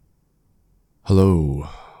Hello,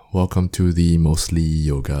 welcome to the Mostly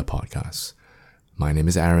Yoga podcast. My name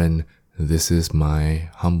is Aaron. This is my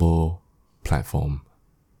humble platform.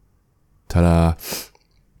 Ta-da!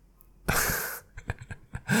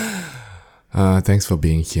 Thanks for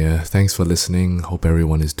being here. Thanks for listening. Hope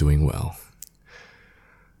everyone is doing well.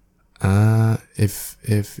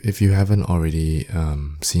 If you haven't already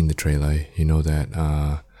seen the trailer, you know that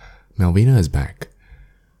Malvina is back.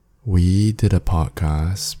 We did a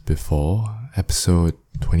podcast before, episode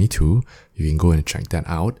 22. You can go and check that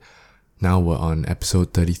out. Now we're on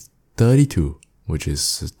episode 32, which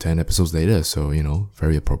is 10 episodes later, so,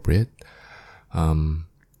 very appropriate.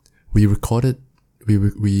 We recorded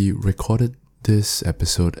this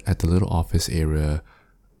episode at the little office area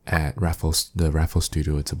at the Raffles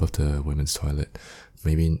Studio. It's above the women's toilet.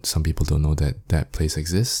 Maybe some people don't know that place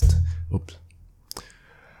exists. Oops.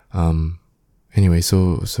 Anyway,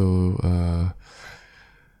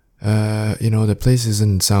 the place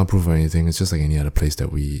isn't soundproof or anything. It's just like any other place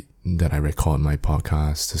that I record my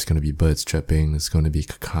podcast. There's gonna be birds chirping. There's gonna be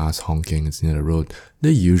cars honking. It's near the road.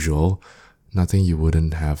 The usual. Nothing you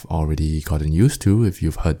wouldn't have already gotten used to if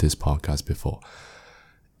you've heard this podcast before.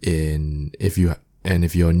 If you're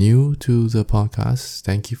new to the podcast,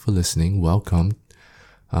 thank you for listening. Welcome.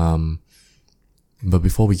 But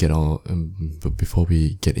before we get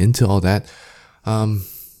into all that,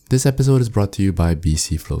 this episode is brought to you by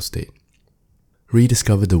BC Flow State.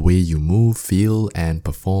 Rediscover the way you move, feel, and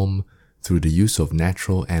perform through the use of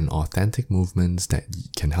natural and authentic movements that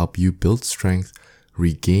can help you build strength,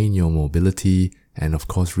 regain your mobility, and of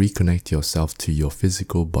course reconnect yourself to your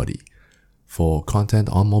physical body. For content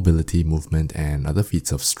on mobility, movement, and other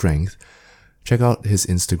feats of strength, check out his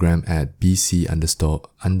Instagram at BC_flow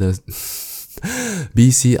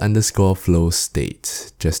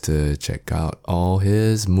state, just to check out all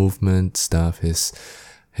his movement stuff, his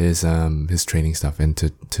training stuff, and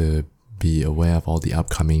to be aware of all the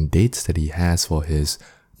upcoming dates that he has for his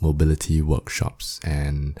mobility workshops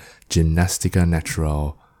and Gymnastica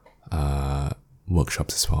Natural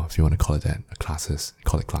workshops as well, if you want to call it that. Classes.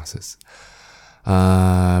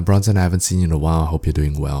 Bronson, I haven't seen you in a while. I hope you're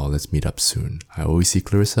doing well. Let's meet up soon. I always see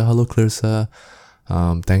Clarissa. Hello, Clarissa.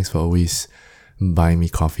 Thanks for always buying me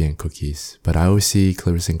coffee and cookies. But I always see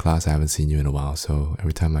Clarissa in class. I haven't seen you in a while. So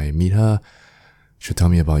every time I meet her, she'll tell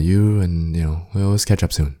me about you, and we'll always catch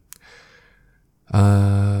up soon.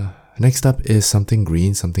 Next up is something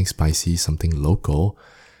green, something spicy, something local.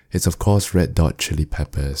 It's of course Red Dot Chili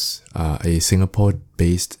Peppers, a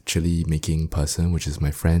Singapore-based chili making person, which is my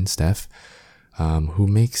friend Steph, who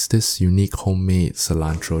makes this unique homemade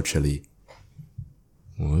cilantro chili.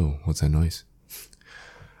 Whoa, what's that noise?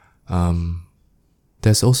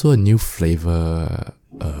 There's also a new flavor,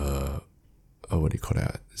 what do you call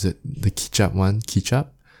that? Is it the kicap one? Kicap?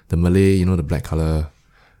 The Malay, the black color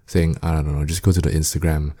thing. I don't know. Just go to the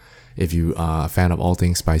Instagram. If you are a fan of all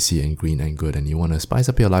things spicy and green and good, and you want to spice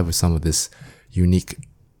up your life with some of this unique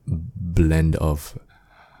blend of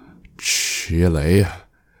chili,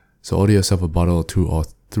 so order yourself a bottle, 2 or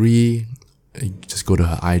 3. Just go to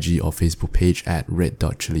her IG or Facebook page at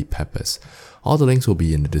red.chilipeppers. All the links will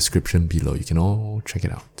be in the description below. You can all check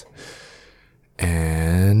it out.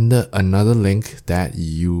 And another link that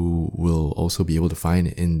you will also be able to find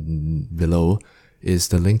in below is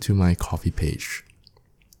the link to my coffee page.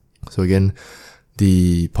 So again,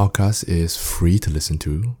 the podcast is free to listen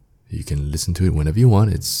to. You can listen to it whenever you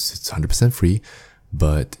want. It's 100% free.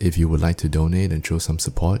 But if you would like to donate and show some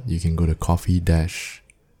support, you can go to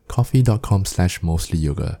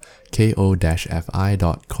coffee.com/mostlyyoga,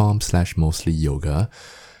 ko-fi.com/mostlyyoga,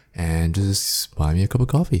 and just buy me a cup of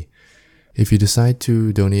coffee. If you decide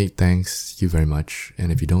to donate, thanks you very much. And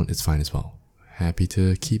if you don't, it's fine as well. Happy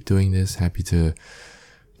to keep doing this. Happy to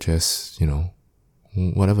just,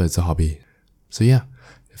 whatever, it's a hobby. So yeah,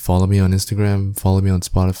 follow me on Instagram, follow me on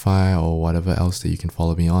Spotify, or whatever else that you can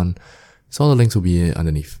follow me on. So all the links will be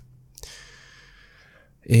underneath.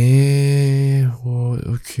 Okay,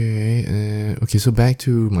 so back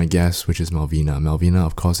to my guest, which is Malvina. Malvina,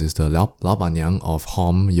 of course, is the Lao Ban Yang of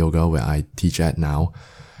Hom Yoga, where I teach at now.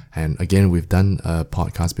 And again, we've done a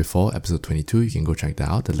podcast before, episode 22. You can go check that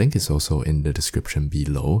out. The link is also in the description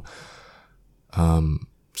below. A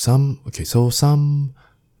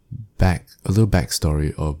little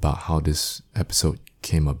backstory about how this episode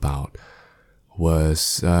came about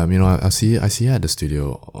was, I see her at the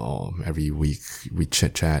studio every week. We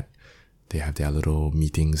chit-chat. They have their little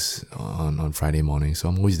meetings on Friday morning. So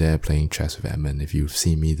I'm always there playing chess with Edmund. If you've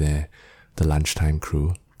seen me there, the lunchtime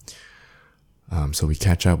crew. So we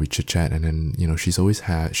catch up, we chit-chat, and then, she always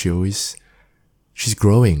she's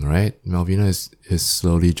growing, right? Malvina is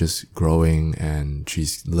slowly just growing, and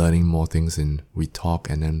she's learning more things, and we talk,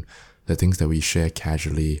 and then the things that we share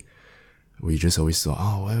casually, we just always thought,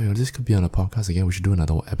 oh, well, this could be on a podcast again. We should do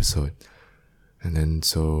another episode. And then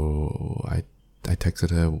so I texted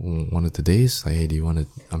her one of the days, like, hey,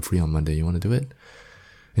 I'm free on Monday. You want to do it?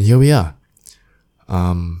 And here we are.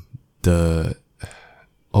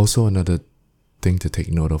 Also another thing to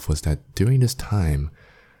take note of was that during this time,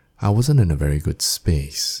 I wasn't in a very good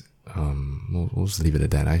space. We'll just leave it at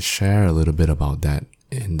that. I share a little bit about that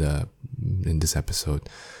in this episode.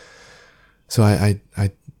 So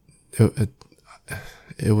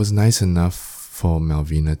it was nice enough for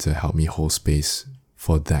Malvina to help me hold space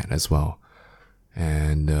for that as well.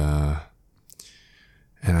 And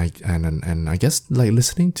I guess like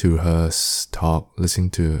listening to her talk, listening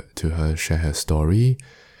to her share her story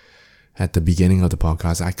at the beginning of the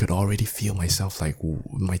podcast, I could already feel myself like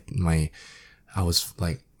I was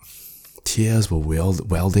like, tears were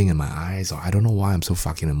welding in my eyes, or I don't know why I'm so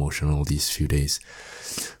fucking emotional these few days.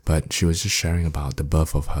 But she was just sharing about the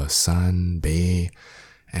birth of her son, Bei,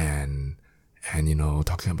 and you know,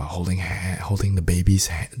 talking about holding the baby's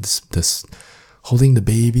hand, holding the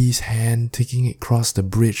baby's hand, taking it across the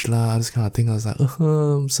bridge lah, this kind of thing. I was like,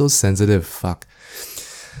 I'm so sensitive, fuck.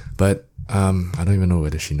 But I don't even know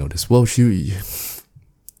whether she noticed. Well,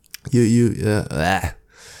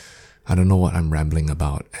 I don't know what I'm rambling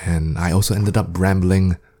about, and I also ended up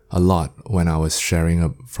rambling a lot when I was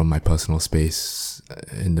sharing from my personal space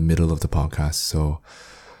in the middle of the podcast. So,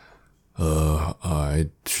 I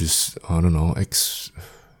don't know.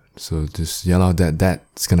 So just yell out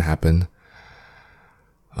that's gonna happen.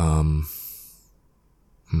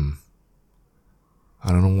 I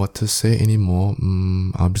don't know what to say anymore.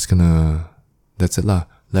 I'm just gonna. That's it lah.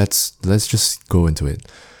 Let's just go into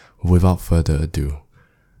it. Without further ado,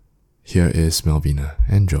 here is Malvina.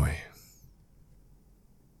 Enjoy.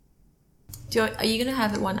 Are you gonna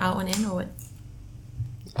have it one out, one in, or what?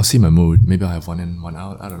 I'll see my mood. Maybe I'll have one in, one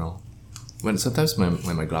out. I don't know. Sometimes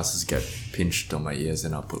when my glasses get pinched on my ears,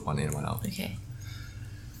 then I'll put one in, one out. Okay.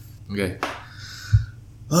 Okay.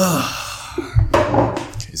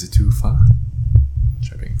 Okay, is it too far?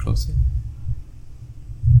 Try being closer.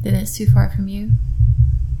 Then it's too far from you.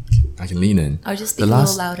 I can lean in. I'll just speak a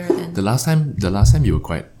little louder then. The last time you were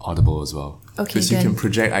quite audible as well. Okay, because you can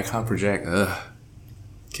project. I can't project.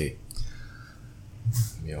 Okay.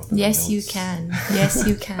 Yes, you can. Yes,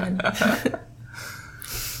 you can.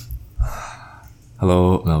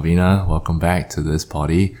 Hello, Malvina. Welcome back to this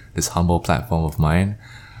party, this humble platform of mine.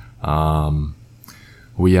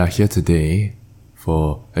 We are here today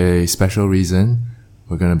for a special reason.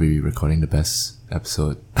 We're going to be recording the best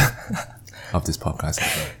episode of this podcast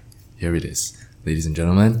ever. Here it is. Ladies and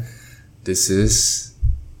gentlemen, this is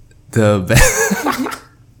the best...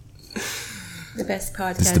 The best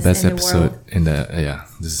podcast This is the best in episode the world. in the... yeah,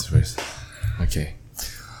 this is first. Okay.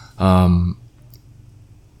 The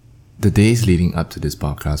days leading up to this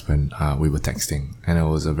podcast when we were texting, and it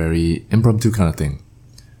was a very impromptu kind of thing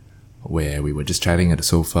where we were just chatting at the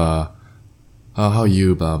sofa. Oh, how are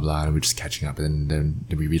you? Blah, blah. And we're just catching up. And then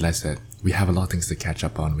we realized that we have a lot of things to catch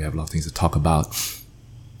up on. We have a lot of things to talk about.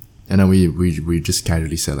 And then we just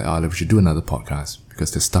casually said like, oh, we should do another podcast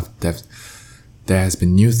because there's stuff that there has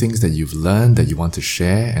been new things that you've learned that you want to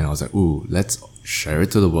share. And I was like, ooh, let's share it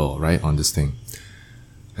to the world, right? On this thing.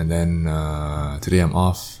 And then today I'm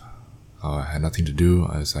off. I had nothing to do.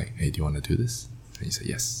 I was like, hey, do you want to do this? And he said,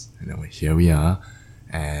 yes. And then here we are.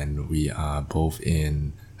 And we are both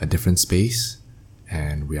in a different space.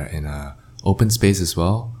 And we are in a open space as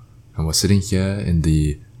well. And we're sitting here in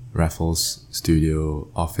the Raffles Studio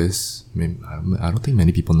office. I mean, I don't think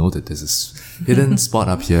many people know that there's this hidden spot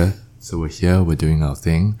up here. So we're here, we're doing our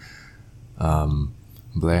thing.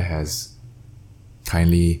 Blair has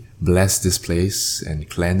kindly blessed this place and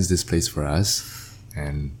cleansed this place for us.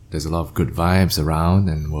 And there's a lot of good vibes around,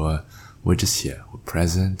 and we're just here. We're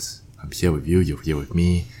present. I'm here with you, you're here with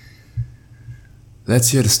me. Let's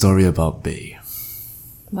hear the story about Bei.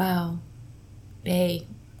 Wow. Bei.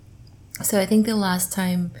 So I think the last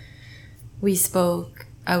time we spoke,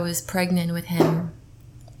 I was pregnant with him,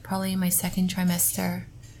 probably in my second trimester.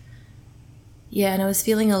 Yeah, and I was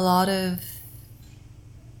feeling a lot of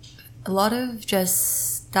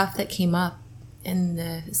just stuff that came up in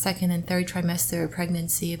the second and third trimester of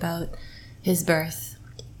pregnancy about his birth.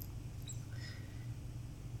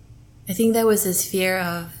 I think there was this fear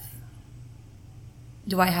of,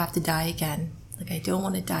 do I have to die again? Like, I don't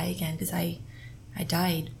want to die again because I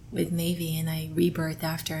died with Navy and I rebirthed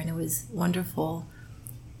after, and it was wonderful.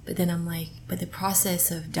 But then I'm like, but the process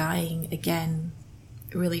of dying again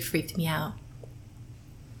really freaked me out.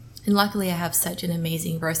 And luckily I have such an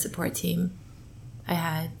amazing birth support team. I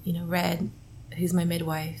had, Red, who's my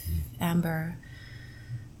midwife, Amber,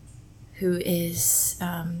 who is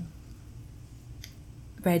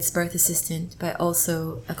Red's birth assistant, but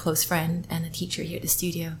also a close friend and a teacher here at the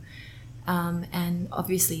studio. And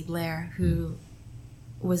obviously Blair, who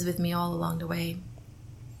was with me all along the way.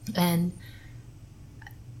 And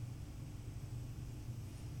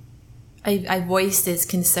I voiced this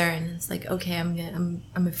concern. It's like, okay, I'm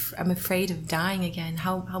afraid of dying again.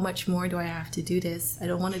 How much more do I have to do this? I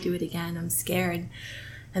don't want to do it again. I'm scared.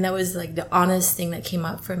 And that was like the honest thing that came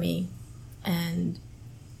up for me. And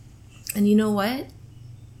you know what?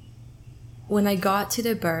 When I got to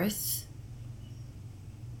the birth,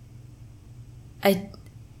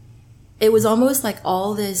 it was almost like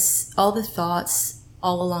all the thoughts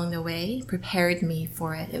all along the way prepared me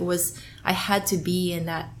for it. I had to be in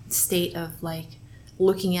that state of like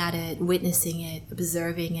looking at it, witnessing it,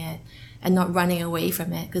 observing it, and not running away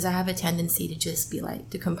from it, because I have a tendency to just be like,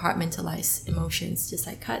 to compartmentalize emotions, just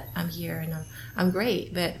like, cut, I'm here and I'm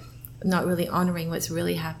great, but I'm not really honoring what's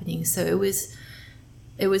really happening. So it was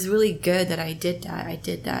really good that I did that. I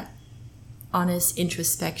did that honest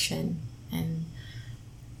introspection. And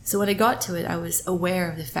so when I got to it, I was aware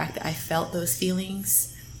of the fact that I felt those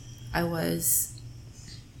feelings. I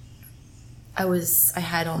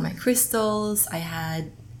had all my crystals. I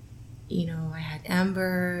had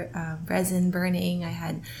amber, resin burning. I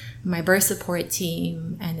had my birth support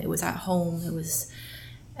team, and it was at home.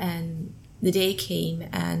 And the day came,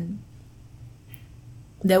 and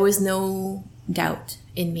there was no doubt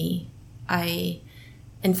in me.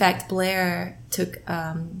 In fact, Blair took,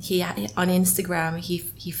 on Instagram,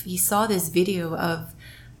 he saw this video of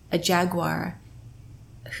a jaguar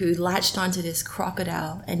who latched onto this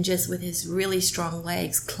crocodile and just with his really strong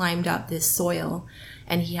legs climbed up this soil,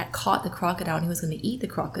 and he had caught the crocodile and he was going to eat the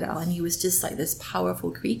crocodile, and he was just like this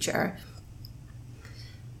powerful creature.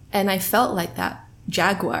 And I felt like that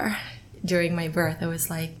jaguar during my birth. I was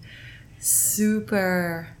like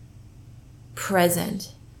super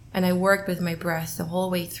present, and I worked with my breath the whole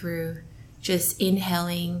way through, just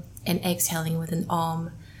inhaling and exhaling with an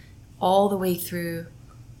Om all the way through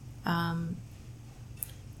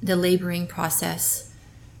the laboring process.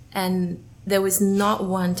 And there was not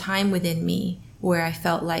one time within me where I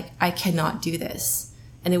felt like I cannot do this.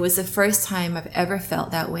 And it was the first time I've ever felt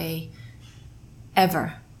that way,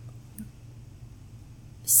 ever.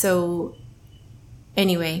 So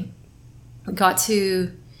anyway, I got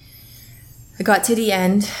to the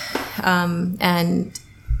end, and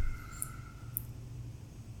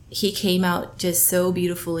he came out just so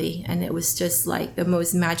beautifully, and it was just like the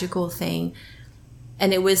most magical thing.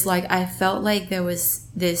 And it was like, I felt like there was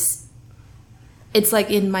this, it's like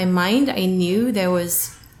in my mind, I knew there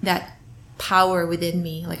was that power within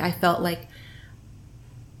me. Like I felt like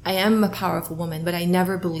I am a powerful woman, but I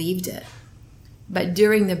never believed it. But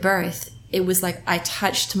during the birth, it was like I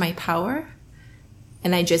touched my power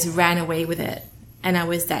and I just ran away with it. And I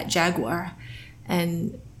was that jaguar.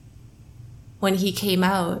 And when he came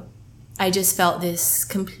out, I just felt this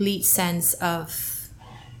complete sense of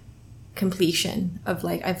completion, of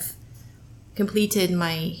like, I've completed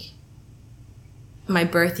my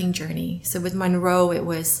birthing journey. So with Monroe, it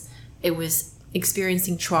was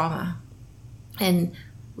experiencing trauma, and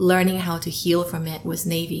learning how to heal from it was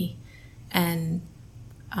Navy. And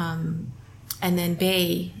then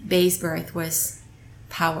Bay's birth was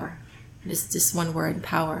power. Just one word,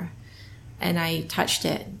 power. And I touched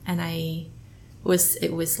it, and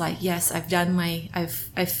it was like, yes,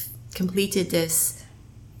 I've completed this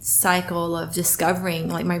cycle of discovering,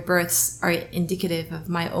 like my births are indicative of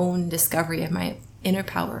my own discovery of my inner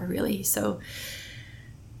power, really. So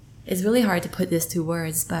it's really hard to put this to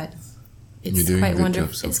words, but it's quite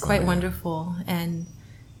wonderful. It's quite wonderful. And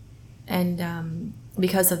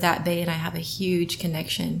because of that, Bay and I have a huge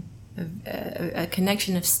connection, a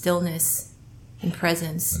connection of stillness and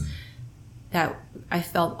presence that I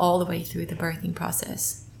felt all the way through the birthing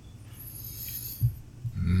process.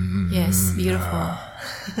 Yes, beautiful.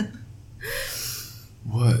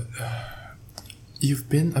 What you've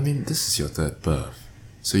been, I mean, this is your third birth,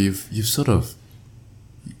 so you've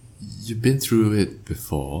been through it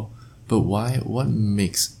before, but what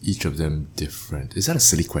makes each of them different? Is that a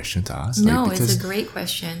silly question to ask? No, it's a great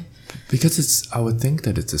question. Because I would think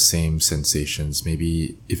that it's the same sensations.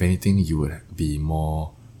 Maybe if anything, you would be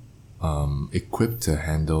more equipped to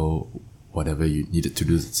handle whatever you needed to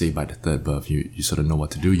do. Say by the third birth, you sort of know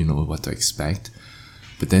what to do, you know what to expect.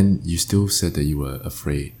 But then you still said that you were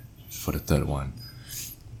afraid for the third one.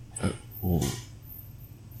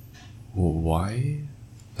 Why?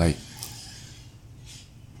 Like,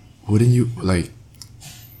 wouldn't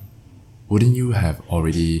you have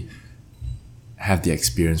already have the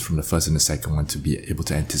experience from the first and the second one to be able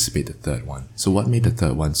to anticipate the third one? So what made the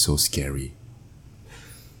third one so scary?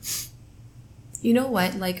 You know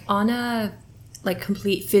what? Like on a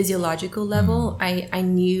complete physiological level, I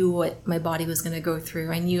knew what my body was going to go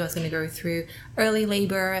through. I knew I was going to go through early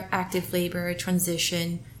labor, active labor,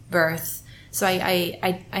 transition, birth. So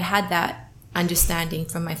I had that understanding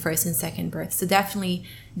from my first and second birth. So definitely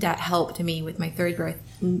that helped me with my third birth,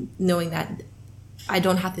 knowing that I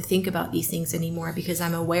don't have to think about these things anymore because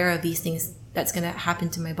I'm aware of these things that's going to happen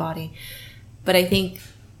to my body. But I think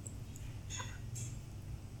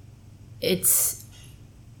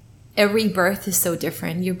every birth is so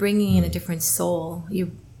different. You're bringing in a different soul.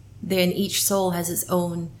 Then each soul has its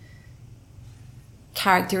own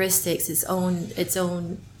characteristics, its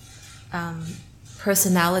own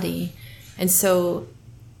personality, and so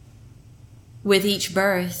with each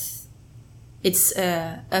birth, it's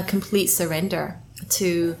a complete surrender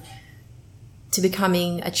to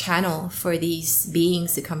becoming a channel for these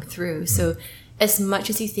beings to come through. So as much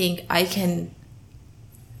as you think I can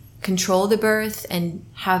control the birth and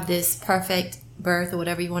have this perfect birth or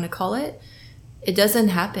whatever you want to call it, it doesn't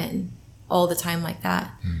happen all the time like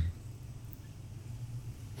that.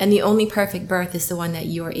 And the only perfect birth is the one that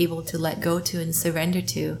you are able to let go to and surrender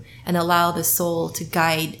to and allow the soul to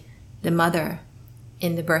guide the mother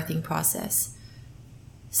in the birthing process.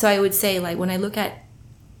 So I would say, like, when I look at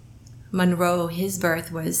Monroe, his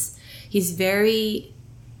birth was, he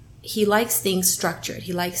likes things structured.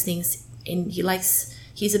 He likes things, and has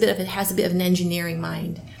a bit of an engineering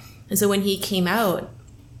mind. And so when he came out,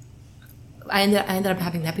 I ended up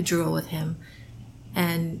having an epidural with him.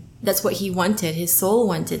 And that's what he wanted. His soul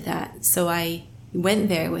wanted that. So I went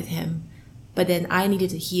there with him. But then I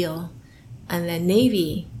needed to heal. And then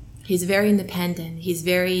Navy, he's very independent. He's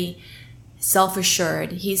very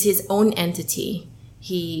self-assured. He's his own entity.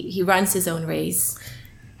 He runs his own race.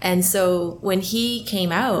 And so when he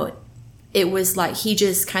came out, it was like he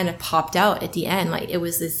just kind of popped out at the end. Like it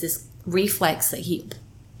was this reflex that he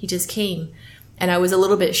just came. And I was a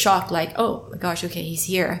little bit shocked, like, oh my gosh, okay, he's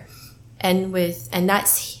here. And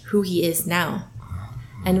that's who he is now.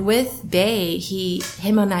 And with Bay,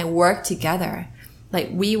 him and I worked together. Like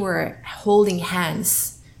we were holding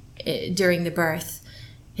hands during the birth,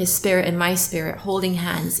 his spirit and my spirit holding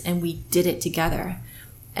hands, and we did it together.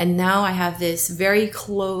 And now I have this very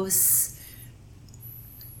close,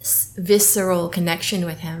 visceral connection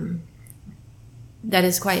with him that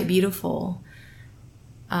is quite beautiful.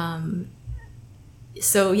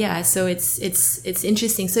 So it's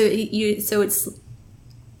interesting. So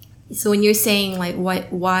when you're saying like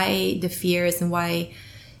why the fears and why,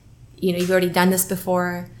 you've already done this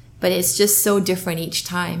before, but it's just so different each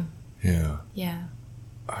time. Yeah. Yeah.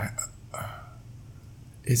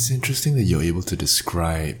 It's interesting that you're able to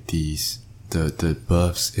describe the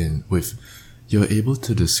births you're able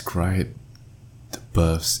to describe the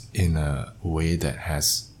births in a way that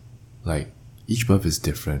has, like, each birth is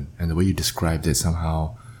different, and the way you described it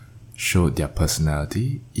somehow showed their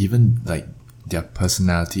personality. Even like their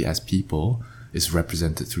personality as people is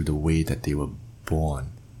represented through the way that they were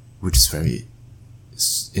born, which is very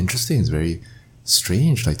interesting. It's very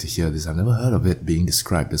strange, like, to hear this. I've never heard of it being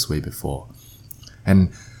described this way before.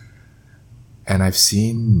 And I've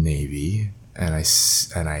seen Navy, and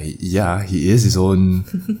he is his own,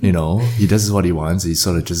 he does what he wants. He's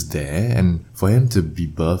sort of just there. And for him to be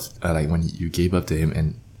birthed, like when you gave birth to him,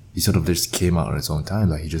 and he sort of just came out on his own time,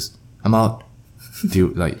 like I'm out, this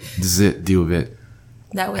is it, deal with it.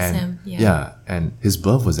 That was him. Yeah. Yeah. And his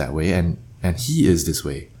birth was that way, and he is this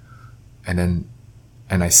way. And then,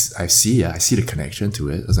 I see the connection to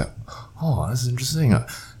it. I was like, oh, that's interesting.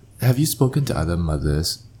 Have you spoken to other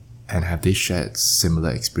mothers, and have they shared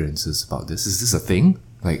similar experiences about this? Is this a thing?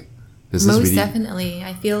 Like, most definitely.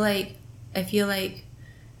 I feel like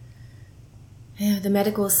the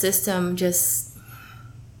medical system just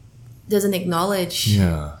doesn't acknowledge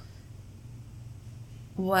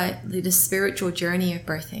what the spiritual journey of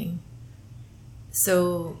birthing.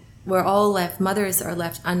 So we're all left, mothers are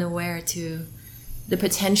left unaware to the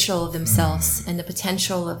potential of themselves and the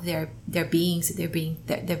potential of their beings that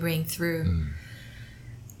they're bringing through.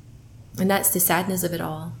 And that's the sadness of it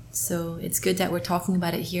all. So it's good that we're talking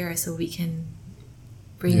about it here so we can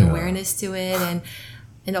bring awareness to it,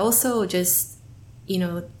 and also just,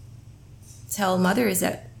 tell mothers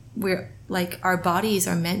that we're like, our bodies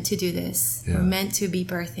are meant to do this. We're meant to be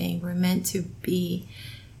birthing. We're meant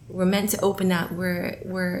to open up.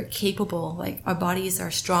 We're capable. Like, our bodies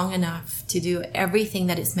are strong enough to do everything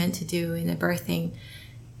that it's meant to do in the birthing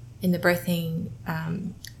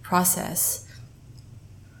process.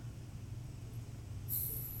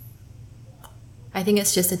 I think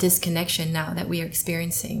it's just a disconnection now that we are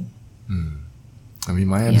experiencing. I mean,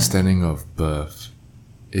 my understanding of birth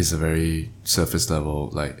is a very surface level.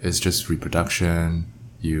 Like, it's just reproduction.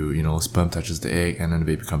 You know, sperm touches the egg and then the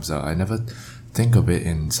baby comes out. I never think of it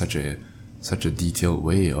in such a detailed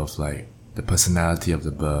way of like the personality of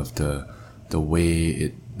the birth, the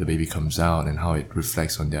way the baby comes out and how it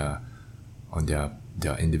reflects on their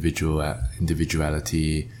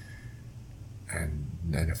individuality,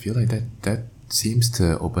 and I feel like that seems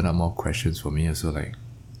to open up more questions for me also. Like,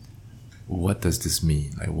 what does this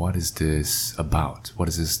mean? Like, what is this about? What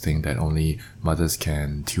is this thing that only mothers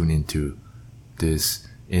can tune into? This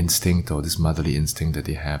instinct, or this motherly instinct that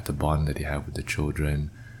they have, the bond that they have with the children,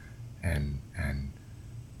 and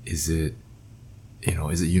is it, you know,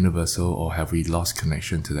 is it universal, or have we lost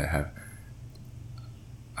connection to that?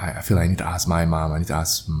 I feel like I need to ask my mom. I need to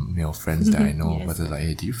ask, you know, friends that I know, Yes. whether like,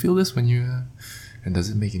 hey, do you feel this when you, and does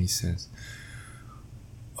it make any sense?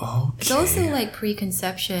 Okay. It's also like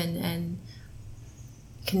preconception and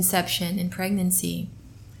conception and pregnancy.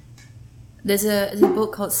 There's a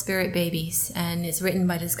book called Spirit Babies, and it's written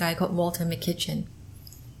by this guy called Walter McKitchen.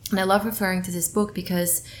 And I love referring to this book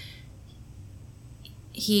because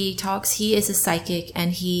he is a psychic,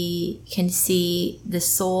 and he can see the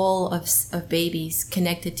soul of babies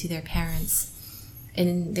connected to their parents.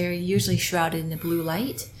 And they're usually shrouded in a blue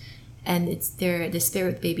light. And the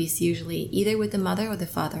spirit babies usually either with the mother or the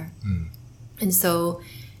father. And so,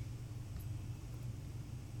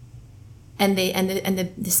 and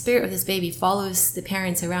the spirit of this baby follows the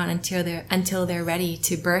parents around until they're ready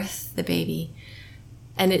to birth the baby.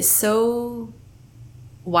 And it's so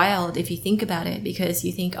wild if you think about it, because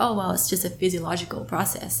you think, oh well, it's just a physiological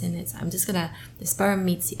process, and the sperm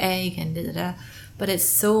meets the egg and da da da. But it's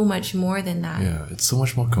so much more than that. Yeah, it's so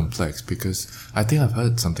much more complex, because I think I've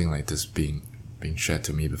heard something like this being shared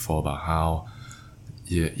to me before about how,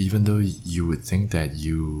 yeah, even though you would think that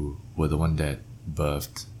you were the one that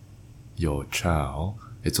birthed your child,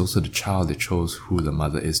 it's also the child that chose who the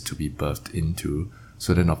mother is to be birthed into.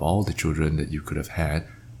 So then of all the children that you could have had,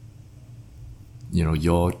 you know,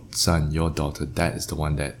 your son, your daughter, that is the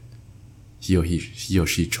one that he or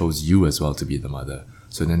she chose you as well to be the mother.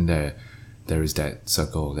 So then there is that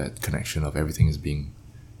circle, that connection of everything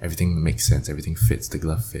makes sense, everything fits, the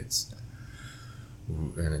glove fits.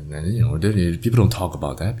 And you know, people don't talk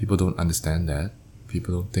about that, people don't understand that,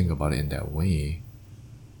 people don't think about it in that way.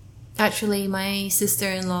 Actually, my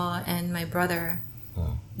sister-in-law and my brother,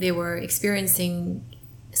 they were experiencing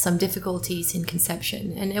some difficulties in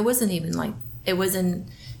conception, and it wasn't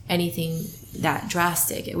anything that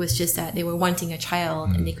drastic. It was just that they were wanting a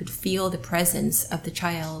child, and they could feel the presence of the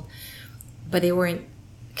child, but they weren't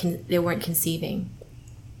conceiving.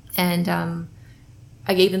 And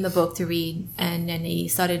I gave them the book to read, and then they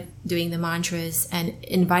started doing the mantras and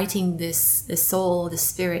inviting the soul, the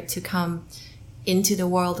spirit, to come into the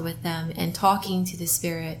world with them, and talking to the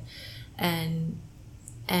spirit and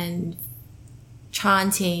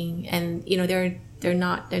chanting. And you know, they're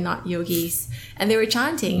not yogis, and they were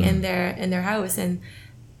chanting in their house, and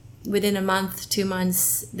within a month, 2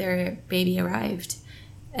 months, their baby arrived.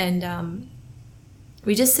 And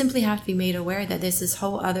we just simply have to be made aware that there's this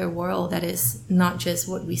whole other world that is not just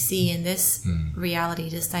what we see in this reality,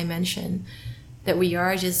 this dimension, that we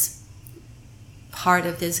are just part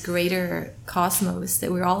of this greater cosmos,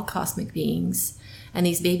 that we're all cosmic beings, and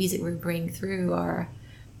these babies that we bring through are,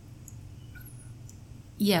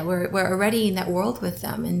 we're already in that world with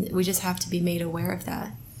them, and we just have to be made aware of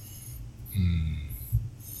that.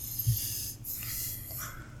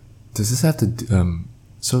 Does this have to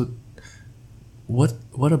so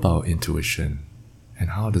what about intuition, and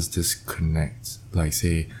how does this connect? Like,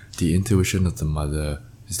 say, the intuition of the mother,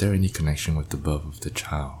 is there any connection with the birth of the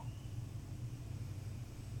child?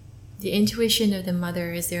 The intuition of the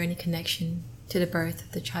mother, is there any connection to the birth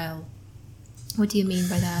of the child? What do you mean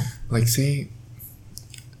by that? Like, say,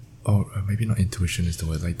 or maybe not intuition is the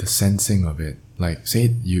word, like the sensing of it. Like,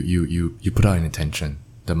 say you put out an intention,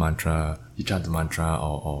 the mantra, you chant the mantra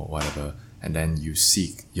or whatever, and then you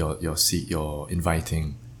seek your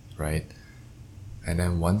inviting, right? And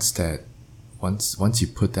then once you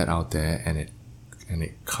put that out there and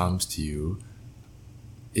it comes to you,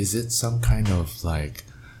 is it some kind of like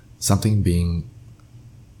something being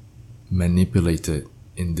manipulated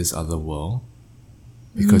in this other world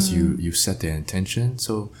because you set the intention?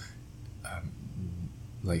 So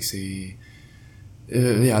like, say,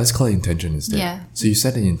 let's call it intention instead. Yeah. So you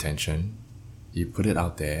set an intention, you put it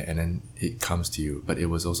out there, and then it comes to you, but it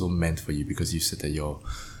was also meant for you because you said that your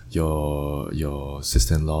your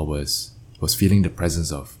sister-in-law was feeling the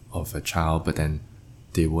presence of a child, but then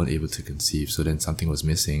they weren't able to conceive. So then something was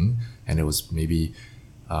missing, and it was maybe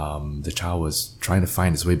the child was trying to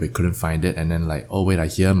find its way but couldn't find it, and then like, oh wait, I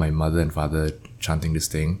hear my mother and father chanting this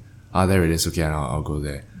thing. Ah, there it is. Okay, I'll go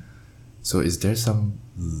there. So is there some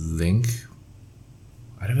link?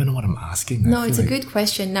 I don't even know what I'm asking. No, it's a good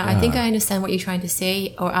question. Now, I think I understand what you're trying to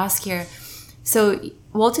say or ask here. So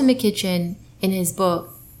Walter McKitchen, in his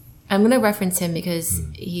book, I'm going to reference him because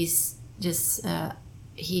he's just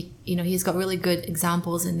he's got really good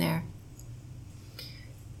examples in there.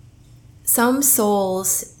 Some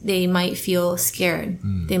souls, they might feel scared.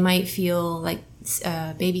 They might feel like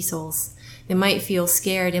baby souls. They might feel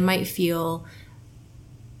scared. They might feel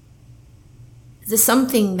there's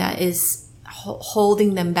something that is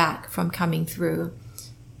holding them back from coming through.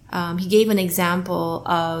 He gave an example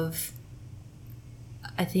of,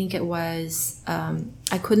 I think it was,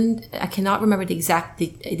 I cannot remember the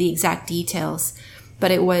exact details,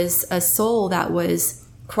 but it was a soul that was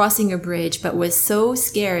crossing a bridge, but was so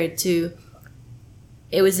scared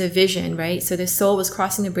it was a vision, right? So the soul was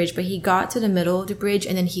crossing the bridge, but he got to the middle of the bridge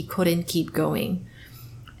and then he couldn't keep going.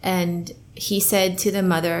 And he said to the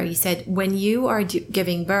mother, he said, when you are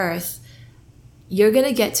giving birth, you're going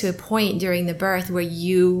to get to a point during the birth where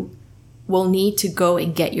you will need to go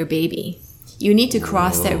and get your baby. You need to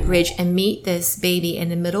cross that bridge and meet this baby in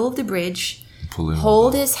the middle of the bridge,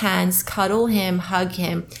 hold his hands, cuddle him, hug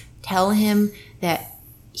him, tell him that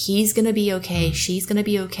he's going to be okay, she's going to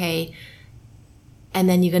be okay, and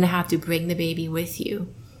then you're going to have to bring the baby with you.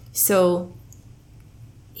 So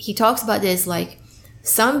he talks about this like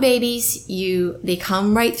some babies, they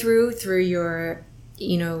come right through your,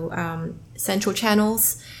 central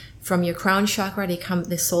channels from your crown chakra.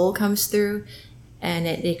 The soul comes through and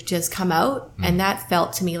it just come out. And that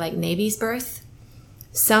felt to me like Navy's birth.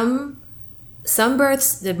 Some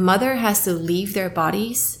births, the mother has to leave their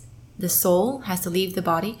bodies. The soul has to leave the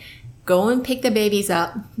body, go and pick the babies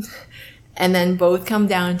up, and then both come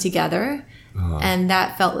down together. And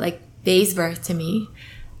that felt like Bay's birth to me.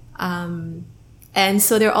 And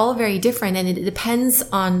so they're all very different, and it depends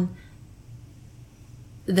on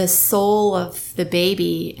the soul of the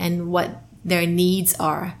baby and what their needs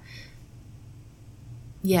are.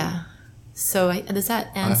 Yeah. So does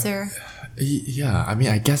that answer? Yeah. I mean,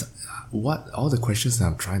 I guess what all the questions that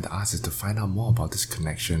I'm trying to ask is to find out more about this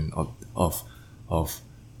connection of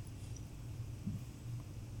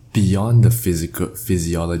beyond the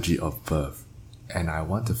physiology of birth, and I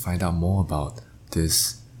want to find out more about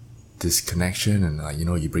this connection, and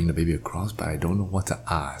you bring the baby across, but I don't know what to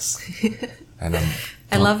ask. And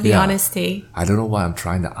I love the honesty. I don't know what I'm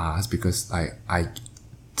trying to ask because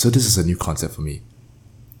so this is a new concept for me,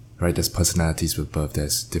 right? There's personalities with birth.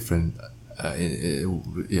 There's different,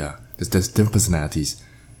 there's different personalities,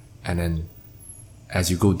 and then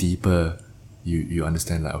as you go deeper, you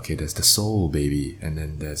understand like, okay, there's the soul baby, and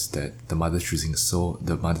then there's that the mother choosing the soul,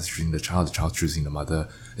 the mother choosing the child choosing the mother.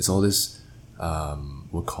 It's all this.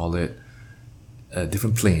 We'll call it a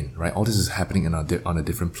different plane, right? All this is happening on a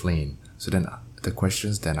different plane. So then the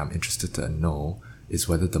questions that I'm interested to know is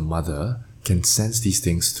whether the mother can sense these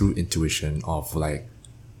things through intuition of like,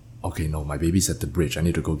 okay, no, my baby's at the bridge, I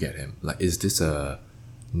need to go get him. Like, is this a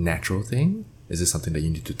natural thing? Is this something that you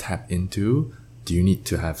need to tap into? Do you need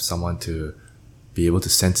to have someone to be able to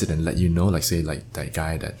sense it and let you know, like say like that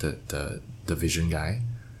guy, that the vision guy?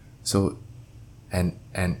 So and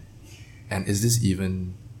is this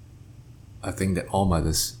even a thing that all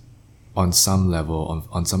mothers on some level,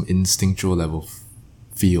 on some instinctual level,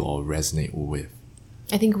 feel or resonate with?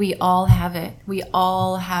 I think we all have it. We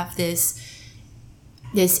all have this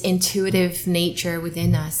intuitive nature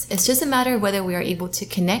within us. It's just a matter of whether we are able to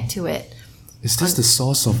connect to it. Is this the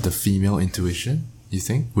source of the female intuition, you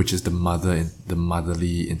think? Which is the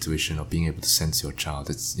motherly intuition of being able to sense your child?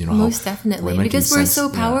 It's, most definitely. Because we're so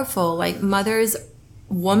powerful. Like mothers,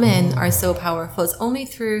 women are so powerful. It's only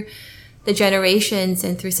through the generations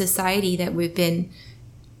and through society that we've been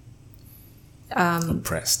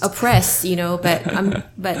oppressed, but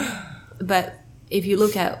if you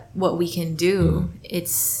look at what we can do,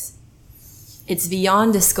 it's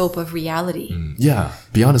beyond the scope of reality. Yeah,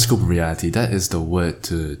 beyond the scope of reality. That is the word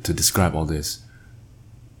to describe all this.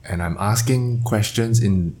 And I'm asking questions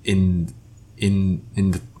in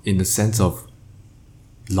the sense of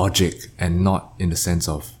logic and not in the sense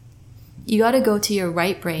of. You got to go to your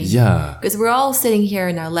right brain. Yeah. Because we're all sitting here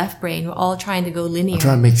in our left brain. We're all trying to go linear. I'm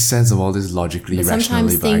trying to make sense of all this logically, but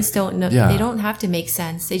rationally. Sometimes things don't know. Yeah. They don't have to make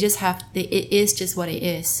sense. They just have. It is just what it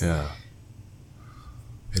is. Yeah.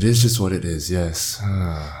 It is just what it is. Yes.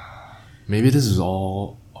 Maybe this is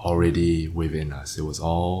all already within us. It was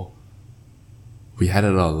all, we had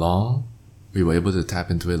it all along. We were able to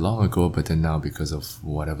tap into it long ago, but then now because of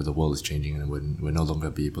whatever, the world is changing, and we're no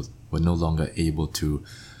longer able to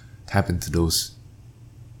tap into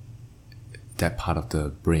that part of the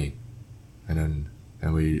brain, and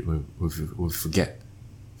we forget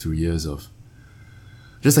through years of,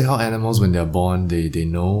 just like how animals, when they're born, they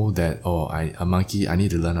know that, a monkey, I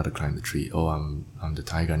need to learn how to climb the tree. I'm the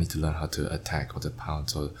tiger, I need to learn how to attack or to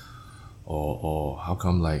pounce, or how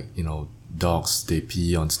come, like, dogs, they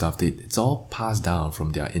pee on stuff. It's all passed down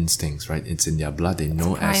from their instincts, right? It's in their blood. They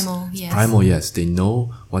know primal, yes. They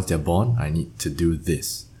know once they're born, I need to do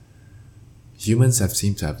this. Humans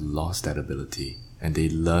seem to have lost that ability, and they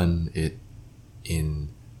learn it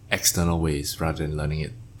in external ways rather than learning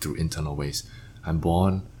it through internal ways. I'm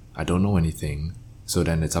born, I don't know anything, so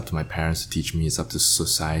then it's up to my parents to teach me, it's up to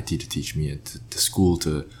society to teach me, and to school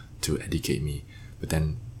to educate me. But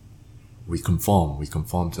then we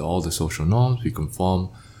conform to all the social norms, we conform,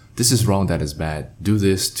 this is wrong, that is bad, do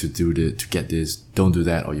this to get this, don't do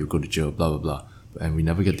that or you'll go to jail, blah blah blah. And we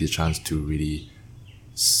never get the chance to really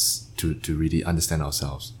understand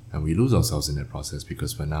ourselves, and we lose ourselves in that process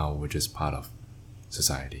because we're just part of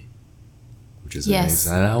society, which is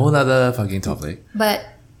a whole other fucking topic. But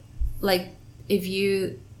like,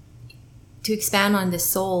 to expand on the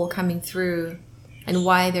soul coming through and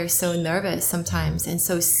why they're so nervous sometimes and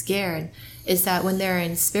so scared, is that when they're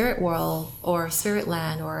in spirit world or spirit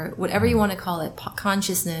land or whatever you want to call it,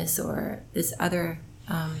 consciousness or this other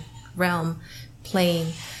realm,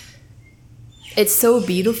 plane, it's so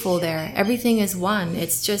beautiful there. Everything is one.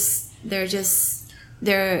 It's just, they're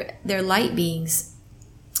light beings.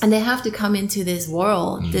 And they have to come into this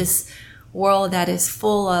world that is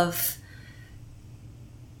full of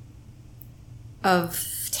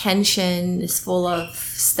tension, is full of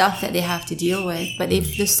stuff that they have to deal with. But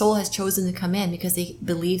the soul has chosen to come in because they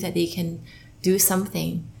believe that they can do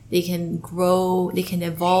something. They can grow, they can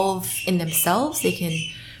evolve in themselves, they can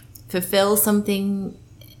fulfill something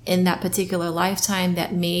in that particular lifetime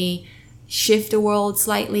that may shift the world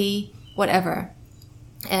slightly, whatever.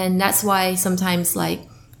 And that's why sometimes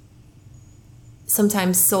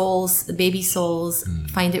souls, the baby souls,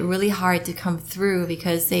 find it really hard to come through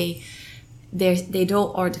because they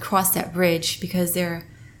don't, or to cross that bridge because they're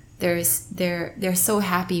so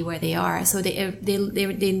happy where they are. So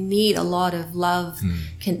they need a lot of love,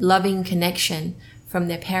 loving connection from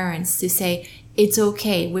their parents to say, it's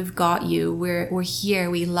okay, we've got you, we're here,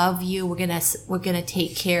 we love you, we're gonna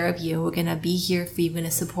take care of you, we're gonna be here for you, we're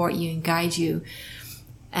gonna support you and guide you,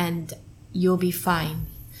 and you'll be fine.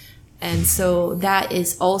 And so that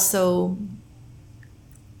is also,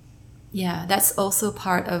 that's also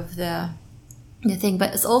part of the thing.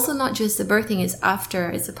 But it's also not just the birthing, it's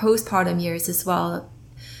the postpartum years as well,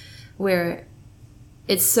 where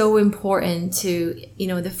it's so important to,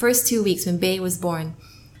 the first 2 weeks when Bay was born,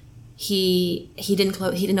 he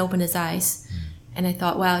didn't open his eyes. And I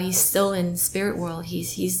thought, wow, he's still in spirit world.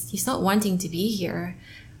 He's not wanting to be here.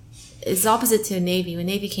 It's opposite to Navy. When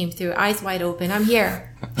Navy came through, eyes wide open, I'm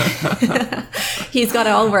here. He's got it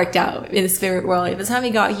all worked out in the spirit world. By the time he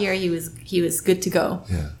got here, he was good to go.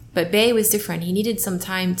 Yeah. But Bay was different. He needed some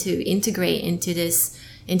time to integrate into this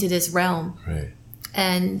realm. Right.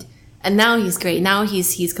 And now he's great. Now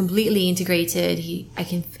he's completely integrated.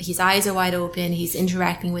 His eyes are wide open. He's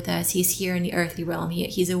interacting with us. He's here in the earthly realm.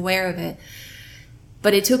 He's aware of it.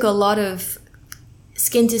 But it took a lot of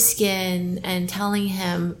skin to skin and telling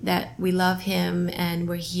him that we love him and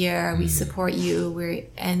we're here, we support you.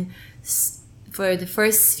 For the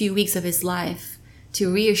first few weeks of his life,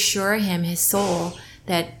 to reassure him, his soul,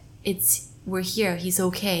 that we're here, he's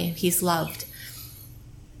okay, he's loved.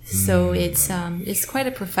 So it's quite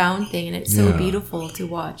a profound thing, and it's so beautiful to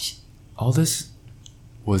watch. All this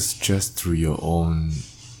was just through you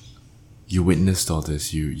witnessed all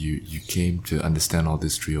this, you came to understand all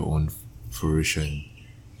this through your own fruition.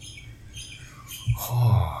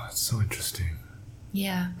 Oh, it's so interesting.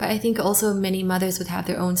 Yeah, but I think also many mothers would have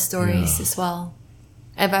their own stories as well.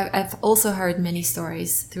 I've also heard many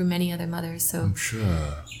stories through many other mothers, so I'm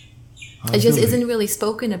sure. It just isn't really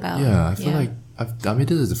spoken about. Yeah, I feel like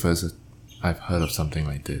this is the first I've heard of something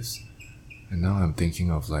like this, and now I'm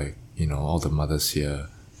thinking of all the mothers here,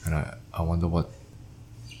 and I wonder what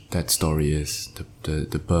that story is,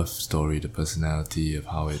 the birth story, the personality of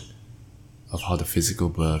how the physical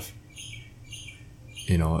birth,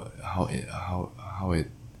 how it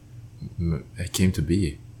came to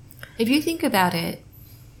be. If you think about it,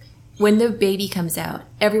 when the baby comes out,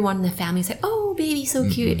 everyone in the family is like, oh, baby, so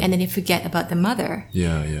cute. And then they forget about the mother.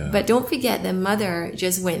 Yeah. But don't forget the mother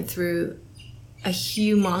just went through a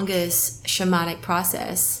humongous shamanic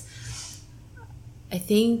process. I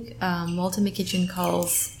think Walter McKitchen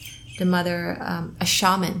calls the mother a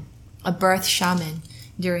shaman, a birth shaman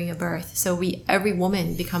during a birth. So every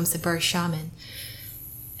woman becomes a birth shaman.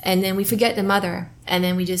 And then we forget the mother. And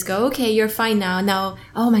then we just go, okay, you're fine now. Now,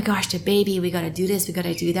 oh my gosh, the baby, we got to do this, we got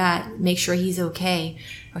to do that. Make sure he's okay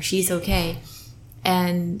or she's okay.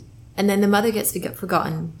 And then the mother gets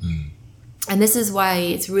forgotten. And this is why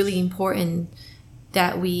it's really important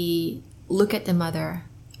that we look at the mother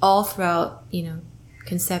all throughout,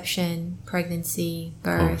 conception, pregnancy,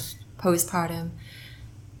 birth, postpartum.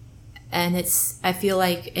 And I feel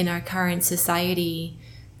like in our current society,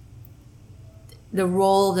 the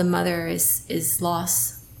role of the mother is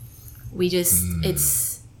lost. We just, I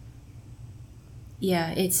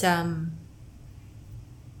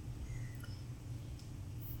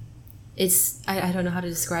don't know how to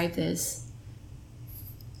describe this.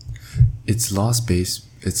 It's lost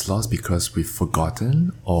because we've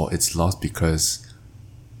forgotten, or it's lost because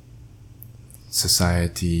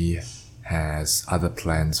society has other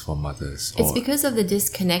plans for mothers? It's because of the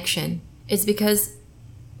disconnection. It's because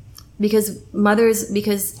mothers,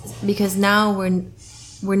 because now we're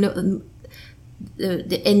no,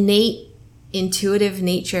 the innate intuitive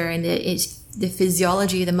nature and the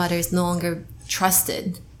physiology of the mother is no longer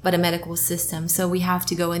trusted by the medical system. So we have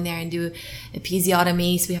to go in there and do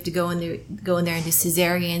episiotomies. We have to go in there and do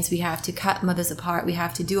cesareans. We have to cut mothers apart. We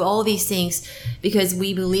have to do all these things because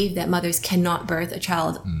we believe that mothers cannot birth a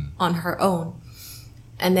child on her own.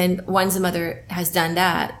 And then once a mother has done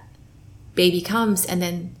that, baby comes, and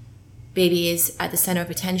then baby is at the center of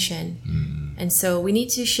attention. And so we need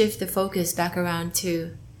to shift the focus back around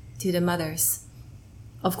to the mothers.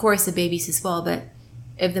 Of course, the babies as well, but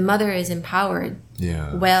if the mother is empowered,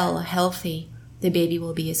 well, healthy, the baby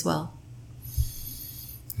will be as well.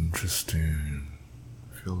 Interesting.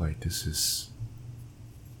 I feel like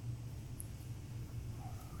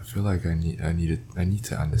I need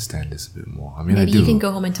to understand this a bit more. I mean, maybe I do. You can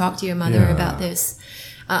go home and talk to your mother about this.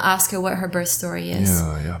 Ask her what her birth story is.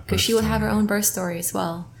 Because she would have her own birth story as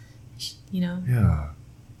well. Yeah,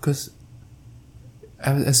 because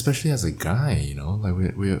especially as a guy, like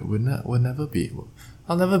we'll never be.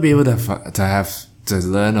 I'll never be able to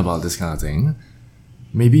learn about this kind of thing.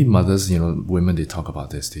 Maybe mothers, women, they talk about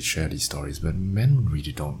this, they share these stories, but men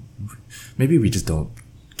really don't. Maybe we just don't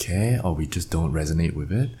care, or we just don't resonate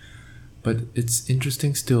with it. But it's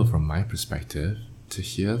interesting still from my perspective to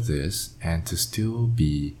hear this and to still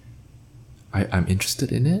be. I'm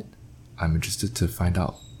interested in it. I'm interested to find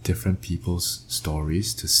out different people's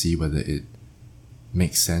stories to see whether it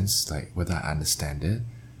makes sense, like whether I understand it,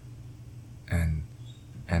 and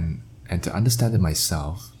to understand it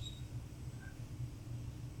myself.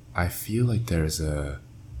 I feel like there is a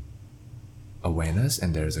awareness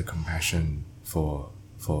and there is a compassion for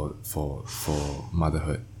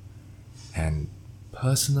motherhood. And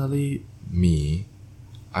personally,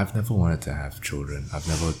 I've never wanted to have children. I've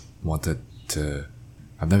thought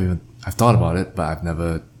about it, but I've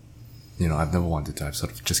never wanted to. I've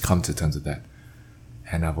sort of just come to terms with that.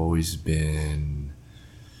 And I've always been,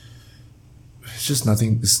 it's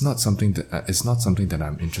not something that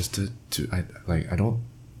I'm interested to.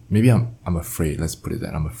 Maybe I'm afraid, let's put it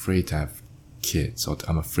that, I'm afraid to have kids, or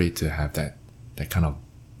I'm afraid to have that kind of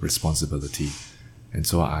responsibility. And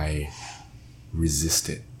so I resist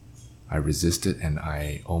it. And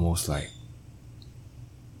I almost like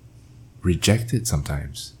reject it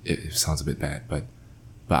sometimes. It sounds a bit bad, but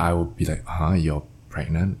I will be like, you're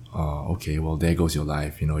pregnant? Okay, well, there goes your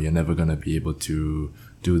life. You're never gonna be able to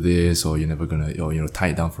do this, or you're never gonna, tie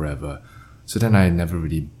it down forever. So then I never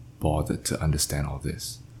really bothered to understand all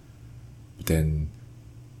this. But then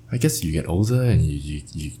I guess you get older and you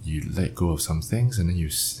let go of some things, and then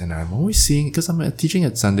and I'm always seeing, because I'm teaching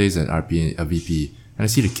at Sundays at VP, and I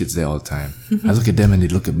see the kids there all the time. I look at them and they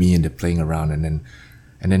look at me and they're playing around, and then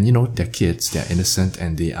they're kids, they're innocent,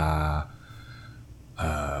 and they are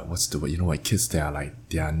what's the word? What kids they are like?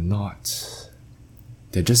 They're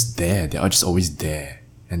just there. They are just always there,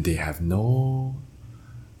 and they are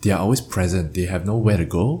always present. They have nowhere to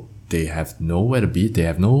go. They have nowhere to be.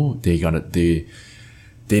 They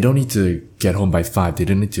don't need to get home by 5. They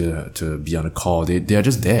don't need to be on a call. They are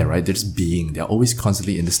just there, right? They're just being. They're always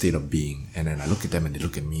constantly in the state of being. And then I look at them and they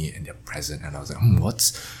look at me and they're present. And I was like,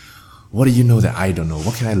 what do you know that I don't know?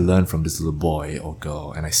 What can I learn from this little boy or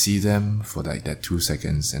girl? And I see them for like that 2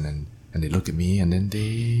 seconds, and they look at me, and then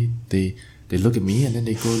they look at me, and then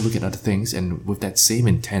they go look at other things, and with that same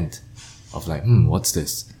intent of like, what's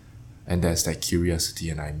this? And there's that curiosity,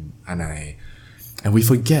 and we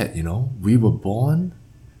forget, we were born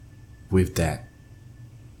with that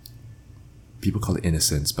people call it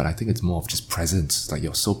innocence, but I think it's more of just presence. Like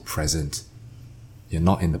you're so present. You're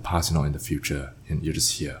not in the past, you're not in the future, and you're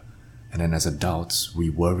just here. And then as adults, we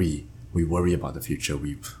worry about the future.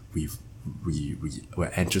 We're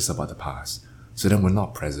anxious about the past. So then we're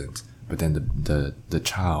not present. But then the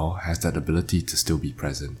child has that ability to still be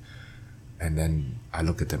present. And then I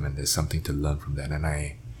look at them and there's something to learn from that. And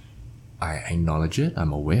I acknowledge it.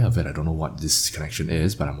 I'm aware of it. I don't know what this connection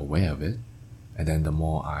is, but I'm aware of it. And then the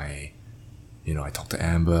more I talk to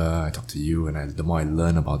Amber, I talk to you, and the more I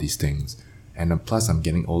learn about these things. And then plus I'm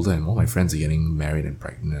getting older and all my friends are getting married and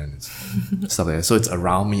pregnant and stuff like that. So it's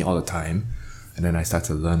around me all the time. And then I start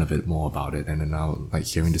to learn a bit more about it. And then now like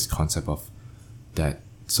hearing this concept of that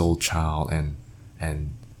soul child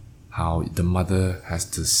and how the mother has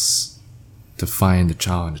to find the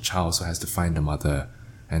child and the child also has to find the mother.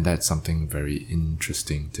 And that's something very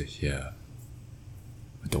interesting to hear.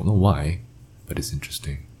 I don't know why, but it's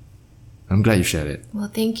interesting. I'm glad you shared it.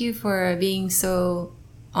 Well, thank you for being so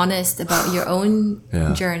honest about your own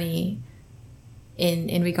journey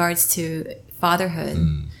in regards to fatherhood.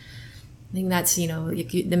 I think that's,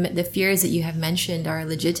 the fears that you have mentioned are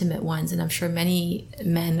legitimate ones, and I'm sure many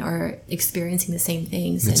men are experiencing the same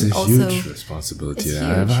things. It's and a also, huge responsibility. It's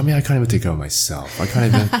huge. I mean, I can't even take care of myself. I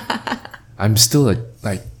can't even. I'm still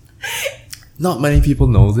like. Not many people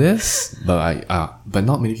know this, but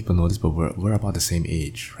not many people know this. But we're about the same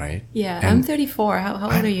age, right? Yeah, and I'm 34. How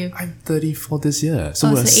old are you? I'm 34 this year,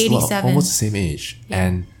 so we're 87. almost the same age. Yeah.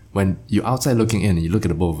 And when you're outside looking in and you look at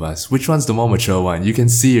the both of us, which one's the more mature one? You can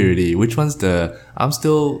see already. Which one's I'm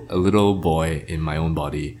still a little boy in my own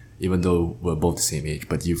body, even though we're both the same age.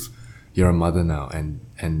 But you're a mother now, and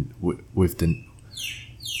with the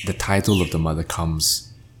title of the mother comes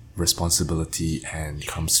responsibility and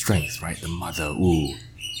comes strength, right? The mother, ooh.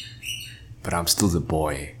 But I'm still the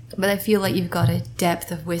boy. But I feel like you've got a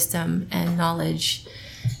depth of wisdom and knowledge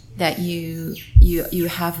that you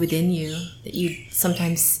have within you that you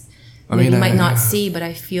sometimes you might not see, but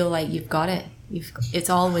I feel like you've got it. It's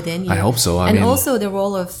all within you. I hope so. And also the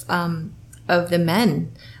role of the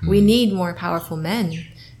men. We need more powerful men.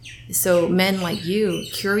 So men like you,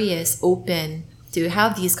 curious, open, to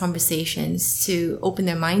have these conversations, to open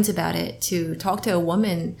their minds about it, to talk to a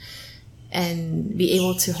woman and be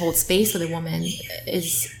able to hold space for the woman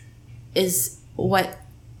is what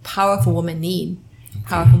powerful women need.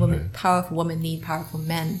 Powerful women need powerful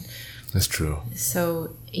men. That's true.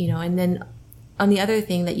 So, and then on the other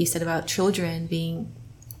thing that you said about children being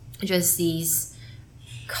just these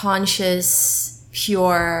conscious,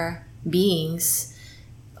 pure beings,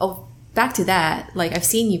 back to that, like I've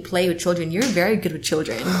seen you play with children. You're very good with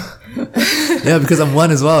children. Yeah, because I'm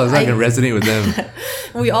one as well, so I can resonate with them.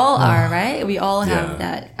 We all are, right? We all have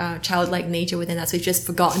that childlike nature within us. We've just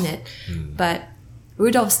forgotten it. But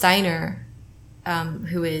Rudolf Steiner,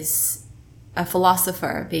 who is a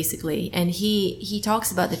philosopher, basically, and he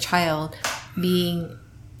talks about the child being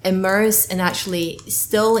immersed and actually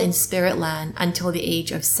still in spirit land until the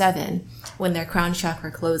age of 7, when their crown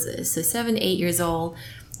chakra closes. So 7, 8 years old,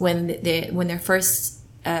 when their first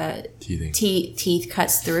teeth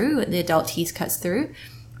cuts through, the adult teeth cuts through,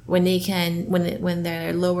 when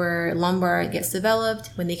their lower lumbar gets developed,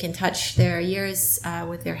 when they can touch their ears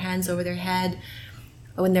with their hands over their head,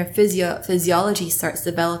 when their physiology starts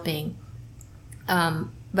developing.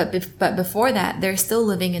 But before that, they're still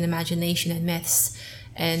living in imagination and myths,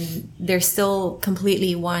 and they're still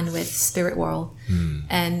completely one with spirit world.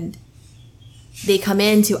 And they come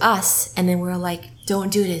in to us, and then we're like,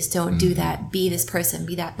 don't do this, don't do that, be this person,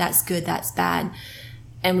 be that, that's good, that's bad.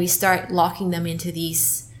 And we start locking them into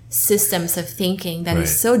these systems of thinking that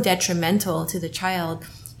is so detrimental to the child.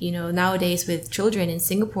 Nowadays with children in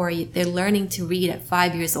Singapore, they're learning to read at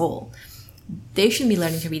 5 years old. They shouldn't be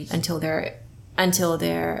learning to read until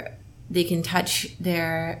they can touch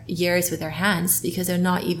their ears with their hands, because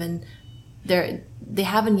they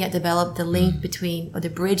haven't yet developed the link between, or the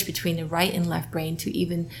bridge between the right and left brain to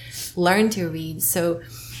even learn to read. So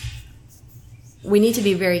we need to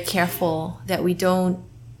be very careful that we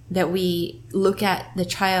look at the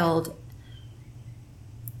child,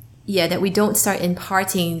 that we don't start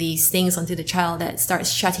imparting these things onto the child that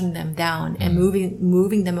starts shutting them down and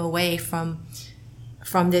moving them away from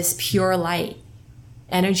this pure light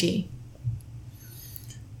energy.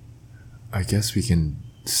 I guess we can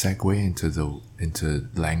segue into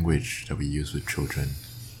language that we use with children.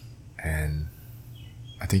 And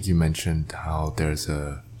I think you mentioned how there's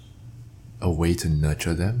a way to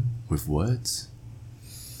nurture them with words.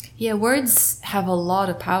 Yeah, words have a lot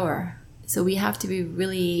of power. So we have to be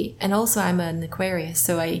really, and also I'm an Aquarius,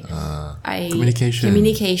 so I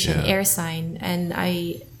communication, air sign, and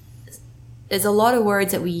there's a lot of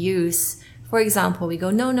words that we use. For example, we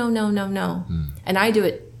go, no, no, no, no, no. And I do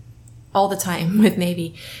it all the time with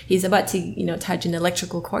Navy. He's about to, touch an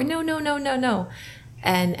electrical cord. No, no, no, no, no.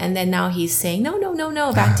 And then now he's saying, no, no, no,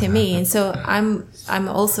 no, back to me. And so I'm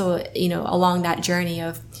also, along that journey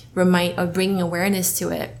of bringing awareness to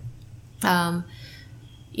it.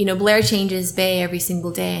 Blair changes Bay every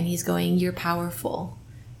single day, and he's going, you're powerful.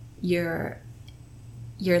 You're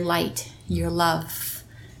light, you're love.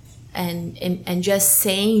 And just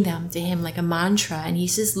saying them to him like a mantra, and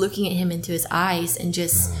he's just looking at him into his eyes and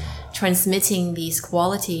just transmitting these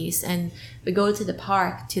qualities. And we go to the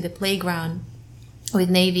park, to the playground with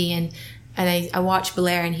Navy, and I watch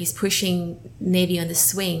Blair, and he's pushing Navy on the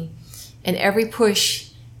swing, and every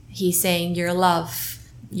push he's saying, you're love,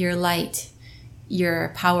 you're light,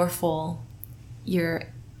 you're powerful,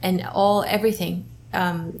 everything,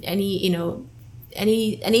 anything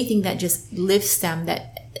that just lifts them,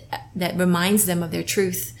 that reminds them of their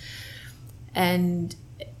truth. And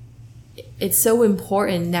it's so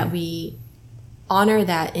important that we honor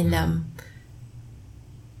that in them.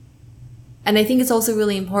 And I think it's also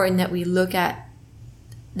really important that we look at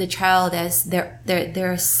the child as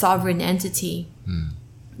their sovereign entity.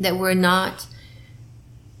 That we're not,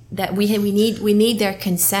 that we need their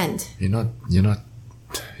consent. You're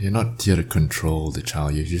not here to control the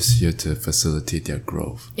child. You're just here to facilitate their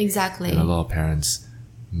growth. Exactly. And a lot of parents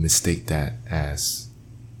mistake that as,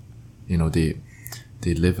 they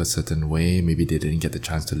live a certain way. Maybe they didn't get the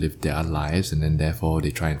chance to live their lives, and then therefore they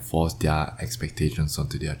try and force their expectations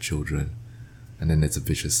onto their children. And then it's a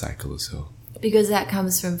vicious cycle also. Because that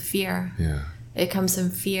comes from fear. Yeah. It comes from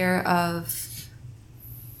fear of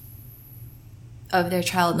their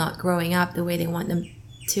child not growing up the way they want them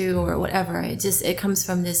to, or whatever. It comes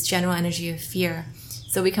from this general energy of fear.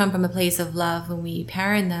 So we come from a place of love. When we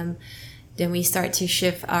parent them, then we start to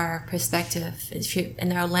shift our perspective,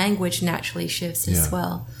 and our language naturally shifts as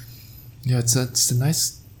well. Yeah, it's a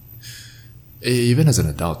nice, even as an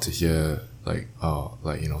adult, to hear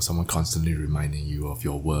someone constantly reminding you of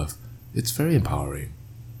your worth. It's very empowering.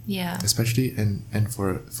 Yeah. Especially and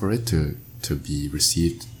for it to be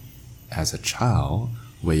received as a child,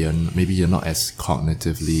 where you're not as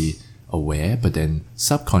cognitively aware, but then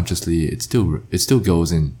subconsciously it still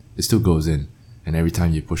goes in, and every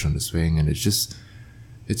time you push on the swing, and it's just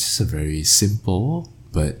a very simple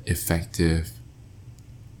but effective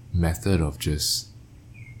method of just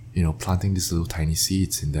planting these little tiny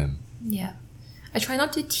seeds in them. Yeah. I try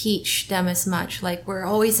not to teach them as much. Like, we're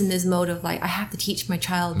always in this mode of like, I have to teach my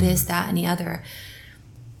child this, that, and the other.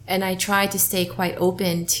 And I try to stay quite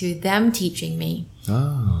open to them teaching me.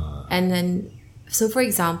 And then, so for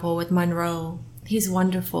example, with Monroe, he's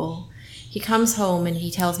wonderful. He comes home and he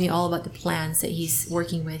tells me all about the plans that he's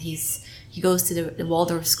working with. He goes to the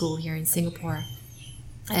Waldorf school here in Singapore.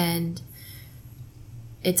 And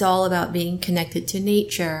it's all about being connected to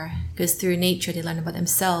nature, because through nature they learn about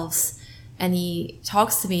themselves. And he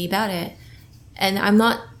talks to me about it. And I'm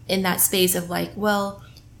not in that space of like, well,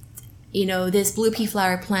 this blue pea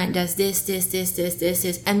flower plant does this,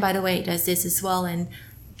 and by the way, it does this as well, and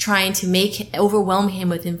trying to overwhelm him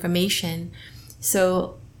with information.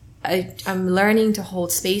 So I'm learning to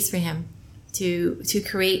hold space for him, to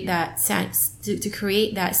create that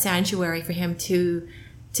sanctuary for him to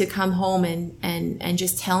come home and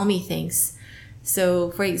just tell me things.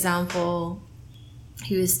 So for example,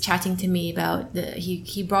 he was chatting to me about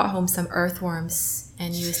he brought home some earthworms,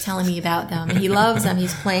 and he was telling me about them. And he loves them.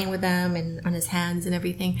 He's playing with them and on his hands and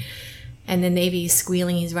everything. And then Navy is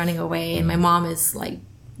squealing. He's running away. And my mom is like,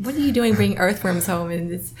 "What are you doing bringing earthworms home?"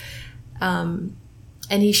 And it's, and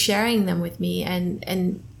he's sharing them with me.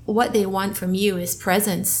 And what they want from you is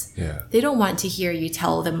presence. Yeah. They don't want to hear you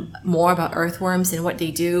tell them more about earthworms and what they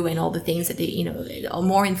do and all the things that they,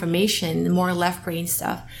 more information, more left brain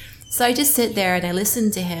stuff. So I just sit there and I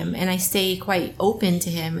listen to him, and I stay quite open to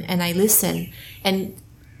him, and I listen. And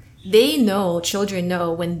children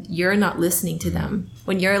know when you're not listening to them,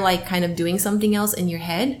 when you're like kind of doing something else in your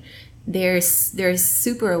head, they're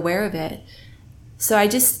super aware of it. So I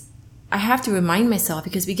have to remind myself,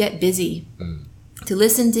 because we get busy, to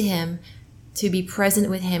listen to him, to be present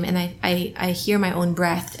with him. And I hear my own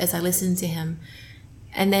breath as I listen to him.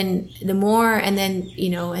 And then and then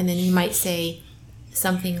he might say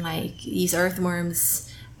something like, these earthworms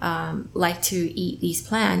like to eat these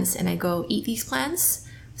plants. And I go, eat these plants?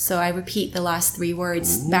 So I repeat the last 3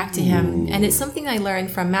 words back to him. And it's something I learned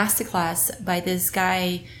from Masterclass by this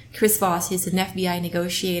guy, Chris Voss. He's an FBI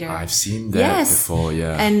negotiator. I've seen that before,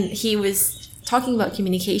 yeah. And he was talking about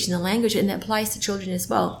communication and language, and it applies to children as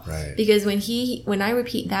well. Right. Because when I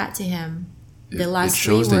repeat that to him, the last it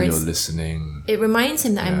shows three that words, you're listening. it reminds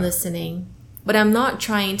him that I'm Yeah. listening, but I'm not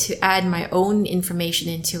trying to add my own information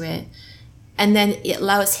into it. And then it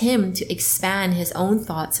allows him to expand his own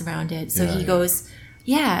thoughts around it. So Yeah, he yeah. goes,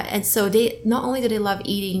 yeah. And so they, not only do they love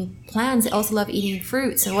eating plants, they also love eating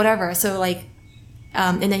fruits and whatever. So like,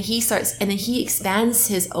 and then he expands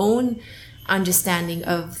his own understanding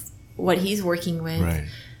of what he's working with. Right.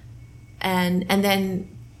 And then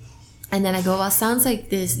I go, well, it sounds like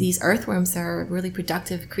these earthworms are really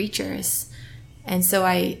productive creatures. And so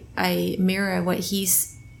I mirror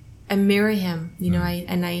I mirror him, you know,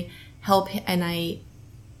 I help him,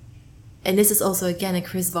 and this is also, again, a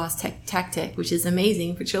Chris Voss tactic, which is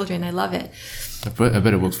amazing for children. I love it. I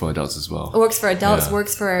bet it works for adults as well. It works for adults, Yeah.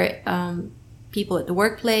 works for people at the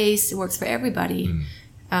workplace, it works for everybody.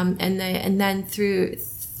 And then through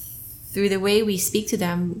the way we speak to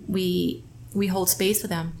them, we hold space for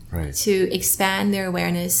them, Right. to expand their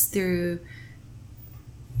awareness through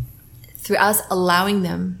us allowing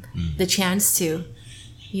them the chance to.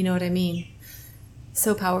 You know what I mean?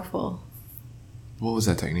 So powerful. What was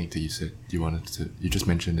that technique that you said you wanted to? You just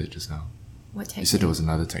mentioned it just now. What technique? You said there was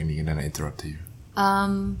another technique, and then I interrupted you.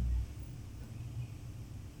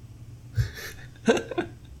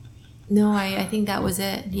 No, I think that was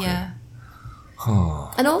it. Yeah.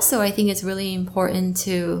 Huh. And also, I think it's really important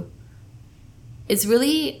it's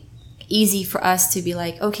really easy for us to be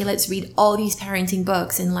like, okay, let's read all these parenting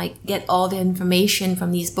books and like get all the information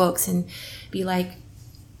from these books and be like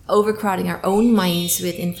overcrowding our own minds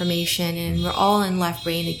with information. And we're all in left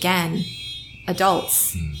brain again,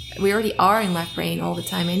 adults. We already are in left brain all the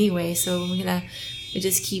time anyway. So we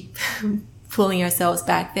just keep pulling ourselves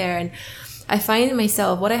back there. And I find in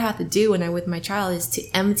myself, what I have to do when I'm with my child is to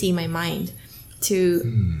empty my mind, to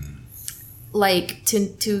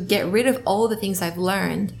get rid of all the things I've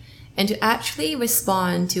learned and to actually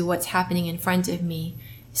respond to what's happening in front of me.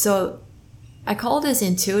 So I call this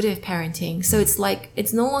intuitive parenting. So it's like,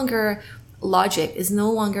 it's no longer logic. It's no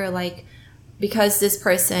longer like, because this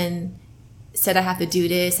person said I have to do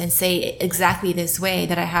this and say exactly this way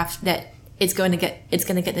that it's going to get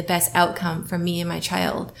the best outcome for me and my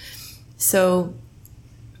child. So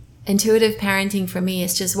intuitive parenting for me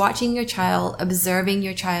is just watching your child, observing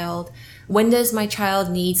your child. When does my child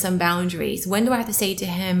need some boundaries? When do I have to say to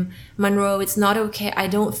him, Monroe, it's not okay. I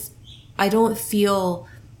don't feel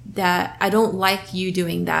that, I don't like you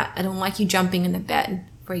doing that. I don't like you jumping in the bed,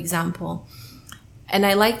 for example. And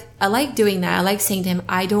I like doing that. I like saying to him,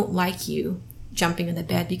 I don't like you jumping in the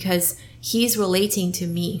bed, because he's relating to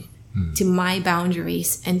me, to my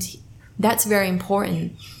boundaries. And that's very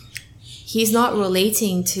important. He's not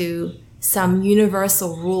relating to some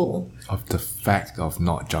universal rule. Of the fact of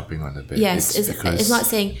not jumping on the bed. Yes, it's not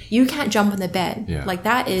saying you can't jump on the bed. Yeah. Like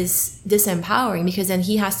that is disempowering, because then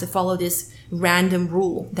he has to follow this random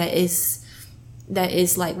rule that is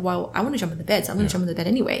like, well, I want to jump on the bed, so I'm going to jump on the bed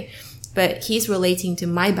anyway. But he's relating to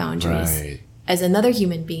my boundaries Right. as another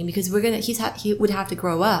human being, because he would have to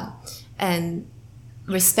grow up and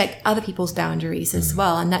respect other people's boundaries as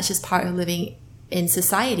well, and that's just part of living in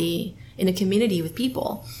society, in a community with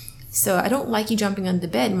people. So I don't like you jumping on the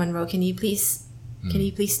bed, Monroe. Can you please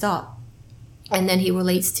stop? And then he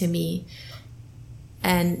relates to me.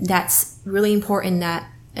 And that's really important, that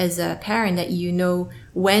as a parent, that you know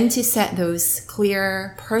when to set those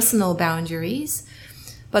clear personal boundaries,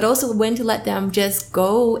 but also when to let them just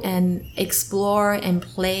go and explore and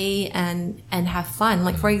play and have fun.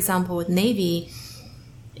 Like, for example, with Navy,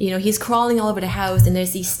 you know, he's crawling all over the house and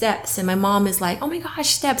there's these steps, and my mom is like, oh my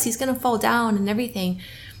gosh, steps, he's going to fall down and everything.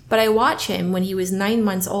 But I watch him when he was 9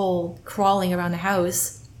 months old crawling around the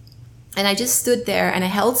house, and I just stood there and I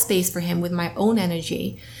held space for him with my own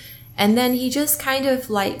energy. And then he just kind of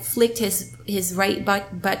like flicked his right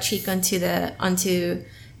butt cheek onto the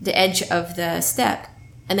edge of the step,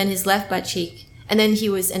 and then his left butt cheek, and then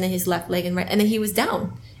his left leg, and then he was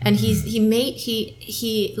down. And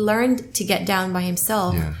he learned to get down by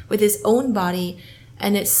himself with his own body.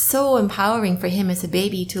 And it's so empowering for him as a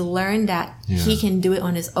baby to learn that he can do it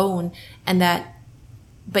on his own, and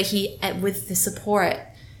but he, with the support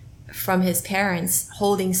from his parents,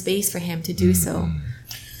 holding space for him to do so.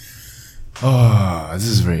 Oh, this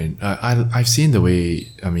is very. I've seen the way,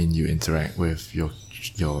 I mean, you interact with your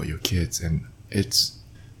kids, and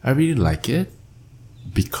I really like it,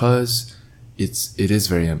 because it's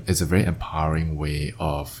a very empowering way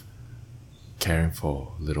of caring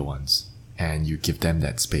for little ones. And you give them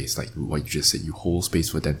that space, like what you just said, you hold space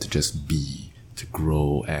for them to just be, to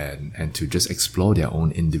grow, and to just explore their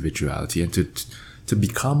own individuality, and to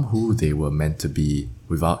become who they were meant to be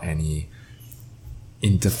without any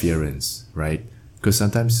interference, right? Because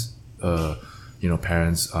sometimes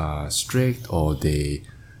parents are strict, or they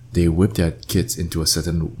whip their kids into a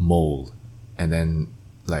certain mold, and then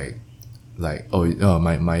like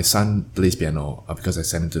my son plays piano because I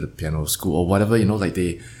sent him to the piano school or whatever,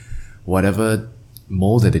 like whatever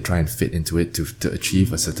mold that they try and fit into it to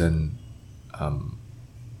achieve a certain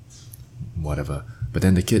whatever. But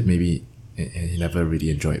then the kid maybe, and he never really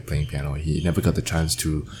enjoyed playing piano. He never got the chance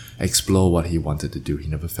to explore what he wanted to do. He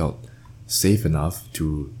never felt safe enough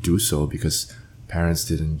to do so because parents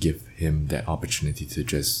didn't give him that opportunity to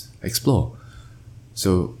just explore.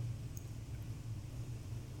 So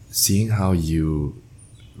seeing how you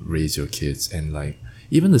raise your kids, and like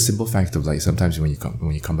even the simple fact of like sometimes when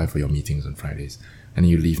you come by for your meetings on Fridays and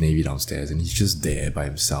you leave Navy downstairs and he's just there by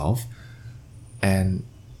himself, and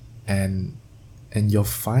you're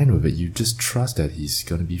fine with it. You just trust that he's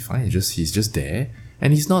gonna be fine. He's just there,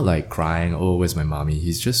 and he's not like crying, "Oh, where's my mommy?"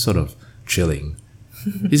 He's just sort of chilling.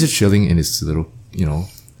 He's just chilling in his little,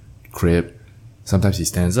 crib. Sometimes he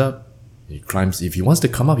stands up, he climbs. If he wants to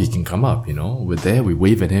come up, he can come up. We're there. We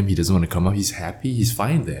wave at him. He doesn't want to come up. He's happy. He's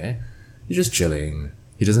fine there. He's just chilling.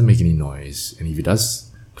 He doesn't make any noise. And if he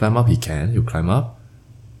does climb up, he'll climb up.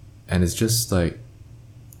 And it's just like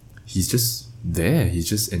he's just there. He's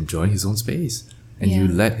just enjoying his own space. And you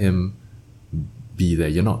let him be there.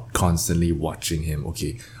 You're not constantly watching him.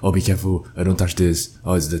 Okay, oh, be careful. Don't touch this.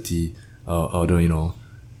 Oh, it's dirty. Oh, don't,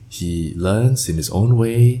 He learns in his own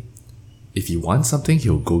way. If he wants something,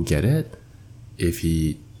 he'll go get it. If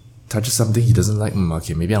he touches something he doesn't like,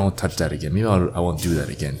 okay, maybe I won't touch that again. Maybe I won't do that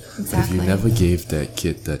again. Exactly. But if you never gave that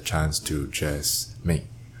kid the chance to just make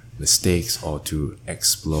mistakes or to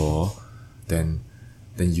explore, then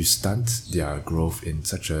you stunt their growth in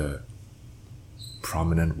such a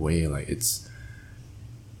prominent way. Like it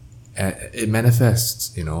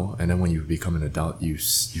manifests, and then when you become an adult, you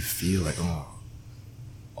feel like,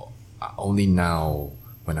 only now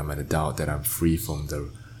when I'm an adult that I'm free from the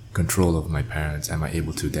control of my parents am I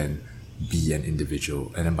able to then be an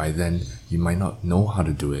individual. And then by then you might not know how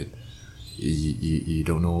to do it. You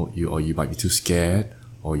don't know, or you might be too scared,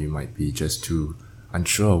 or you might be just too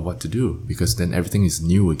unsure of what to do, because then everything is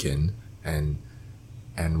new again, and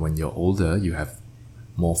when you're older you have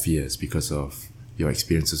more fears because of your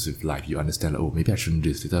experiences with life. You understand, maybe I shouldn't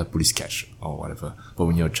do this, later police catch or whatever. But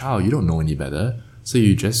when you're a child, you don't know any better, so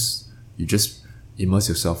you just immerse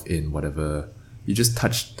yourself in whatever. You just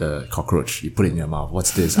touch the cockroach, you put it in your mouth.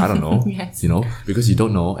 What's this? I don't know. Yes. Because you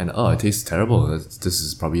don't know, and it tastes terrible. This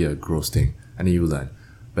is probably a gross thing, and then you learn.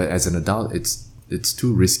 But as an adult, it's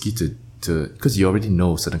too risky to because you already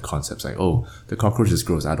know certain concepts, like, the cockroach is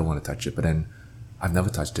gross, I don't want to touch it. But then I've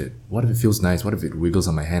never touched it. What if it feels nice? What if it wiggles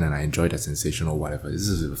on my hand and I enjoy that sensation or whatever? This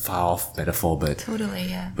is a far off metaphor, but Totally,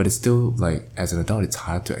 yeah. But it's still like, as an adult, it's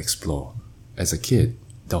hard to explore. As a kid,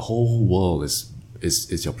 the whole world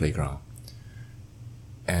is your playground.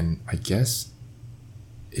 And I guess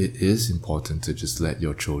it is important to just let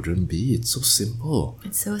your children be. It's so simple.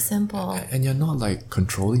 It's so simple. And you're not like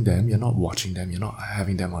controlling them, you're not watching them, you're not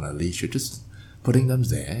having them on a leash, you're just putting them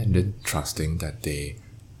there and then trusting that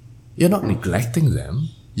you're not neglecting them.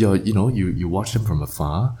 You watch them from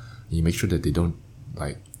afar, and you make sure that they don't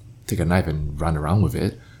like take a knife and run around with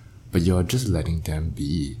it, but you're just letting them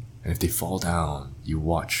be. And if they fall down, you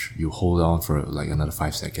watch, you hold on for like another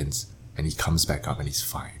 5 seconds, and he comes back up and he's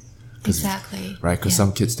fine. Exactly. Right? Because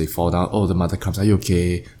some kids, they fall down, the mother comes, are you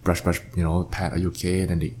okay? Brush, pat, are you okay?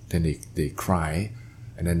 And then they cry,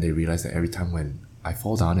 and then they realize that every time when I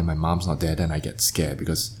fall down and my mom's not there, then I get scared,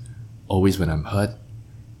 because always when I'm hurt,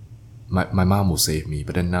 my mom will save me,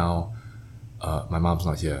 but then now my mom's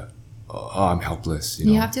not here. I'm helpless.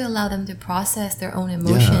 You have to allow them to process their own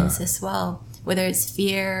emotions as well, whether it's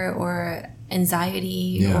fear or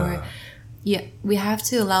anxiety or we have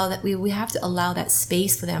to allow that. We have to allow that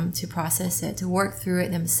space for them to process it, to work through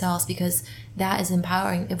it themselves, because that is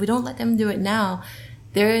empowering. If we don't let them do it now,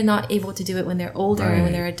 they're not able to do it when they're older and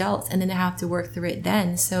when they're adults, and then they have to work through it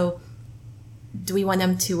then. So do we want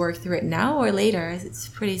them to work through it now or later? It's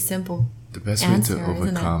pretty simple. The best way to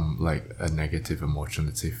overcome like a negative emotion,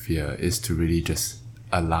 let's say fear, is to really just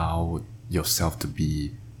allow yourself to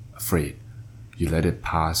be afraid. You let it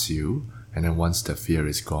pass you, and then once the fear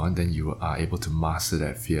is gone, then you are able to master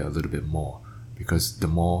that fear a little bit more. Because the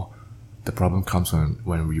problem comes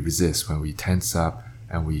when we resist, when we tense up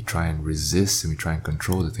and we try and resist and we try and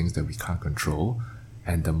control the things that we can't control.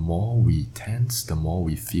 And the more we tense, the more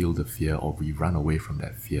we feel the fear, or we run away from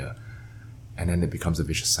that fear. And then it becomes a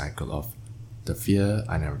vicious cycle of the fear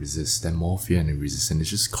and then resist, then more fear and then resist. And it's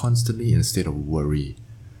just constantly in a state of worry.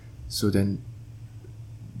 So then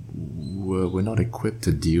we're not equipped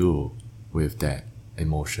to deal with that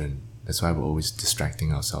emotion That's why we're always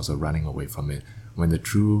distracting ourselves or running away from it. When the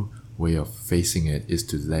true way of facing it is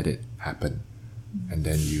to let it happen. And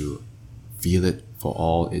then you feel it for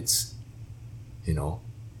all its, and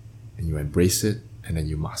you embrace it, and then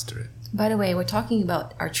you master it. By the way, we're talking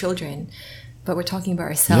about our children, but we're talking about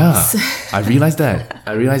ourselves. Yeah, I realized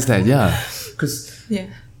that, yeah. Because Yeah.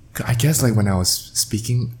 I guess like when I was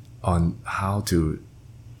speaking on how to,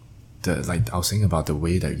 I was saying about the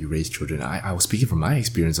way that you raise children, I was speaking from my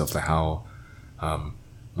experience of like how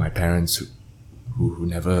my parents who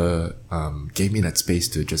never gave me that space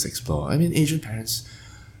to just explore. I mean, Asian parents,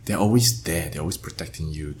 they're always there. They're always protecting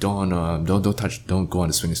you. Don't touch. Don't go on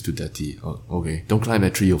the swing. It's too dirty. Oh, okay. Don't climb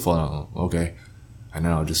that tree. You'll fall down. Oh, okay. And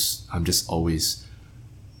then I'm just always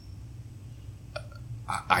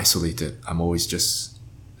isolated. I'm always just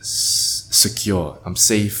secure. I'm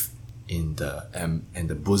safe in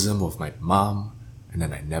the bosom of my mom, and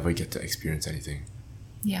then I never get to experience anything.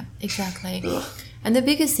 Yeah, exactly. And the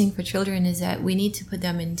biggest thing for children is that we need to put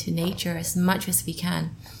them into nature as much as we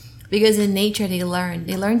can. Because in nature, they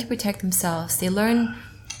learn to protect themselves. They learn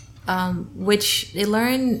by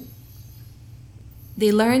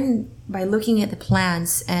looking at the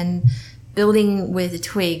plants and building with the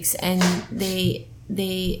twigs, and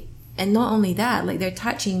and not only that, like they're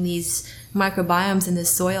touching these microbiomes in the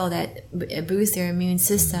soil that boost their immune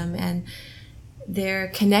system, and they're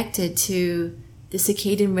connected to the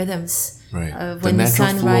circadian rhythms of when the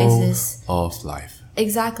sun rises of life.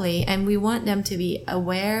 Exactly, and we want them to be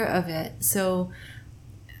aware of it. So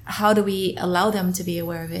how do we allow them to be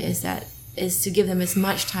aware of it is to give them as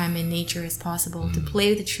much time in nature as possible, to play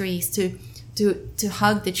with the trees, to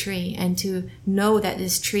hug the tree, and to know that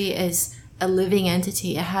this tree is a living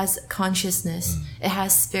entity. It has consciousness, it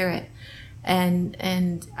has spirit.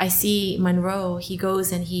 And I see Monroe, he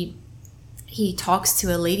goes and he talks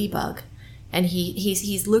to a ladybug, and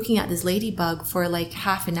he's looking at this ladybug for like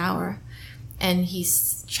half an hour, and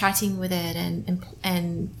he's chatting with it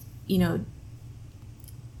and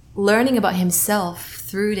learning about himself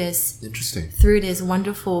through this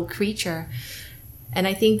wonderful creature. And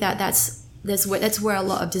I think that's where a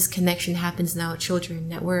lot of disconnection happens now with children,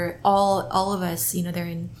 that we're all of us, they're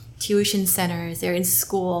in tuition centers, they're in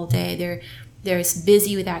school all day, they're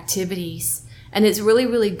busy with activities. And it's really,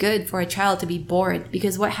 really good for a child to be bored,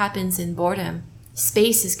 because what happens in boredom?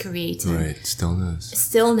 Space is created. Right,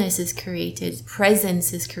 Stillness is created.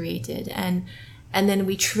 Presence is created. And then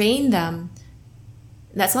we train them.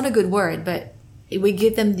 That's not a good word, but we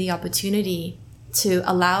give them the opportunity to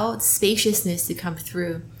allow spaciousness to come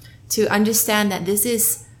through, to understand that this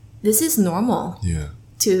is normal. Yeah.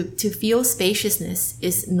 To feel spaciousness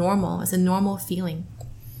is normal. It's a normal feeling.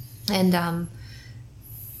 And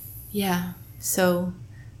so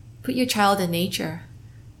put your child in nature.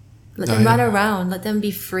 Let them run around. Let them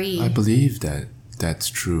be free. I believe that's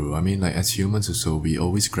true. I mean, like as humans also, we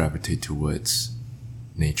always gravitate towards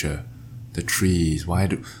nature, the trees. Why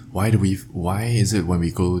is it when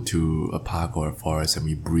we go to a park or a forest and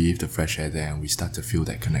we breathe the fresh air there and we start to feel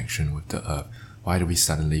that connection with the earth? Why do we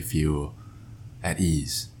suddenly feel at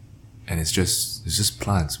ease? And it's just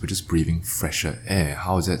plants. We're just breathing fresher air.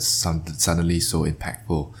 How is that suddenly so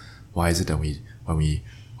impactful? Why is it that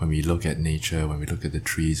when we look at nature, when we look at the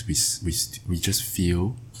trees, we just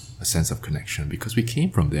feel a sense of connection because we came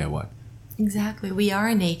from there? What? Exactly. We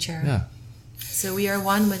are nature. Yeah. So we are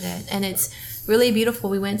one with it, and it's really beautiful.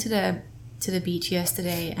 We went to the beach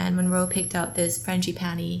yesterday, and Monroe picked out this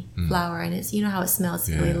frangipani flower, and it's how it smells,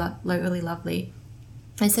 really really lovely.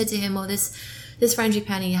 I said to him, "Oh, this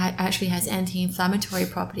frangipani actually has anti-inflammatory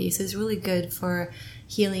properties, so it's really good for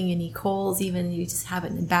healing any colds, even you just have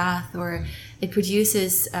it in a bath, or it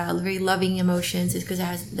produces very loving emotions because it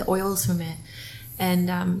has the oils from it." And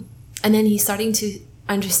then he's starting to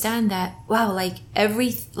understand that, wow,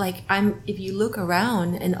 if you look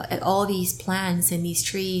around and at all these plants and these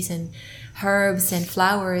trees and herbs and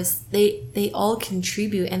flowers, they all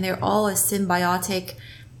contribute, and they're all a symbiotic,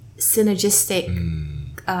 synergistic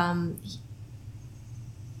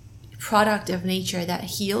product of nature that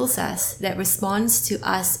heals us, that responds to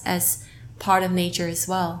us as part of nature as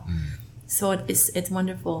well. So it's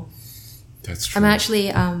wonderful. That's true.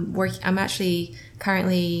 I'm actually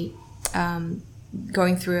currently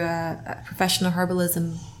going through a professional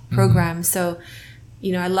herbalism program. So,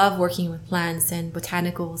 I love working with plants and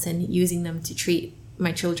botanicals and using them to treat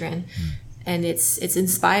my children. And it's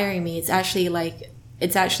inspiring me. It's actually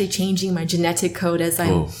changing my genetic code as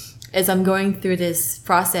I'm going through this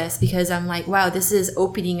process, because I'm like, wow, this is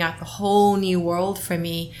opening up a whole new world for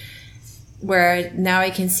me, where now I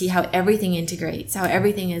can see how everything integrates, how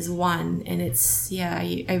everything is one. And it's,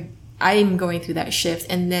 I'm going through that shift,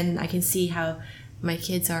 and then I can see how my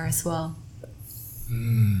kids are as well.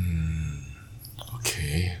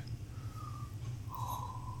 Okay.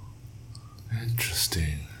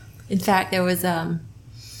 Interesting. In fact, there was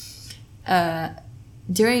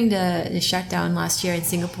during the shutdown last year in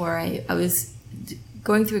Singapore, I was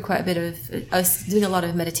going through quite a bit of, I was doing a lot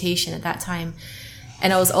of meditation at that time,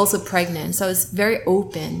 and I was also pregnant, so I was very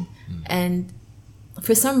open. And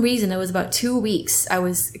for some reason, it was about 2 weeks, I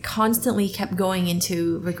was constantly kept going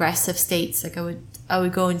into regressive states. Like I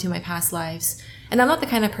would go into my past lives, and I'm not the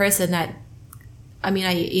kind of person that, I'm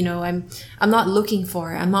not looking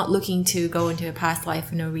to go into a past life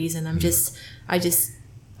for no reason. I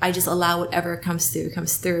just allow whatever comes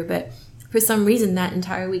through. But for some reason, that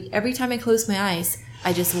entire week, every time I closed my eyes,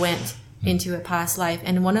 I just went into a past life.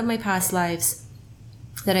 And one of my past lives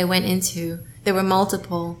that I went into, there were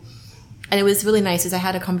multiple, and it was really nice because I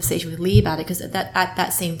had a conversation with Lee about it, because at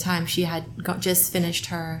that same time she had just finished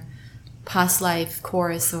her past life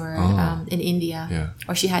course in India,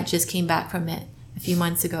 or she had just came back from it a few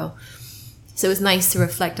months ago. So it was nice to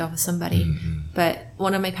reflect off of somebody. But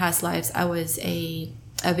one of my past lives, I was a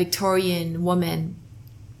Victorian woman.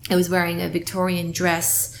 I was wearing a Victorian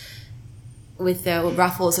dress with the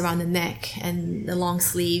ruffles around the neck and the long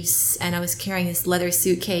sleeves, and I was carrying this leather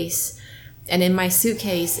suitcase, and in my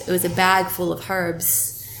suitcase it was a bag full of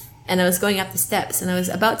herbs, and I was going up the steps, and I was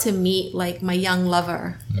about to meet like my young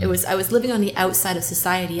lover. I was living on the outside of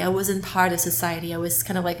society. I wasn't part of society. I was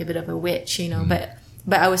kind of like a bit of a witch,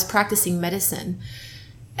 but I was practicing medicine.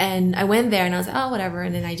 And I went there and I was like, oh, whatever.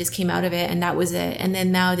 And then I just came out of it, and that was it. And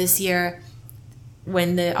then now this year,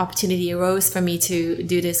 when the opportunity arose for me to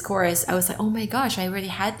do this course, I was like, oh my gosh, I already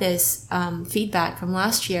had this feedback from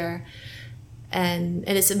last year. And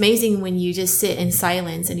it's amazing when you just sit in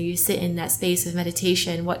silence and you sit in that space of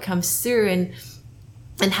meditation, what comes through,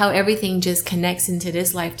 and how everything just connects into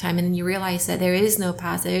this lifetime. And then you realize that there is no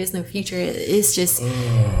past, there is no future. It is just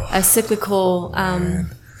a cyclical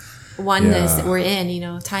oneness that we're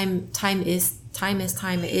in. Time is time.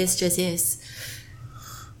 It is just is.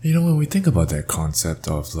 When we think about that concept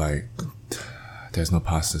of like, there's no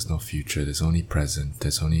past, there's no future, there's only present,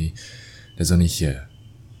 there's only here.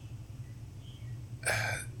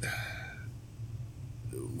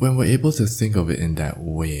 When we're able to think of it in that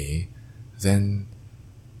way, then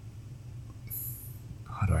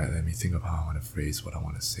let me think of how I want to phrase what I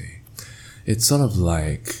want to say. It's sort of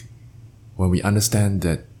like when we understand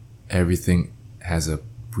that everything has a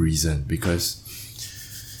reason, because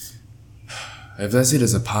if let's say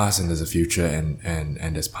there's a past and there's a future and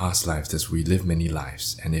there's past lives, we live many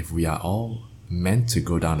lives, and if we are all meant to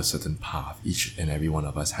go down a certain path, each and every one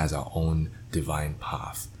of us has our own divine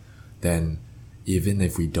path, then even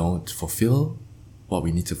if we don't fulfill what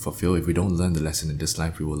we need to fulfill, if we don't learn the lesson in this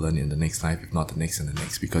life, we will learn it in the next life, if not the next and the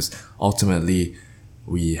next, because ultimately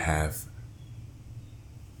we have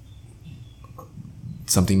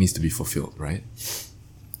something needs to be fulfilled, right?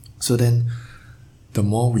 So then the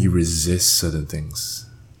more we resist certain things,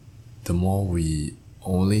 the more we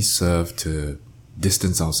only serve to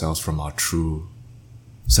distance ourselves from our true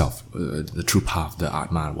self, the true path, the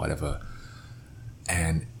Atma, whatever.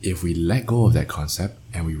 And if we let go of that concept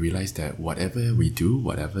and we realize that whatever we do,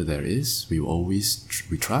 whatever there is, we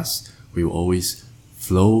trust, we will always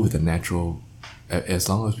flow with the natural, as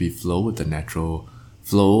long as we flow with the natural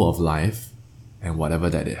flow of life, and whatever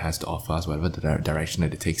that it has to offer us, whatever the direction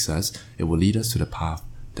that it takes us, it will lead us to the path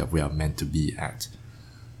that we are meant to be at.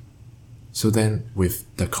 So then, with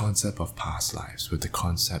the concept of past lives, with the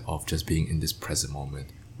concept of just being in this present moment,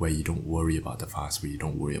 where you don't worry about the past, where you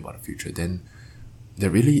don't worry about the future, then there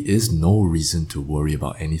really is no reason to worry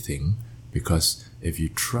about anything, because if you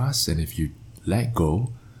trust and if you let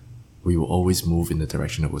go, we will always move in the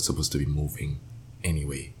direction that we're supposed to be moving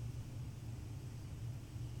anyway.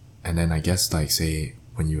 And then I guess, like, say,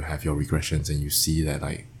 when you have your regressions and you see that,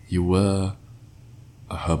 like, you were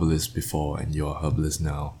a herbalist before and you're a herbalist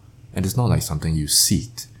now, and it's not like something you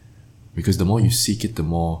seeked, because the more you seek it, the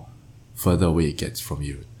more further away it gets from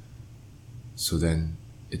you. So then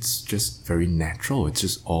it's just very natural. It's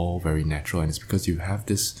just all very natural, and it's because you have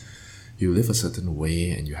this, you live a certain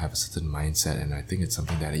way and you have a certain mindset, and I think it's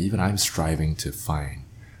something that even I'm striving to find,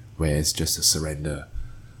 where it's just a surrender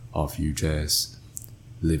of you just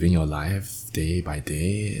living your life day by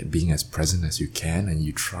day, being as present as you can, and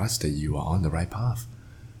you trust that you are on the right path.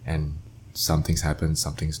 And some things happen,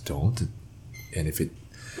 some things don't. And if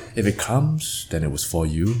it comes, then it was for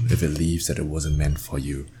you. If it leaves, that it wasn't meant for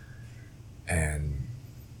you. And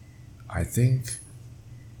I think,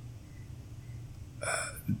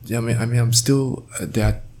 I'm still, there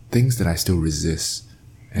are things that I still resist.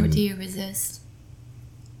 And what do you resist?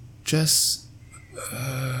 just,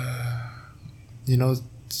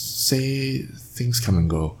 say things come and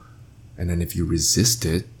go. And then if you resist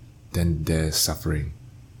it, then there's suffering.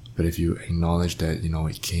 But if you acknowledge that,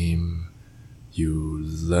 it came, you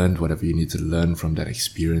learned whatever you need to learn from that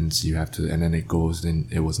experience, you have to, and then it goes, then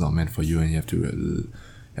it was not meant for you, and you have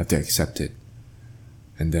to accept it.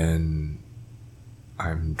 And then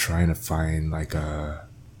I'm trying to find the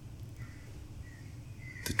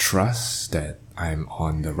trust that I'm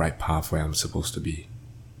on the right path where I'm supposed to be.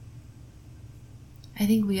 I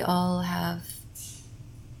think we all have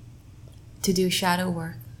to do shadow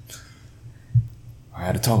work. I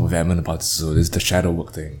had to talk with Edmund about this, so this is the shadow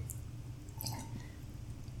work thing.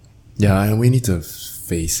 Yeah, and we need to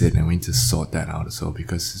face it, and we need to sort that out as well,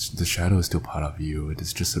 because the shadow is still part of you. It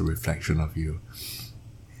is just a reflection of you.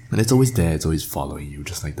 And it's always there, it's always following you,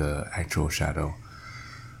 just like the actual shadow.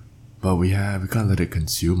 But we can't let it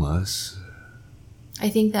consume us. I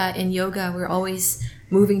think that in yoga, we're always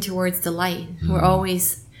moving towards the light. We're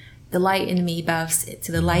always, the light in me bows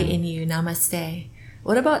to the light in you, namaste.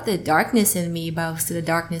 What about the darkness in me bows to the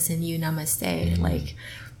darkness in you, namaste? Like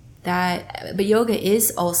that, but yoga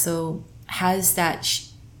has that,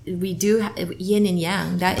 we do yin and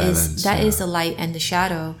yang. That is the light and the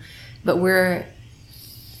shadow, but we're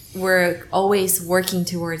always working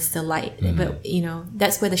towards the light. But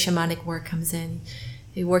that's where the shamanic work comes in.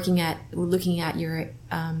 You're looking at your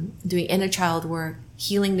doing inner child work,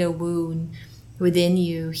 healing the wound within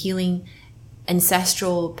you, healing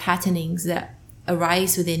ancestral patternings that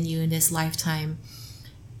arise within you in this lifetime.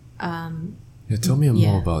 Tell me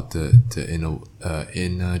more about the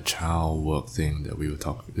inner child work thing that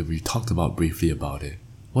we talked about briefly about it.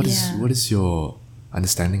 What is your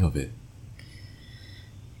understanding of it?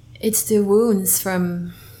 It's the wounds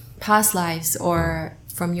from past lives or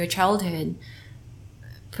from your childhood.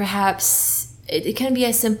 Perhaps it can be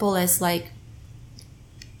as simple as like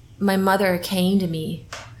my mother caned me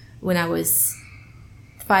when I was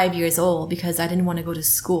 5 years old because I didn't want to go to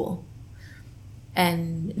school.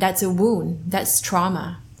 And that's a wound. That's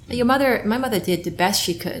trauma. My mother did the best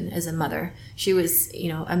she could as a mother. She was,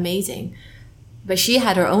 amazing. But she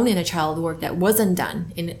had her own inner child work that wasn't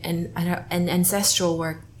done and ancestral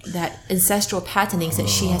work, that ancestral patternings that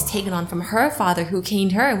she has taken on from her father who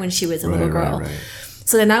caned her when she was a little girl. Right.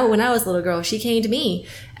 So then when I was a little girl, she caned me.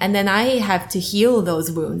 And then I have to heal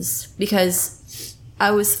those wounds because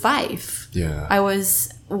I was 5. Yeah. I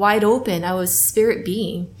was wide open. I was spirit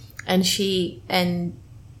being. And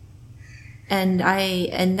and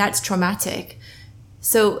that's traumatic.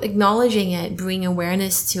 So acknowledging it, bringing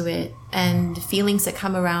awareness to it, and the feelings that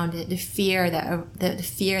come around it, the fear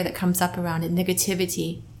that comes up around it,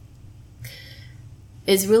 negativity,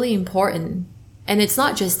 is really important. And it's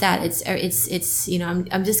not just that. It's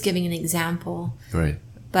I'm just giving an example. Right.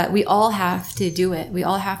 But we all have to do it. We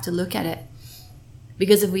all have to look at it.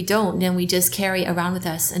 Because if we don't, then we just carry it around with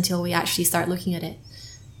us until we actually start looking at it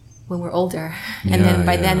when we're older. And then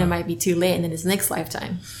by then it might be too late, and then it's next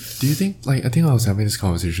lifetime. Do you think, I think I was having this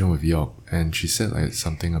conversation with York, and she said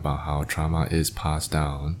something about how trauma is passed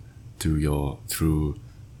down through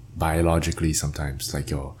biologically sometimes. Like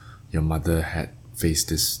your mother had faced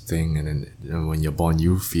this thing, and then when you're born,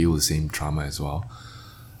 you feel the same trauma as well.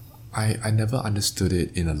 I never understood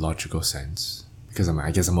it in a logical sense, because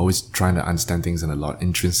I guess I'm always trying to understand things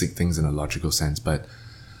intrinsic things in a logical sense. But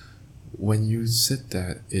when you said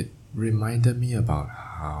that, it reminded me about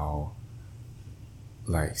how,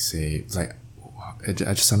 I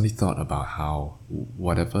just suddenly thought about how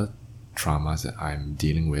whatever traumas that I'm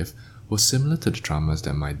dealing with was similar to the traumas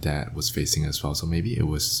that my dad was facing as well. So maybe it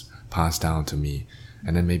was passed down to me,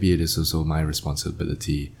 and then maybe it is also my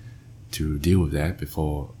responsibility to deal with that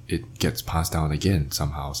before it gets passed down again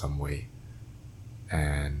somehow, some way.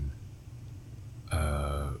 And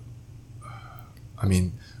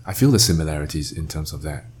I feel the similarities in terms of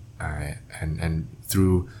that. And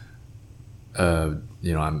through I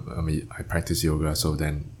practice yoga, so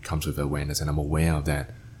then comes with awareness, and I'm aware of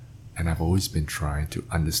that, and I've always been trying to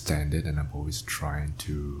understand it, and I'm always trying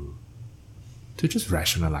to just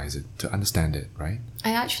rationalize it, to understand it, right?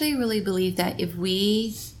 I actually really believe that if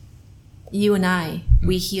you and I,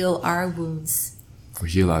 we heal our wounds. We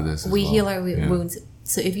heal others as well. Heal our wounds.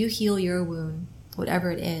 So if you heal your wound,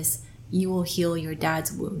 whatever it is, you will heal your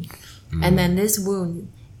dad's wound. And then this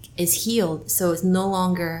wound is healed, so it's no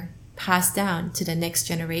longer passed down to the next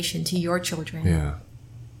generation, to your children. Yeah.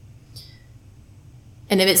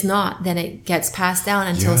 And if it's not, then it gets passed down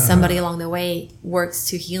until somebody along the way works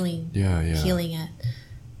to healing it.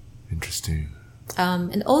 Interesting.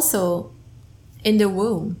 And also, in the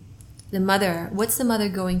womb, the mother, what's the mother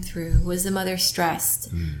going through? Was the mother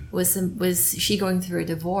stressed? Was she going through a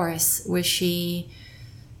divorce? Was she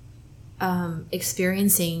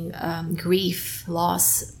experiencing grief,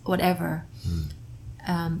 loss, whatever?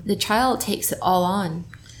 The child takes it all on,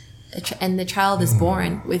 and the child is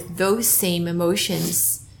born with those same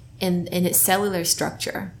emotions in its cellular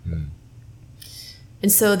structure.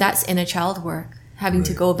 And so that's inner child work, having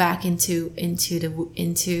to go back into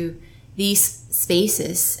these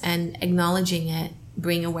spaces and acknowledging it,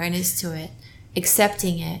 bring awareness to it,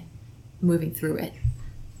 accepting it, moving through it.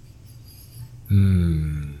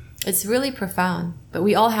 It's really profound, but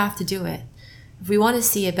we all have to do it. If we want to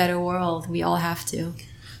see a better world, we all have to.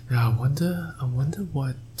 Yeah, I wonder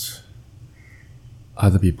what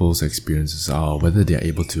other people's experiences are, whether they're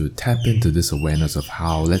able to tap into this awareness of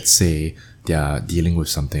how, let's say, they are dealing with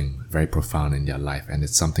something very profound in their life, and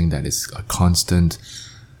it's something that is a constant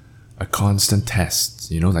test.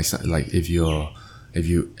 You know, like if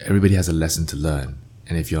everybody has a lesson to learn,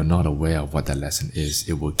 and if you're not aware of what that lesson is,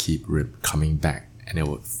 it will keep coming back, and it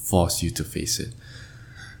will force you to face it.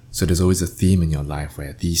 So there's always a theme in your life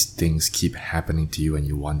where these things keep happening to you and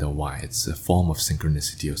you wonder why. It's a form of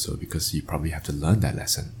synchronicity or so, because you probably have to learn that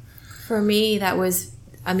lesson. For me, that was,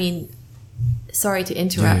 sorry to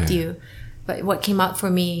interrupt you, but what came up for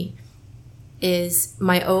me is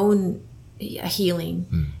my own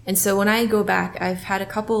healing. And so when I go back, I've had a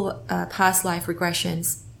couple past life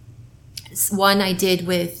regressions. One I did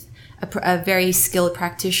with a very skilled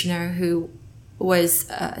practitioner who was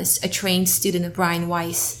a trained student of Brian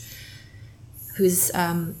Weiss, who's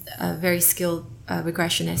a very skilled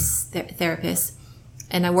regressionist therapist.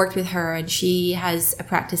 And I worked with her, and she has a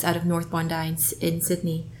practice out of North Bondi in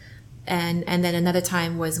Sydney. And then another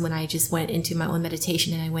time was when I just went into my own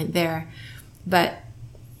meditation and I went there. But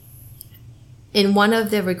in one of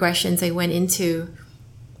the regressions I went into,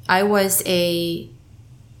 I was a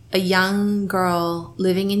young girl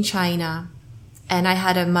living in China, and I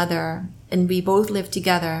had a mother, and we both lived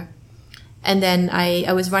together. And then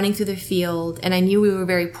I was running through the field, and I knew we were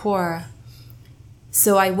very poor.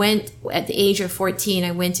 So I went, at the age of 14,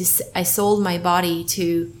 I sold my body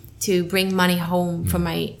to bring money home from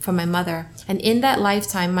my mother. And in that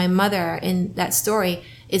lifetime, my mother in that story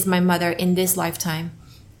is my mother in this lifetime.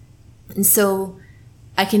 And so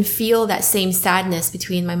I can feel that same sadness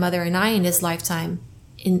between my mother and I in this lifetime,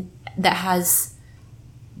 that has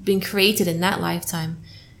been created in that lifetime.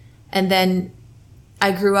 And then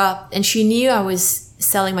I grew up, and she knew I was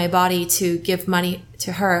selling my body to give money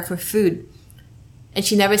to her for food. And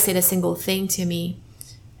she never said a single thing to me.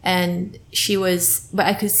 And but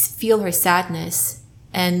I could feel her sadness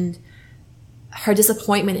and her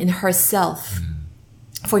disappointment in herself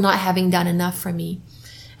for not having done enough for me.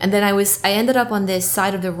 And then I ended up on this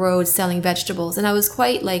side of the road selling vegetables, and I was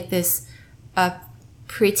quite like this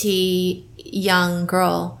pretty young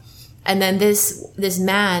girl. And then this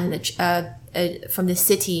man from the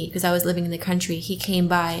city, because I was living in the country, he came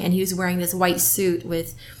by, and he was wearing this white suit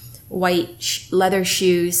with white leather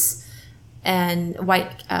shoes and white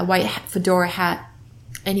fedora hat.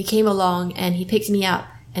 And he came along and he picked me up,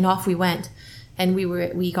 and off we went. And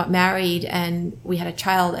we got married, and we had a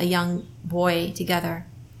young boy together.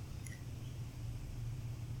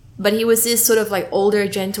 But he was this sort of like older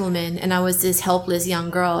gentleman, and I was this helpless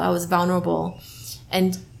young girl. I was vulnerable.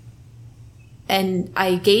 And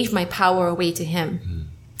I gave my power away to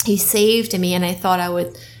him. He saved me, and I thought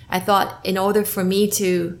in order for me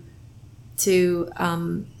to thank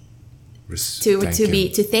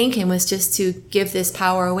him was just to give this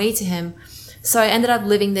power away to him. So I ended up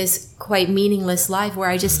living this quite meaningless life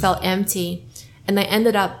where I just felt empty, and I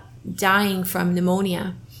ended up dying from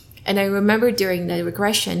pneumonia. And I remember during the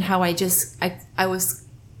regression how I was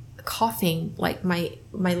coughing like my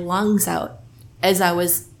lungs out as I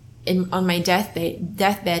was on my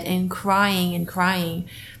deathbed and crying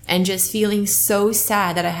and just feeling so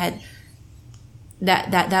sad that I had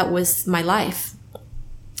that was my life.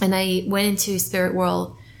 And I went into spirit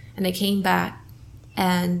world, and I came back,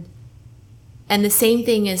 and the same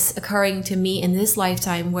thing is occurring to me in this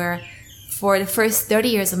lifetime, where for the first 30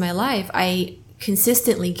 years of my life, I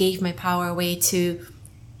consistently gave my power away to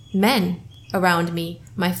men around me,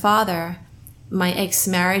 my father, my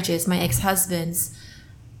ex-marriages, my ex-husbands,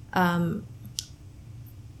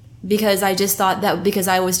 because I just thought that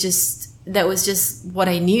that was just what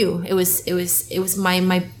I knew. It was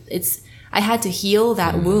I had to heal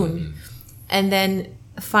that wound. And then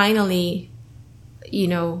finally,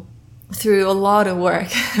 through a lot of work,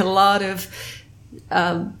 a lot of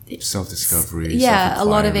self-discovery, a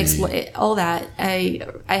lot of all that, I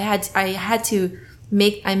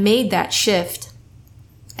made that shift,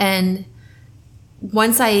 And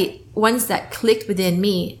once that clicked within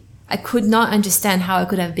me, I could not understand how I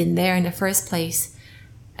could have been there in the first place.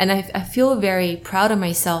 And I feel very proud of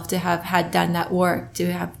myself to have had done that work,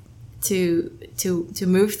 to have to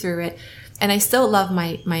move through it. And I still love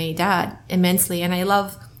my dad immensely. And I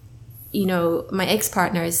love, my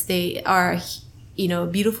ex-partners. They are,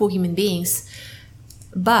 beautiful human beings.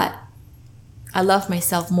 But I love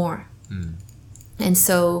myself more. And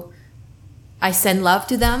so I send love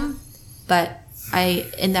to them, but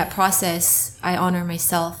in that process, I honor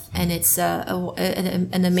myself. And it's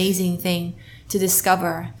an amazing thing to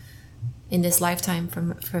discover in this lifetime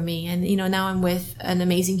for me. And, now I'm with an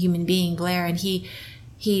amazing human being, Blair, and he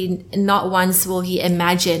not once will he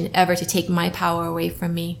imagine ever to take my power away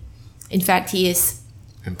from me. In fact, he's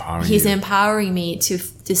empowering me to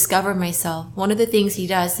discover myself. One of the things he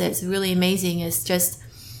does that's really amazing is just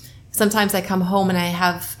sometimes I come home and I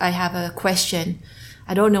have a question.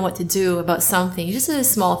 I don't know what to do about something. It's just a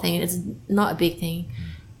small thing. It's not a big thing.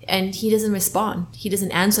 And he doesn't respond. He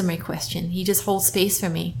doesn't answer my question. He just holds space for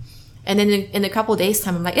me. And then in a couple of days'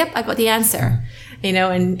 time, I'm like, yep, I got the answer,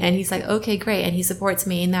 and he's like, okay, great. And he supports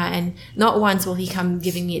me in that. And not once will he come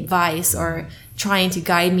giving me advice or trying to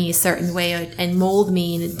guide me a certain way and mold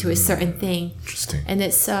me into a certain thing. Interesting. And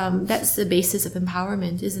it's, that's the basis of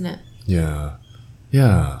empowerment, isn't it? Yeah.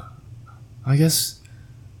 Yeah. I guess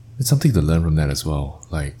it's something to learn from that as well.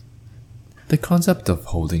 Like the concept of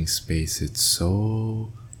holding space, it's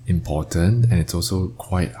so important, and it's also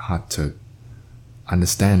quite hard to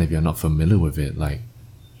understand if you're not familiar with it. Like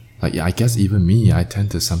I guess even me, I tend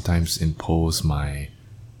to sometimes impose my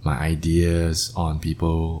ideas on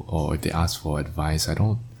people, or if they ask for advice, it's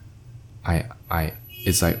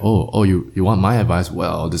like, oh, you want my advice?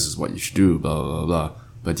 Well, this is what you should do, blah, blah, blah.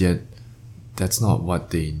 But yet, that's not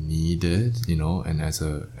what they needed, and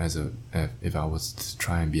if I was to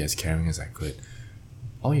try and be as caring as I could,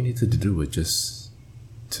 all you needed to do was just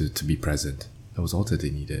to be present. That was all that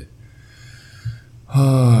they needed.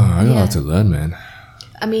 I got a lot to learn, man.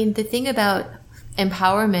 I mean, the thing about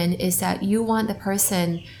empowerment is that you want the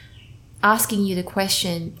person asking you the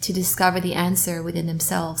question to discover the answer within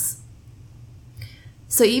themselves.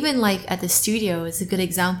 So even like at the studio, it's a good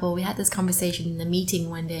example. We had this conversation in a meeting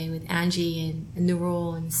one day with Angie and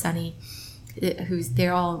Nurul and Sunny,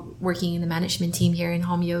 they're all working in the management team here in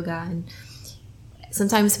Home Yoga. And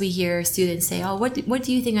sometimes we hear students say, oh, what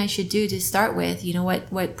do you think I should do to start with?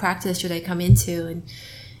 What practice should I come into?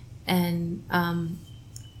 And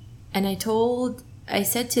I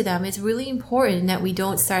said to them, it's really important that we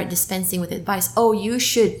don't start dispensing with advice. Oh, you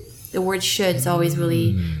should. The word should is always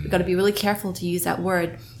really, we've got to be really careful to use that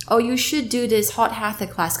word. Oh, you should do this hot hatha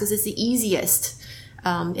class because it's the easiest.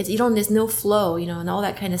 There's no flow, and all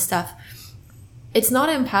that kind of stuff. It's not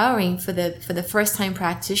empowering for the first time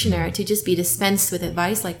practitioner to just be dispensed with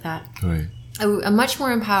advice like that. Right. A much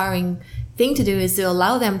more empowering thing to do is to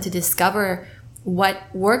allow them to discover what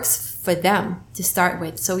works for them to start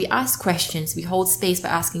with. So we ask questions. We hold space by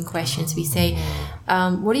asking questions. We say,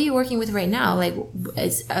 what are you working with right now? Like,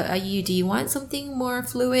 do you want something more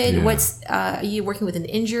fluid? Yeah. Are you working with an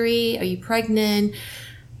injury? Are you pregnant?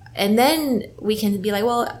 And then we can be like,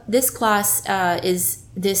 well, this class is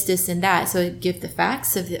this, and that. So give the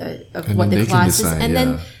facts of what the class is. And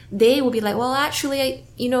then they will be like, well, actually,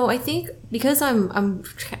 I think because I'm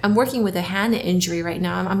working with a hand injury right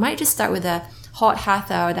now, I might just start with a hot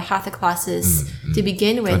hatha or the hatha classes to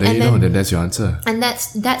begin with. And then that's your answer. And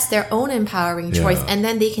that's their own empowering choice. And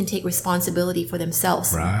then they can take responsibility for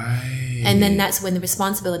themselves. Right. And then that's when the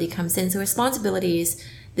responsibility comes in. So responsibility is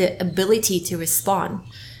the ability to respond,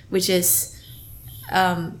 which is,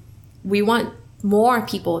 we want more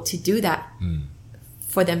people to do that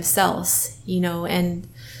for themselves, and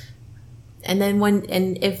then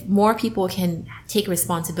if more people can take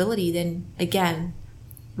responsibility, then again,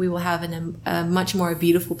 we will have a much more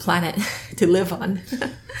beautiful planet to live on.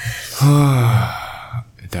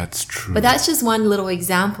 That's true. But that's just one little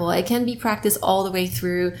example. It can be practiced all the way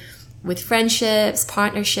through with friendships,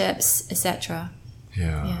 partnerships, etc.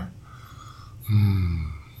 Yeah.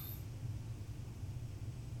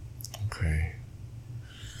 Okay.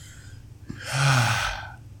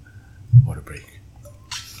 What a break.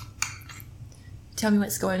 Tell me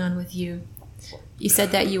what's going on with you. You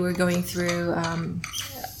said that you were going through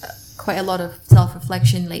quite a lot of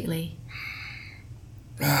self-reflection lately.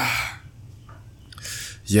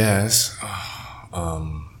 Yes.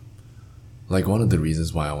 Like one of the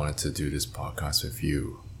reasons why I wanted to do this podcast with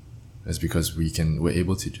you is because we're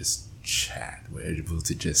able to just chat. We're able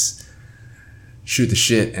to just shoot the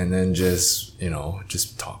shit and then just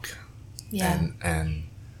talk. Yeah. And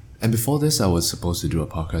And before this, I was supposed to do a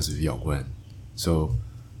podcast with Yok Wen. So,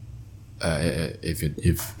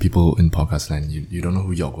 if people in podcast land, you don't know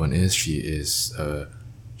who Yok Wen is, she's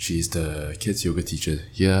the kids yoga teacher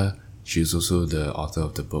here. She's also the author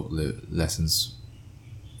of the book Lessons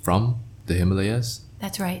from the Himalayas.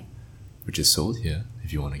 That's right. Which is sold here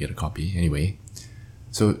if you want to get a copy. Anyway,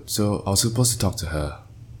 so I was supposed to talk to her,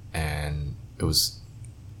 and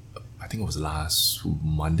I think it was last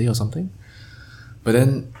Monday or something. But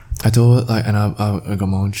then I told her, like, and I got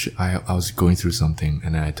my own I was going through something,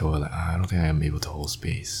 and then I told her, like, I don't think I am able to hold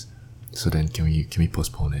space. So then can we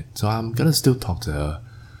postpone it? So I'm gonna still talk to her,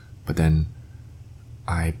 but then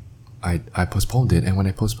I postponed it, and when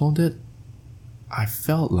I postponed it, I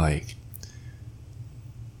felt like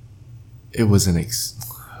it was okay,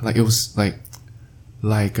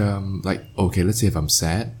 let's say if I'm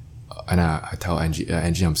sad, and I tell Angie,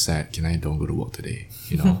 I'm sad, can I don't go to work today,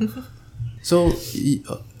 you know? So,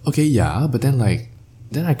 okay, yeah, but then I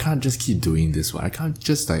can't just keep doing this one. I can't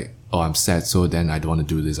just I'm sad, so then I don't want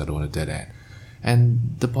to do this, I don't want to do that.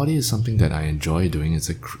 And the body is something that I enjoy doing. It's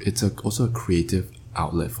also a creative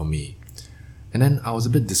outlet for me. And then I was a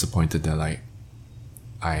bit disappointed that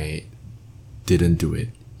I didn't do it.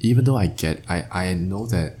 Even though I know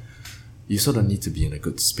that you sort of need to be in a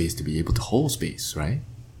good space to be able to hold space, right?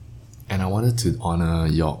 And I wanted to honor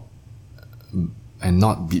Yok and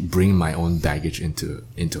not bring my own baggage into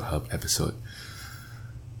her episode.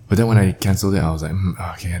 But then when I cancelled it, I was like,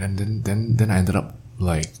 okay. And then I ended up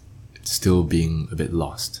still being a bit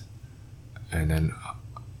lost. And then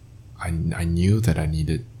I knew that I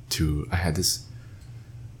had this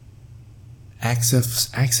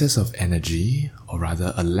excess of energy, or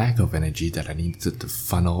rather a lack of energy, that I needed to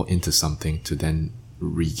funnel into something to then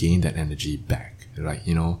regain that energy back. Like,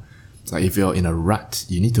 like if you're in a rut,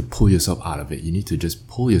 you need to pull yourself out of it. You need to just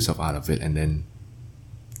pull yourself out of it and then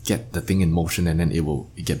get the thing in motion, and then it will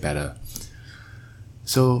get better.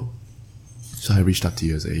 So I reached out to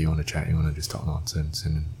you and said, hey, you want to chat? You want to just talk nonsense?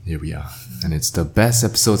 And here we are. And it's the best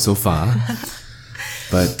episode so far.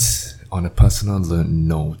 But on a personal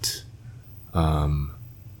note,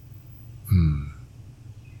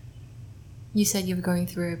 you said you were going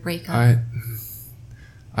through a breakup.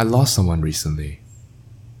 I lost someone recently.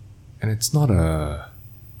 And it's not a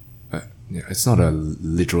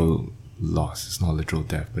literal loss. It's not a literal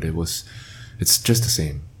death, but it's just the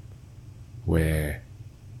same. Where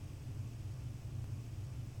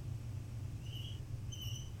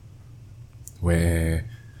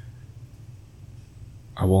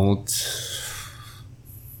I won't.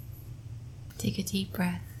 Take a deep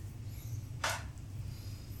breath.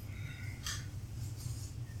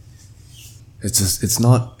 It's the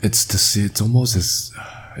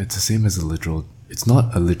same as a literal. It's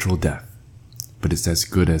not a literal death, but it's as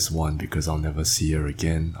good as one, because I'll never see her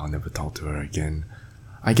again. I'll never talk to her again.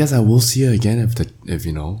 I guess I will see her again if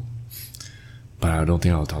you know, but I don't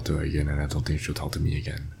think I'll talk to her again, and I don't think she'll talk to me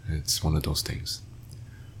again. It's one of those things.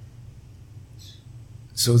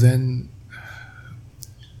 So then,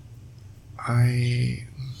 where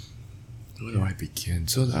do I begin?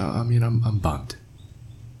 So I'm bummed,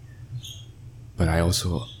 but I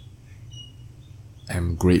also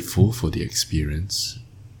am grateful for the experience,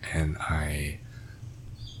 and I'm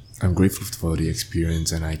grateful for the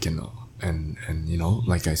experience, and I can, and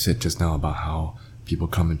like I said just now about how people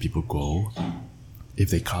come and people go. If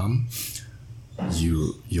they come,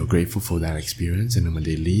 you're grateful for that experience, and then when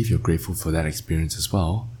they leave, you're grateful for that experience as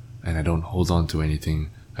well. And I don't hold on to anything,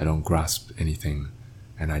 I don't grasp anything,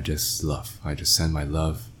 and I just love. I just send my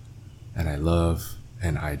love, and I love,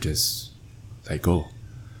 and I just let go.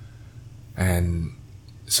 And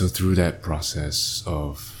so through that process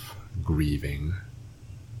of grieving,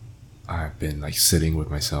 I've been sitting with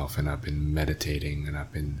myself, and I've been meditating, and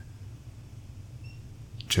I've been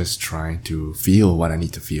just trying to feel what I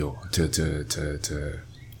need to feel to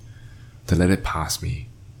let it pass me.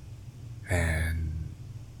 And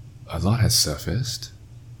a lot has surfaced.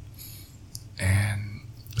 And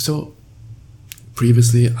so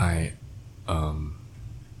previously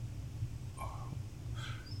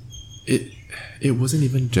it wasn't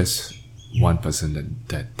even just one person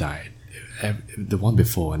that died. The one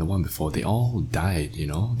before and the one before, they all died,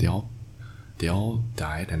 they all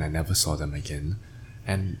died, and I never saw them again.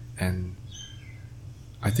 And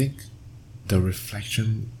I think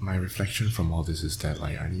my reflection from all this is that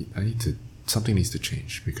something needs to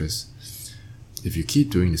change, because if you keep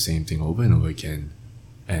doing the same thing over and over again,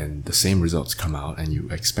 and the same results come out, and you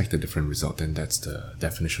expect a different result, then that's the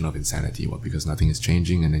definition of insanity. Because nothing is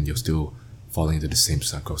changing, and then you're still falling into the same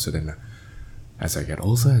circle. So then as I get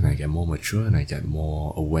older and I get more mature and I get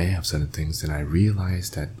more aware of certain things, then I realize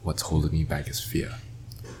that what's holding me back is fear.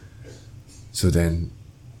 So then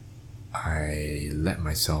I let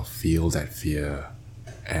myself feel that fear,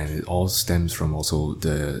 and it all stems from also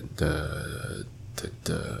the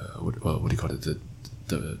what do you call it,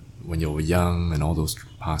 the when you were young, and all those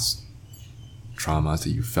past traumas that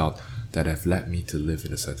you felt that have led me to live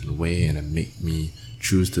in a certain way and have make me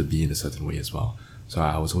choose to be in a certain way as well. So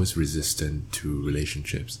I was always resistant to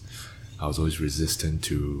relationships. I was always resistant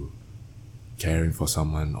to caring for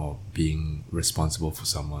someone or being responsible for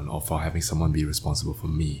someone or for having someone be responsible for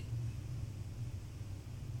me.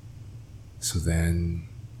 So then,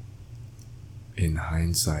 in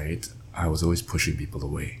hindsight, I was always pushing people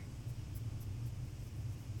away.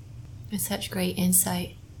 It's such great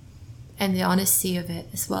insight. And the honesty of it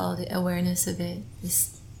as well, the awareness of it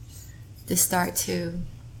is the start to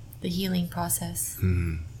the healing process.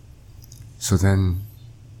 So then,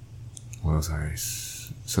 what was I?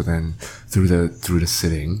 So then, through the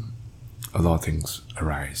sitting, a lot of things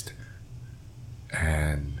arised,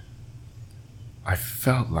 and I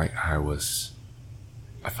felt like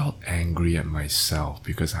I felt angry at myself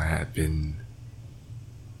because I had been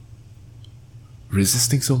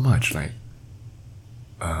resisting so much. Like,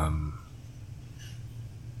 how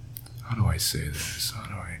do I say this?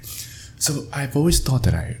 So I've always thought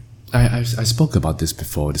that I spoke about this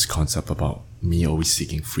before, this concept about me always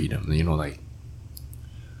seeking freedom. You know, like,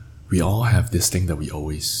 we all have this thing that we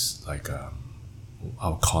always, like,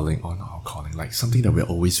 our calling, like something that we're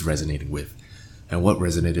always resonating with. And what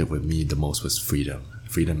resonated with me the most was freedom.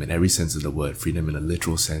 Freedom in every sense of the word. Freedom in a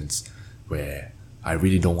literal sense, where I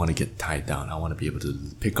really don't want to get tied down. I want to be able to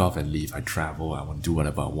pick off and leave. I travel. I want to do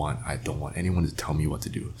whatever I want. I don't want anyone to tell me what to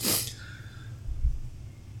do.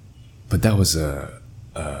 But that was a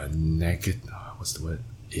negative, what's the word?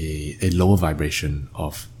 A lower vibration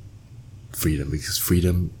of freedom, because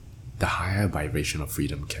freedom, the higher vibration of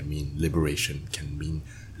freedom can mean liberation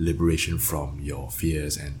from your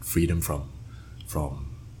fears and freedom from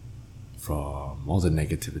all the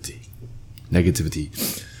negativity.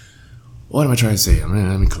 What am I trying to say?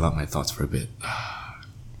 Let me collect my thoughts for a bit.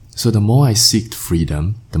 So the more I seek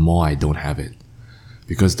freedom, the more I don't have it.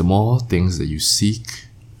 Because the more things that you seek,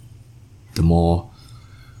 the more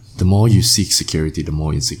you seek security, the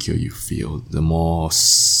more insecure you feel. The more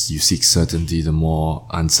you seek certainty, the more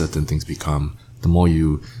uncertain things become. The more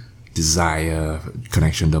you desire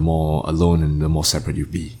connection, the more alone and the more separate you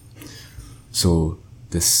be. So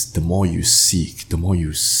the more you seek, the more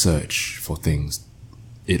you search for things,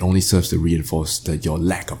 it only serves to reinforce your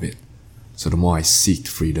lack of it. So the more I seeked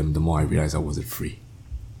freedom, the more I realized I wasn't free.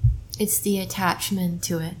 It's the attachment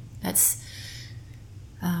to it. That's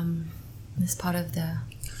part of the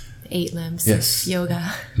 8 limbs of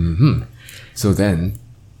yoga. So then,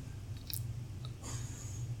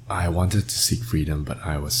 I wanted to seek freedom, but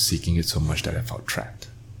I was seeking it so much that I felt trapped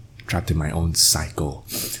in my own cycle,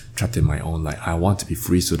 trapped in my own, like, I want to be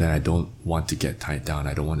free so that I don't want to get tied down.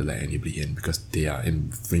 I don't want to let anybody in because they are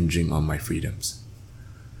infringing on my freedoms.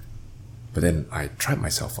 But then I trap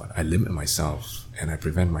myself on, I limit myself, and I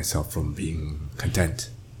prevent myself from being content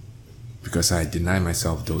because I deny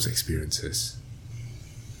myself those experiences.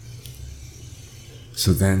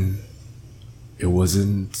 So then, it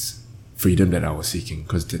wasn't freedom that I was seeking,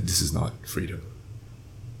 because this is not freedom.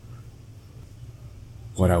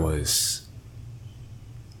 What I was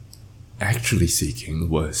actually seeking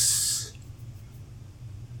was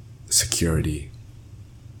security.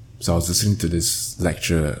 So I was listening to this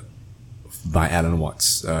lecture by Alan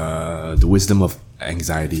Watts, The Wisdom of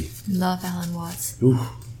Anxiety. Love Alan Watts. Ooh,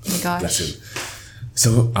 oh my gosh. Bless him.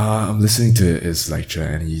 So I'm listening to his lecture,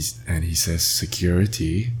 and he says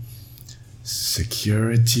security.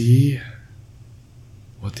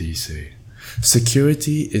 What did he say?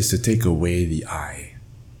 Security is to take away the I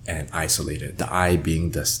and isolate it. The I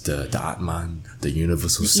being the Atman, the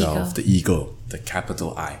universal self, the ego, the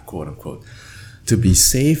capital I, quote unquote. To be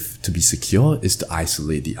safe, to be secure, is to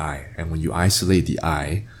isolate the I. And when you isolate the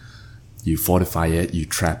I, you fortify it, you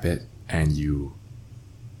trap it, and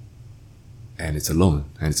it's alone,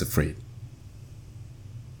 and it's afraid.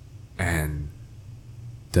 And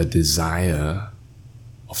the desire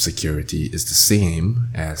of security is the same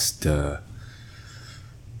as the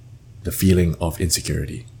feeling of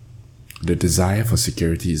insecurity. The desire for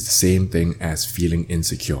security is the same thing as feeling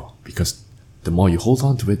insecure, because the more you hold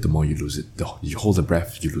on to it, the more you lose it. You hold the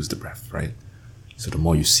breath, you lose the breath, right? So the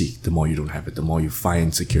more you seek, the more you don't have it. The more you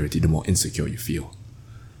find security, the more insecure you feel.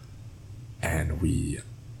 And we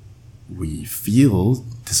feel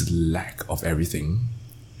this lack of everything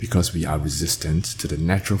because we are resistant to the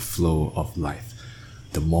natural flow of life.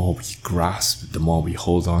 The more we grasp, the more we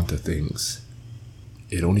hold on to things,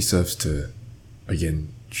 it only serves to,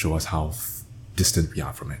 again, show us how distant we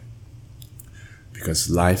are from it. Because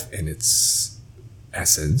life in its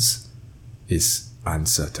essence is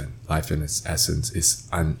uncertain. Life in its essence is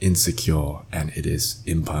insecure, and it is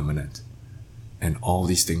impermanent. And all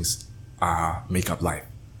these things make up life.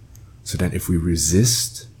 So then if we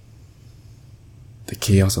resist the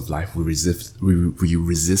chaos of life, we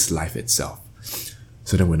resist life itself.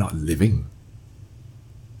 So then we're not living.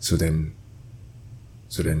 So then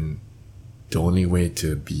the only way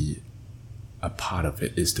to be a part of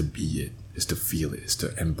it is to be it, is to feel it, is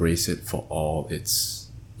to embrace it for all its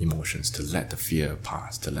emotions, to let the fear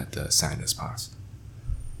pass, to let the sadness pass.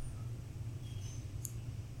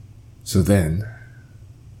 So then,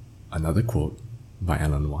 another quote by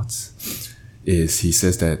Alan Watts is, he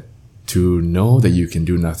says that to know that you can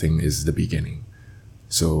do nothing is the beginning.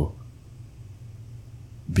 So,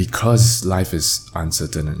 because life is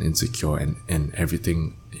uncertain and insecure and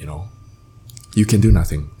everything, you can do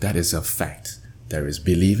nothing. That is a fact. There is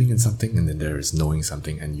believing in something, and then there is knowing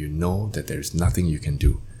something, and you know that there is nothing you can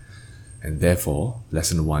do. And therefore,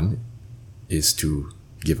 lesson 1 is to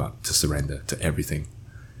give up, to surrender to everything.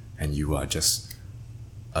 And you are just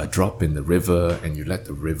a drop in the river, and you let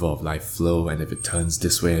the river of life flow. And if it turns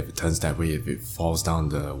this way, if it turns that way, if it falls down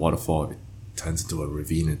the waterfall, if it turns into a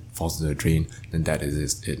ravine and falls into a drain, then that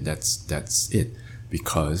is it. That's it.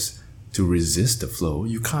 Because to resist the flow,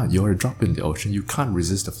 you can't. You're a drop in the ocean. You can't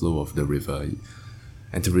resist the flow of the river.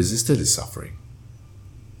 And to resist it is suffering.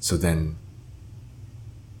 So then,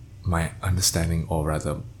 my understanding, or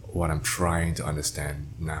rather what I'm trying to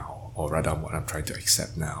understand now, or rather what I'm trying to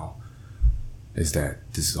accept now, is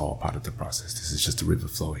that this is all part of the process. This is just the river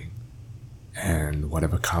flowing. And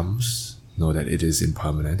whatever comes, know that it is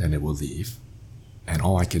impermanent and it will leave. And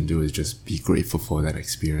all I can do is just be grateful for that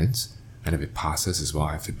experience. And if it passes as well,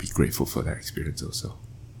 I have to be grateful for that experience also.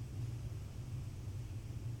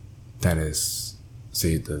 That is,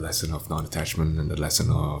 say, the lesson of non-attachment and the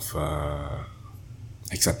lesson of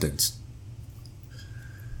acceptance.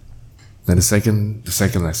 Then the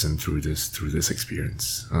second lesson through this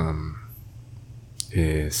experience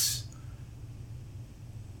is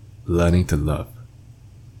learning to love.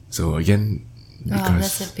 So again,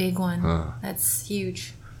 because that's a big one. That's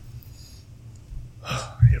huge.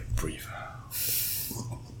 I have to breathe.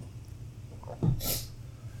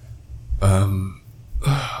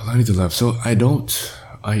 Learning to love. So I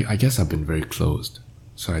guess I've been very closed.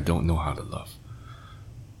 So I don't know how to love.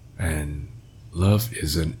 And love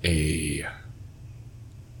isn't a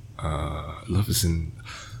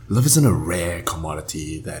rare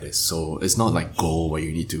commodity that is so, it's not like gold where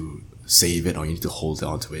you need to save it or you need to hold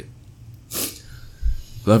on to it.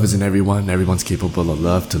 Love is in everyone. Everyone's capable of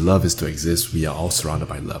love. To love is to exist. We are all surrounded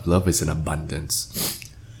by love. Love is in abundance.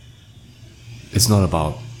 It's not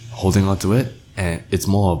about holding on to it, and it's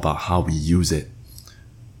more about how we use it.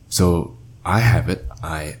 So I have it.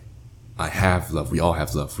 I have love. We all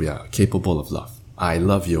have love. We are capable of love. I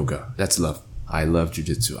love yoga. That's love. I love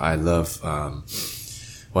jiu-jitsu. I love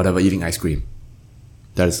eating ice cream.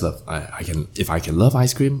 That is love. If I can love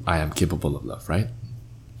ice cream, I am capable of love, right?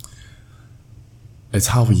 It's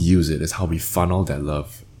how we use it. It's how we funnel that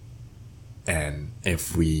love. And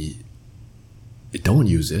if we don't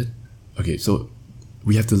use it, okay, so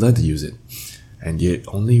we have to learn to use it. And the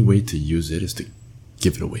only way to use it is to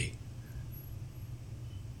give it away.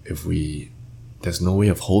 There's no way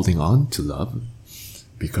of holding on to love,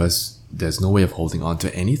 because there's no way of holding on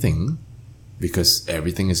to anything, because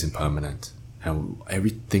everything is impermanent. And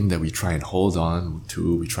everything that we try and hold on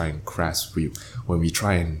to, we try and grasp, when we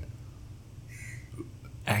try and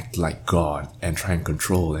act like God and try and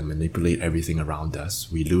control and manipulate everything around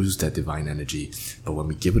us, we lose that divine energy. But when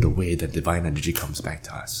we give it away, that divine energy comes back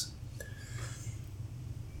to us.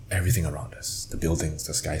 Everything around us, the buildings,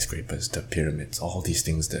 the skyscrapers, the pyramids, all these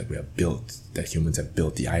things that we have built, that humans have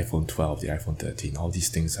built, the iPhone 12, the iPhone 13, all these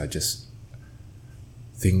things are just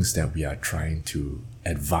things that we are trying to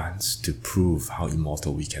advance to prove how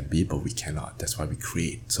immortal we can be, but we cannot. That's why we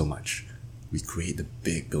create so much. We create the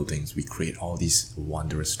big buildings, we create all these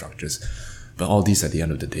wondrous structures, but all these at the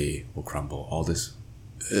end of the day will crumble. All this,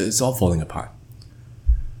 it's all falling apart.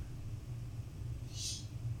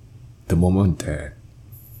 The moment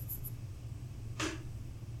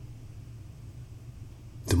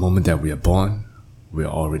that we are born, we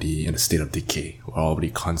are already in a state of decay. We're already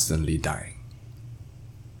constantly dying.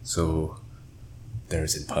 So there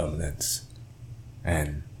is impermanence,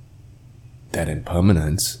 and that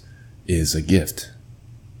impermanence is a gift.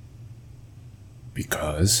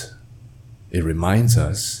 because it reminds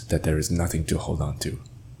us that there is nothing to hold on to.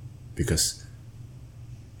 Because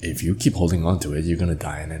if you keep holding on to it, you're gonna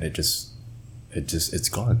die, and then it's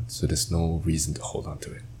gone. So there's no reason to hold on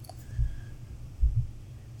to it.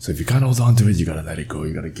 So if you can't hold on to it, you gotta let it go.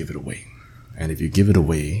 You gotta give it away. And if you give it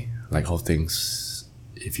away, like how things,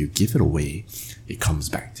 if you give it away, it comes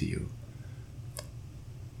back to you.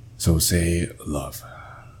 So say love.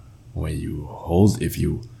 When you hold,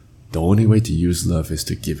 the only way to use love is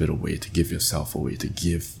to give it away, to give yourself away, to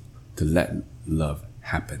let love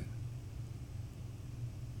happen.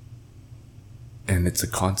 And it's a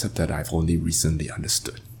concept that I've only recently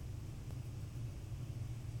understood.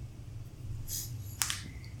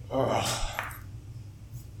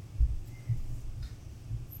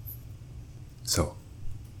 So,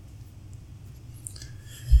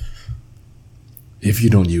 if you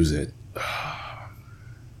don't use it,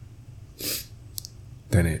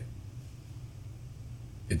 then it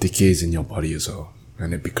decays in your body as well,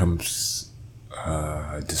 and it becomes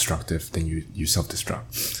destructive. Then you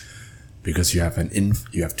self-destruct because you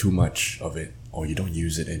have too much of it, or you don't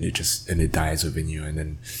use it, and it dies within you, and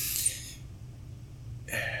then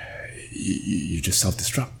you just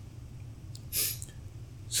self-destruct.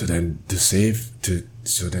 So then to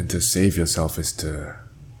save yourself is to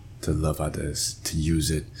love others, to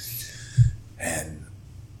use it, and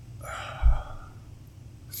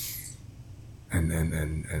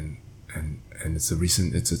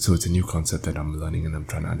it's a new concept that I'm learning, and I'm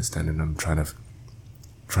trying to understand, and I'm trying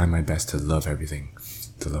my best to love everything,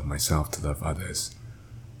 to love myself, to love others,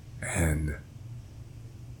 and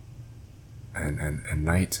at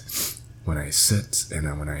night when I sit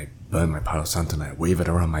and when I burn my Palo Santo and I wave it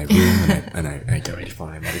around my room and I get ready for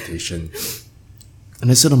my meditation,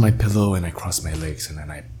 and I sit on my pillow and I cross my legs and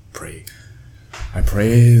then I pray. I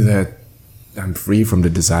pray that I'm free from the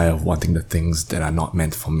desire of wanting the things that are not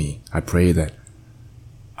meant for me. I pray that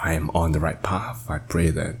I am on the right path. I pray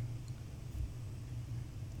that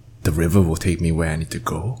the river will take me where I need to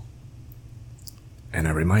go. And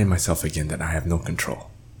I remind myself again that I have no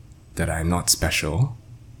control, that I am not special,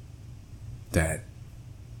 that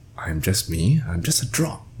I'm just me, I'm just a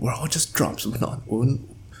drop. We're all just drops. We're not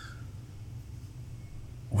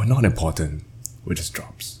important. We're just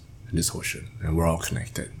drops in this ocean, and we're all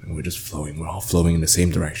connected, and we're just flowing. We're all flowing in the same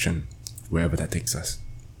direction, wherever that takes us.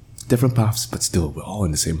 Different paths, but still, we're all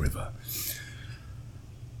in the same river.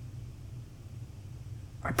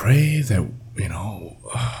 I pray that,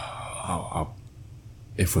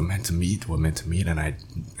 if we're meant to meet, we're meant to meet, and I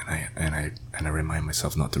remind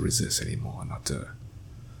myself not to resist anymore, not to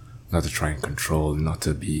try and control, not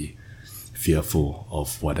to be fearful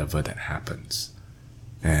of whatever that happens,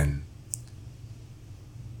 and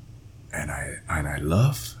I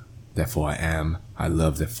love, therefore I am. I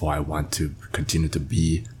love, therefore I want to continue to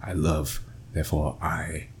be. I love, therefore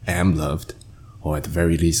I am loved, or at the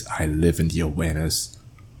very least I live in the awareness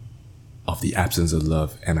of the absence of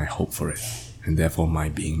love, and I hope for it, and therefore my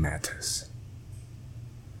being matters.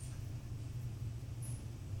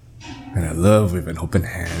 And I love with an open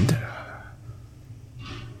hand.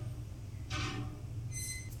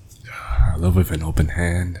 I love with an open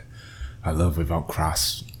hand. I love without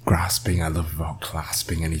grasping. I love without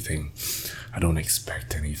clasping anything. I don't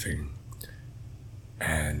expect anything.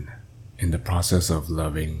 And in the process of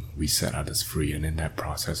loving, we set others free, and in that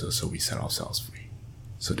process also we set ourselves free.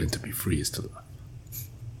 So then to be free is to love.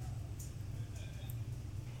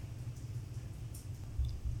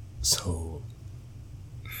 So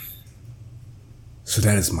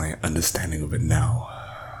that is my understanding of it now.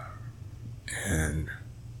 And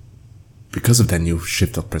because of that new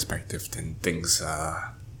shift of perspective, then things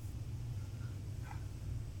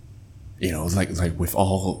like with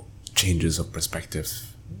all changes of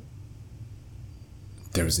perspective,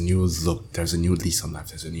 there's a new look, there's a new lease on life,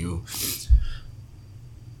 there's a new...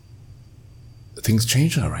 Things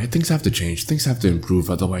change, right? Things have to change, things have to improve,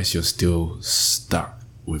 otherwise you're still stuck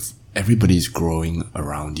with everybody's growing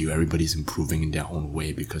around you, everybody's improving in their own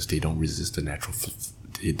way because they don't resist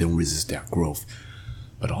they don't resist their growth.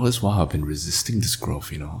 But all this while I've been resisting this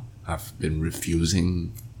growth, I've been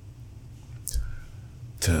refusing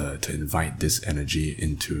to invite this energy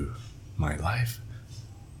into my life.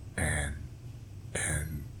 And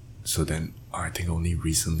so then I think only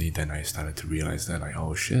recently then I started to realize that, like,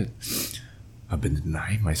 oh shit, I've been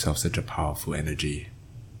denying myself such a powerful energy,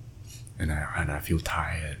 and I feel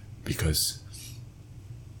tired because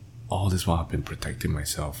all this while I've been protecting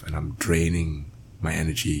myself, and I'm draining my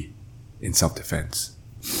energy in self-defense.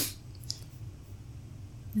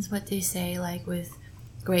 It's what they say, like, with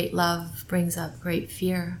great love brings up great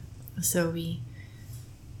fear. So we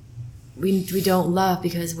we don't love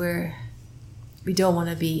because we don't want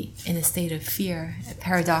to be in a state of fear,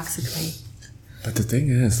 paradoxically. But the thing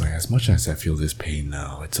is, like, as much as I feel this pain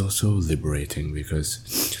now, it's also liberating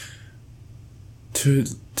because to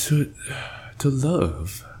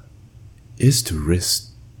love is to risk.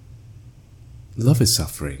 Love is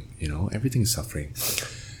suffering, you know, everything is suffering.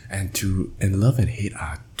 And love and hate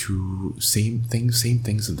are two same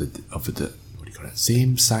things of the what do you call it?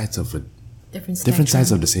 Same sides of a different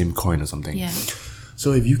sides of the same coin or something. Yeah.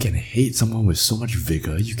 So if you can hate someone with so much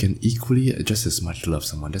vigor, you can equally just as much love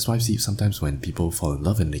someone. That's why I see sometimes when people fall in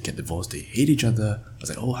love and they get divorced, they hate each other. I was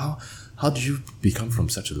like, oh, how did you become from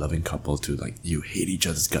such a loving couple to like you hate each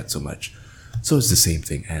other's guts so much? So it's the same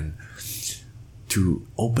thing. And to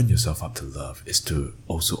open yourself up to love is to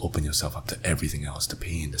also open yourself up to everything else, the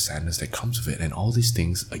pain, the sadness that comes with it. And all these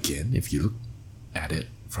things, again, if you look at it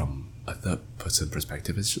from a third person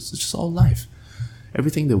perspective, it's just all life.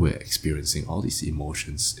 Everything that we're experiencing, all these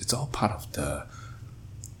emotions, it's all part of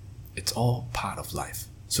life.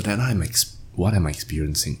 So then what I'm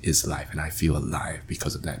experiencing is life, and I feel alive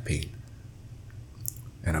because of that pain.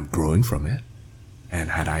 And I'm growing from it.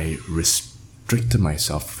 And had I restricted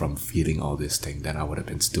myself from feeling all this thing, then I would have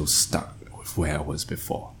been still stuck with where I was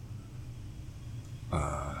before.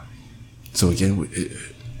 So again,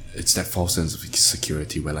 it's that false sense of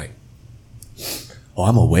security where like, oh,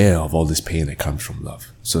 I'm aware of all this pain that comes from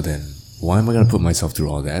love. So then, why am I going to put myself through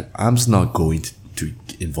all that? I'm just not going to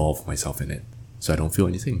involve myself in it. So I don't feel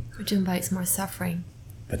anything. Which invites more suffering.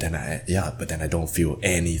 But then I don't feel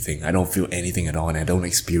anything. I don't feel anything at all. And I don't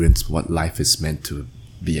experience what life is meant to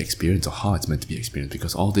be experienced or how it's meant to be experienced,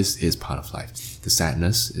 because all this is part of life. The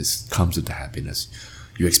sadness comes with the happiness.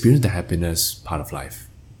 You experience the happiness, part of life.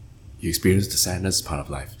 You experience the sadness, part of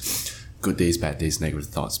life. Good days, bad days, negative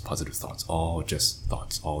thoughts, positive thoughts, all just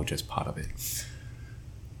part of it.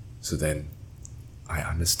 So then I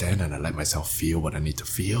understand and I let myself feel what I need to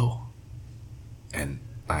feel, and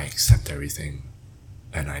I accept everything,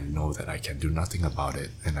 and I know that I can do nothing about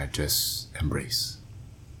it, and I just embrace.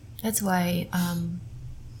 That's why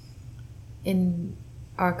in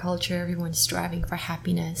our culture everyone's striving for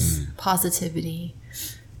happiness, positivity,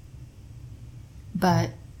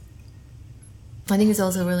 but I think it's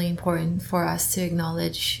also really important for us to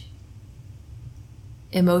acknowledge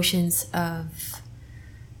emotions of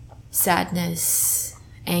sadness,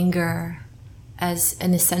 anger as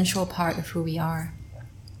an essential part of who we are.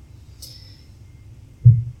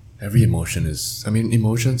 Every emotion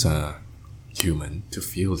emotions are human. To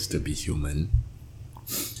feel is to be human.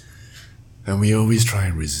 And we always try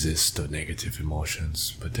and resist the negative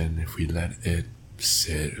emotions, but then if we let it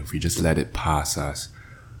sit, if we just let it pass us,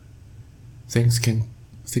 things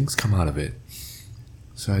come out of it.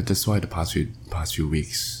 So that's why the past few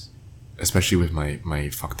weeks, especially with my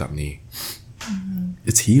fucked up knee,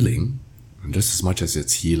 it's healing. And just as much as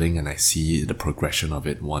it's healing, and I see the progression of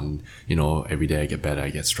it, every day I get better, I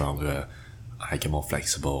get stronger, I get more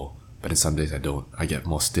flexible. But then some days I don't. I get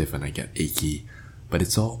more stiff and I get achy. But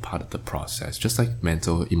it's all part of the process. Just like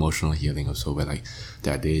mental, emotional healing also, where like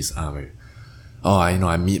there are days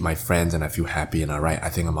I meet my friends and I feel happy and I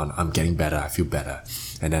think I'm getting better, I feel better.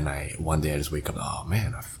 And then one day I just wake up, oh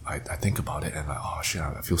man, I think about it and like, oh shit,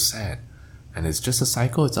 I feel sad. And it's just a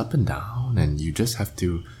cycle, it's up and down, and you just have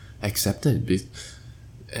to accept it.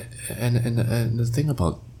 And the thing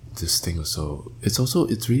about this thing also,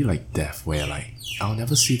 it's really like death, where like, I'll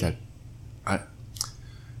never see that,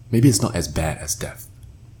 maybe it's not as bad as death,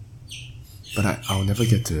 but I'll never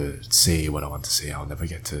get to say what I want to say. I'll never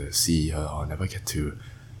get to see her. I'll never get to...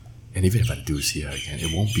 And even if I do see her again,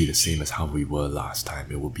 it won't be the same as how we were last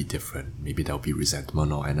time. It will be different. Maybe there'll be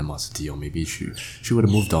resentment or animosity, or maybe she would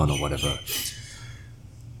have moved on or whatever.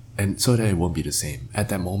 And so that it won't be the same. At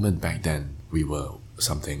that moment back then, we were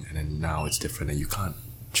something, and then now it's different, and you can't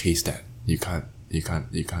chase that. You can't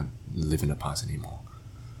live in the past anymore.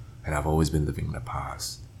 And I've always been living in the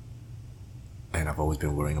past. And I've always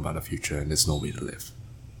been worrying about the future, and there's no way to live.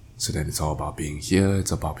 So then it's all about being here,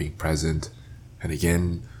 it's about being present. And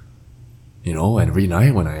again, every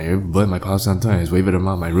night when I burn my Palo Santo, I just wave it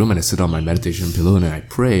around my room and I sit on my meditation pillow and I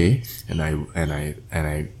pray and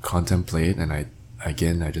I contemplate, and I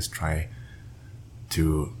just try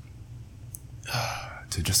to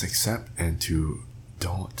just accept and to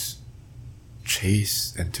don't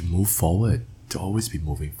chase and to move forward, to always be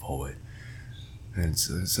moving forward. And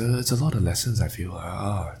it's a lot of lessons, I feel.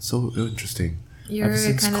 It's so interesting. You're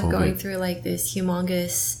kind of going through like this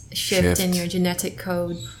humongous shift in your genetic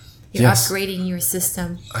code. You're upgrading your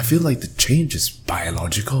system. I feel like the change is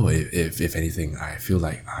biological. If anything, I feel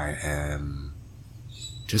like I am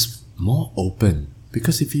just more open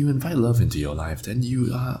Because if you invite love into your life, then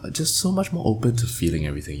you are just so much more open to feeling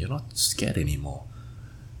everything. You're not scared anymore.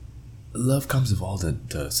 Love comes with all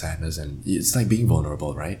the sadness, and it's like being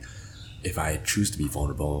vulnerable, right? If I choose to be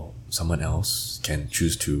vulnerable, someone else can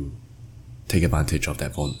choose to take advantage of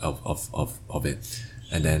that of it,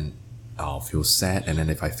 and then I'll feel sad. And then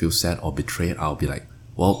if I feel sad or betrayed, I'll be like,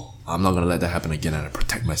 well, I'm not gonna let that happen again, and I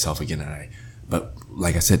protect myself again. But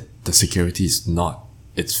like I said, the security is not.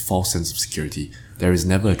 It's false sense of security. There is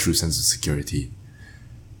never a true sense of security.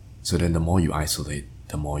 So then the more you isolate,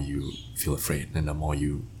 the more you feel afraid, and the more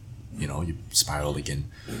you spiral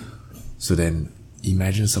again. So then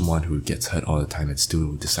imagine someone who gets hurt all the time and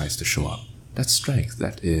still decides to show up. That's strength.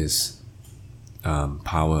 That is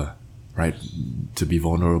power, right? To be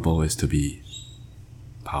vulnerable is to be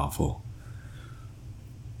powerful.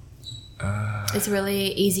 It's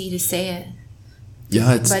really easy to say it.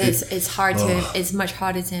 Yeah, it's much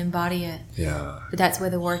harder to embody it. Yeah. But that's where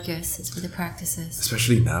the work is. It's where the practice is.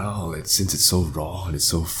 Especially now, since it's so raw and it's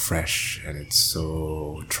so fresh and it's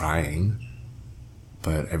so trying.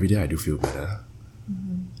 But every day I do feel better.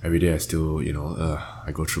 Mm-hmm. Every day I still,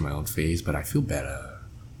 I go through my own phase, but I feel better.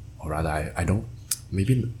 Or rather, I don't.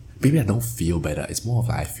 Maybe I don't feel better. It's more of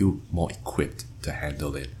like I feel more equipped to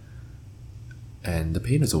handle it. And the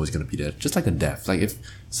pain is always going to be there, just like a death. Like if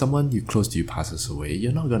someone you close to you passes away,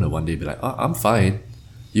 you're not going to one day be like, oh, I'm fine.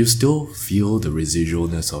 You still feel the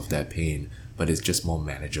residualness of that pain, but it's just more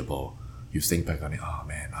manageable. You think back on it, oh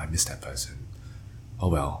man, I miss that person. Oh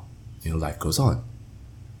well, life goes on.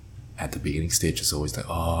 At the beginning stage, it's always like,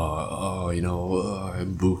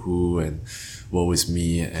 boo-hoo, and woe is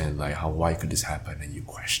me, and like, why could this happen? And you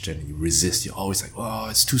question, and you resist. You're always like, oh,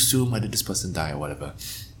 it's too soon. Why did this person die, or whatever?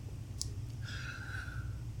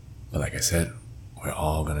 But like I said, we're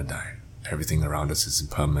all gonna die. Everything around us is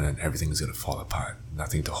impermanent. Everything is gonna fall apart.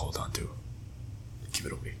 Nothing to hold on to. Keep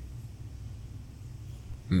it away.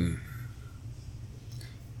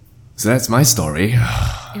 So that's my story.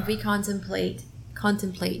 If we contemplate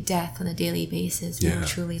death on a daily basis, we will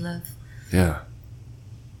truly live. Yeah.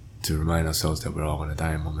 To remind ourselves that we're all gonna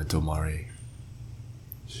die, memento mori.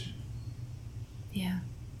 Yeah.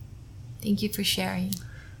 Thank you for sharing.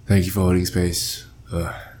 Thank you for holding space.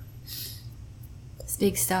 It's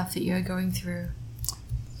big stuff that you're going through.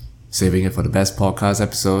 Saving it for the best podcast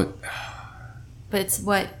episode. But it's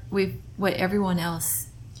what everyone else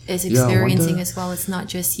is experiencing as well. It's not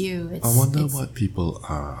just you. I wonder what people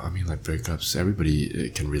are. I mean, like breakups. Everybody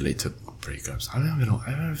can relate to breakups. I don't know.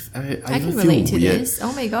 I can relate to this.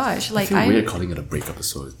 Oh my gosh! I feel weird calling it a breakup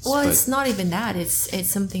episode. Well, it's not even that. It's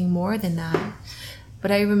something more than that.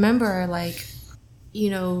 But I remember,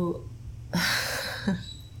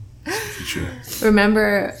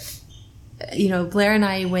 remember, Blair and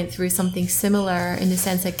I went through something similar in the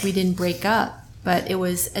sense like we didn't break up, but it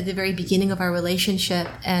was at the very beginning of our relationship,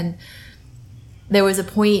 and there was a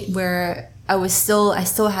point where I still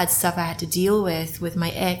had stuff I had to deal with my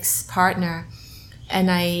ex-partner, and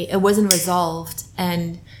it wasn't resolved,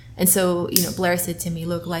 and so Blair said to me,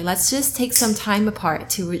 look, like, let's just take some time apart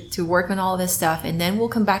to work on all this stuff, and then we'll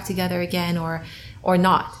come back together again or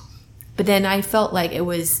not. But then I felt like it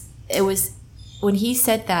was when he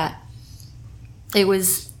said that, it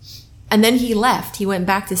was, and then he left. He went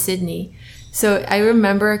back to Sydney. So I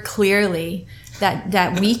remember clearly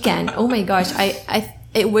that weekend. Oh my gosh,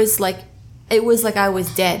 it was like I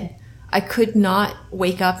was dead. I could not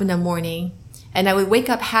wake up in the morning, and I would wake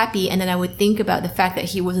up happy, and then I would think about the fact that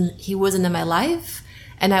he wasn't in my life,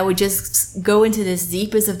 and I would just go into this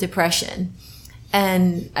deepest of depression.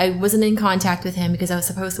 And I wasn't in contact with him because I was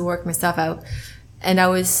supposed to work my stuff out. And I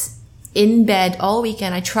was in bed all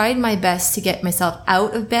weekend. I tried my best to get myself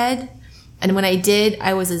out of bed. And when I did,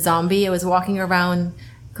 I was a zombie. I was walking around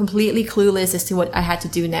completely clueless as to what I had to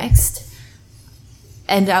do next.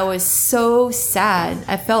 And I was so sad.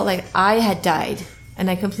 I felt like I had died. And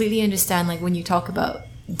I completely understand, like, when you talk about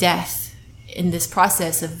death in this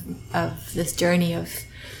process of this journey of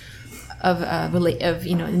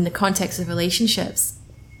in the context of relationships,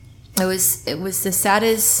 it was the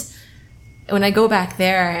saddest. When I go back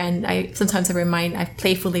there, and I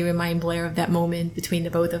playfully remind Blair of that moment between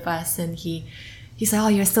the both of us, and he's like, oh,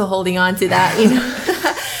 you're still holding on to that,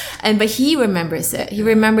 but he remembers it. He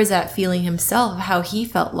remembers that feeling himself, how he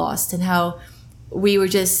felt lost, and how we were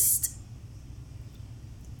just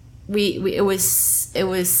it was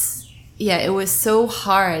so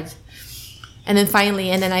hard. And then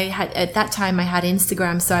finally, at that time I had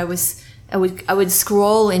Instagram, so I would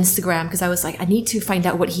scroll Instagram because I was like, I need to find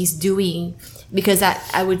out what he's doing, because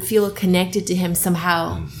I would feel connected to him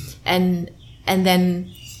somehow. And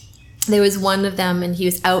then there was one of them, and he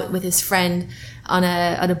was out with his friend on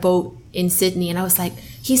a boat in Sydney, and I was like,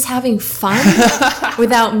 he's having fun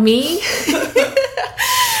without me.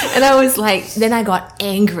 And I was like, then I got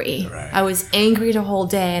angry. Right. I was angry the whole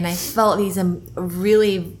day, and I felt these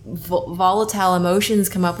really volatile emotions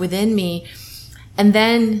come up within me. And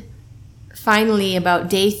then finally, about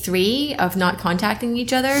day 3 of not contacting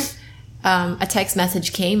each other, a text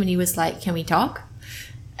message came, and he was like, can we talk?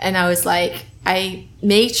 And I was like, I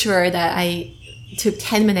made sure that I took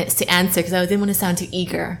 10 minutes to answer because I didn't want to sound too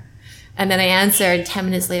eager. And then I answered 10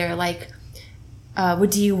 minutes later, like,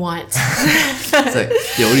 what do you want? It's like,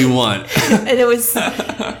 yeah, what do you want? And it was,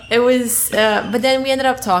 but then we ended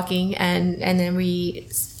up talking, and then we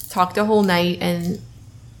talked the whole night, and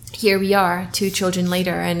here we are, 2 children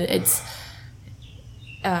later, and it's,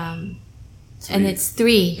 and it's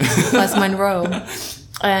 3 plus Monroe.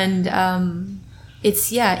 And,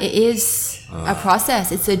 it is a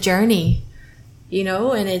process. It's a journey, you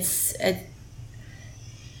know, and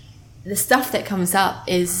the stuff that comes up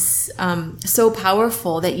is so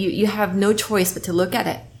powerful that you have no choice but to look at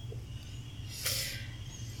it.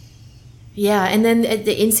 Yeah, and then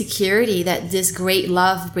the insecurity that this great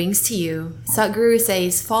love brings to you. Sadhguru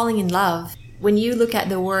says falling in love. When you look at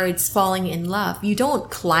the words falling in love, you don't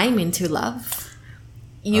climb into love.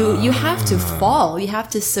 You have to fall. You have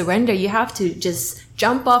to surrender. You have to just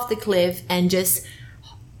jump off the cliff and just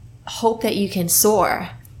hope that you can soar.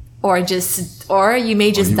 Or you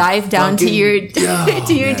may just dive down to your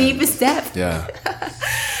deepest depth. Yeah.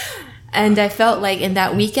 And I felt like in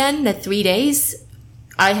that weekend, the 3 days,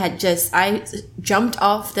 I jumped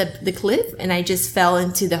off the cliff and I just fell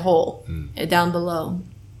into the hole down below.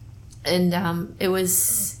 And it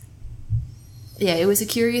was a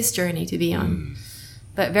curious journey to be on,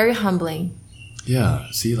 but very humbling.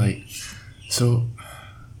 Yeah. See, like, so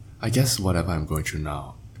I guess whatever I'm going through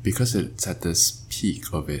now, because it's at this peak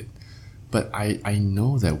of it, but I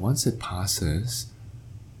know that once it passes,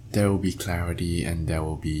 there will be clarity and there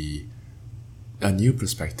will be a new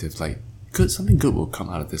perspective. Like, something good will come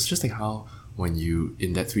out of this. Just like how when you,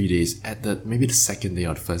 in that 3 days, at maybe the second day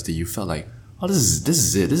or the first day, you felt like, oh, this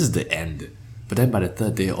is it, this is the end. But then by the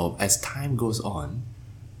third day, or as time goes on,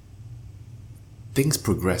 things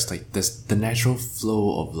progress. Like, the natural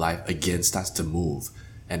flow of life again starts to move,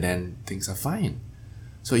 and then things are fine.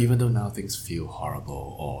 So even though now things feel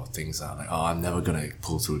horrible, or things are like, oh, I'm never gonna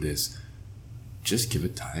pull through this, just give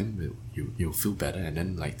it time. You'll feel better, and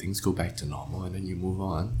then like things go back to normal, and then you move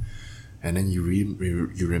on, and then you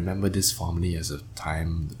remember this fondly as a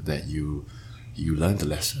time that you learned the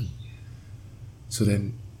lesson. So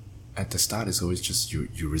then, at the start, it's always just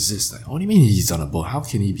you resist. Like, what do you mean he's on a boat? How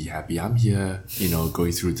can he be happy? I'm here,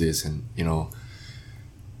 going through this, and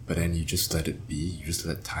But then you just let it be. You just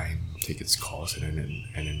let time take its course, and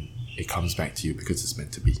then it comes back to you because it's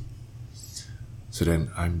meant to be. So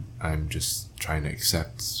then I'm just trying to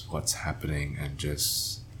accept what's happening and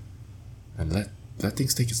let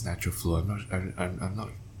things take its natural flow. I'm not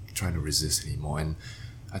trying to resist anymore. And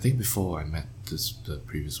I think before I met the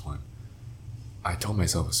previous one, I told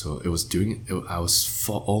myself, so it was I was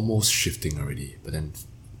almost shifting already, but then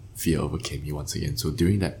fear overcame me once again. So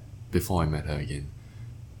during that, before I met her again,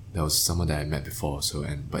 there was someone that I met before,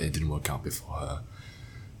 but it didn't work out before her.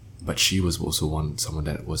 But she was also someone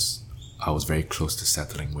that I was very close to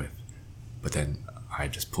settling with. But then I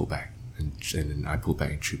just pulled back, and then I pulled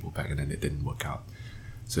back and she pulled back, and then it didn't work out.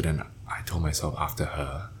 So then I told myself after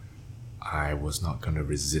her, I was not gonna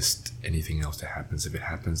resist anything else that happens. If it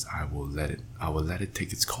happens, I will let it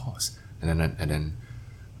take its course. And then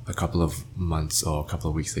a couple of months or a couple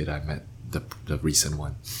of weeks later, I met the recent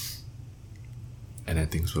one. And then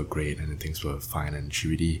things were great, and then things were fine, and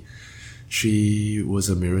she was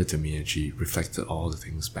a mirror to me, and she reflected all the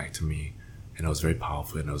things back to me, and it was very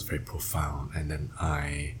powerful, and it was very profound. And then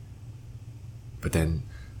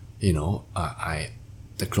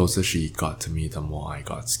the closer she got to me, the more I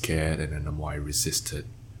got scared, and then the more I resisted,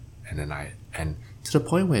 and to the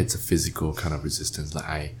point where it's a physical kind of resistance.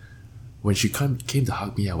 Like when she came to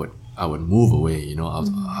hug me, I would move away. I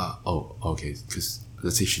was okay, because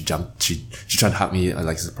let's say she tried to hug me,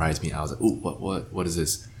 like surprise me. I was like, oh, what is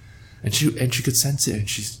this? And she could sense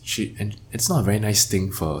it, and it's not a very nice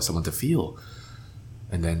thing for someone to feel.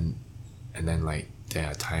 And then like there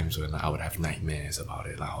are times when I would have nightmares about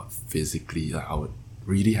it. Like I would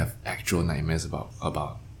really have actual nightmares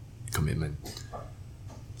about commitment.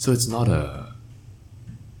 So it's not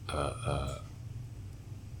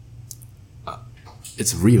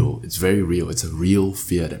it's real. It's very real. It's a real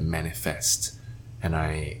fear that manifests. And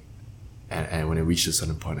when it reached a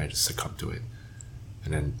certain point, I just succumbed to it,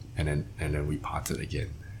 and then we parted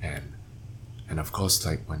again, and And of course,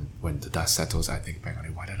 like when the dust settles, I think back on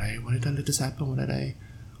it. Why did I let this happen?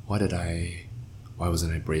 Why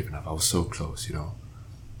wasn't I brave enough? I was so close, you know.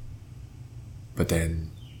 But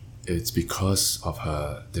then it's because of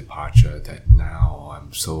her departure that now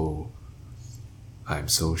I'm so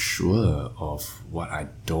sure of what I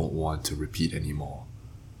don't want to repeat anymore.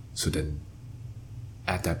 So then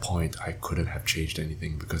at that point I couldn't have changed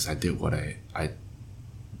anything, because I did what I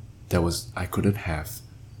couldn't have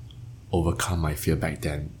overcome my fear back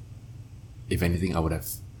then. If anything, I would have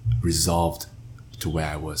resolved to where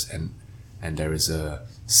I was, and there is a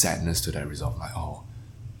sadness to that resolve, like, oh,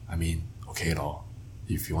 I mean, okay lor,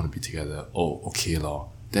 if you want to be together, oh, okay lor,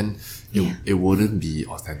 then it wouldn't be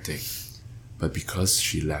authentic. But because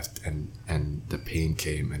she left and the pain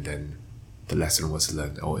came, and then the lesson was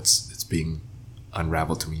learned, oh, it's being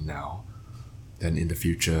unraveled to me now, then in the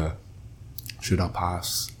future, should our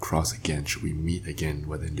paths cross again, should we meet again,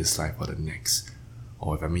 whether in this life or the next,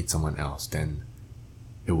 or if I meet someone else, then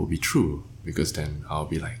it will be true, because then I'll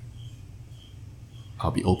be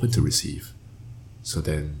open to receive. So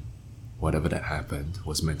then whatever that happened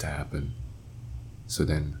was meant to happen. So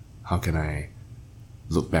then how can I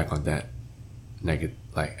look back on that negative,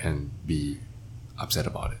 like, and be upset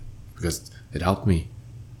about it? Because it helped me.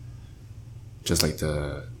 Just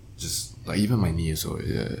like even my knee, so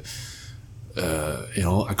you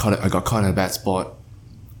know, I got caught in a bad spot.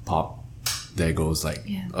 Pop, there goes like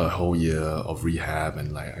a whole year of rehab,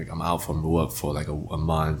 and like I'm out from work for like a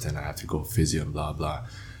month, and I have to go physio and blah blah.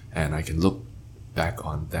 And I can look back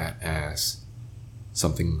on that as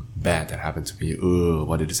something bad that happened to me.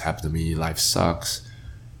 Why did this happen to me? Life sucks.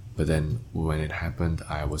 But then when it happened,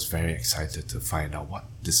 I was very excited to find out what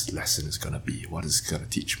this lesson is gonna be, what it's gonna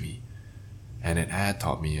teach me. And it had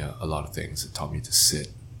taught me a lot of things. It taught me to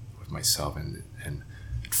sit with myself, and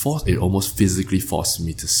it almost physically forced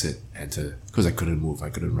me to sit, and because I couldn't move,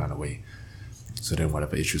 I couldn't run away. So then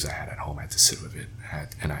whatever issues I had at home, I had to sit with it,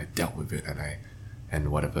 and I dealt with it,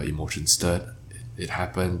 and whatever emotion stirred, it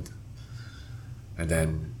happened. And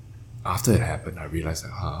then after it happened, I realized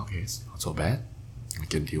that, okay, it's not so bad. I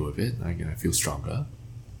can deal with it. I feel stronger.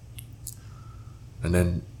 And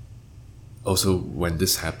then also when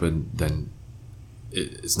this happened, then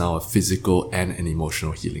it's now a physical and an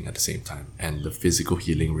emotional healing at the same time. And the physical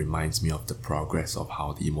healing reminds me of the progress of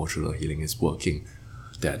how the emotional healing is working.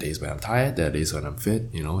 There are days when I'm tired, there are days when I'm fit,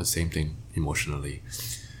 you know, the same thing emotionally.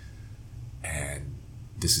 And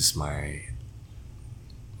this is my,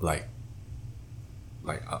 like,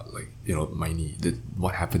 you know, my knee.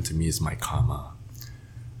 What happened to me is my karma.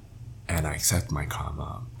 And I accept my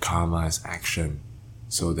karma. Karma is action.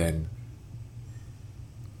 So then,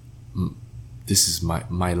 this is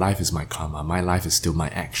my life is my karma. My life is still my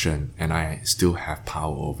action, and I still have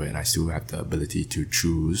power over it. I still have the ability to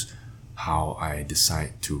choose how I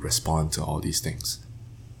decide to respond to all these things.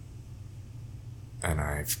 And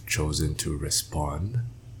I've chosen to respond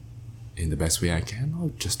in the best way I can, or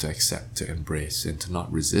just to accept, to embrace, and to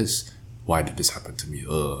not resist. Why did this happen to me?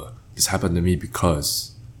 This happened to me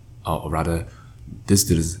because, or rather, this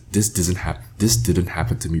didn't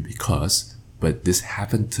happen to me because, but this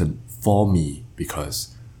happened for me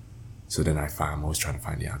because. So then I'm always trying to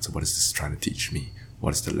find the answer. What is this trying to teach me?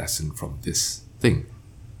 What is the lesson from this thing?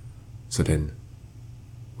 So then,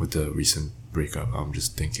 with the recent breakup, I'm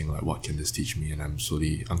just thinking, like, what can this teach me? And I'm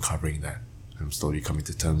slowly uncovering that. I'm slowly coming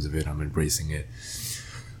to terms with it. I'm embracing it.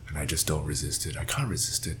 And I just don't resist it. I can't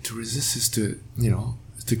resist it. To resist is to,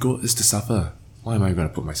 is to suffer. Why am I going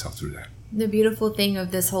to put myself through that? The beautiful thing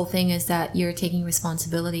of this whole thing is that you're taking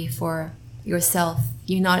responsibility for yourself.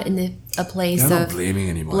 You're not in a place of not blaming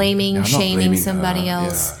anyone. Shaming somebody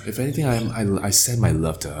else. Yeah. If anything, I send my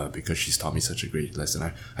love to her because she's taught me such a great lesson.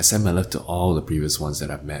 I send my love to all the previous ones that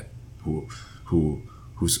I've met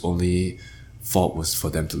whose only fault was for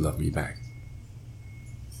them to love me back.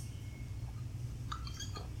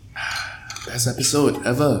 Best episode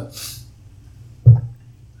ever.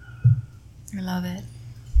 I love it.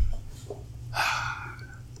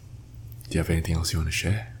 Do you have anything else you want to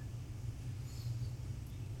share?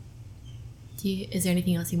 Is there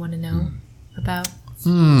anything else you want to know about?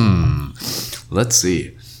 Let's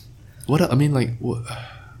see. What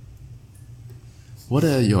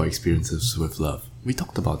are your experiences with love? We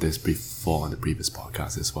talked about this before on the previous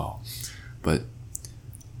podcast as well, but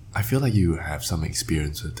I feel like you have some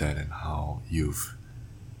experience with that, and how you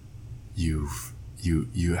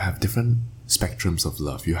have different spectrums of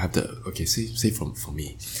love. You have say for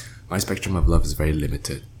me, my spectrum of love is very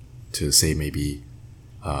limited to say maybe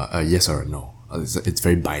a yes or a no. It's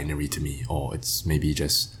very binary to me, or it's maybe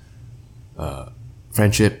just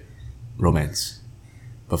friendship, romance.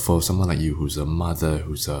 But for someone like you, who's a mother,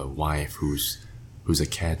 who's a wife, who's a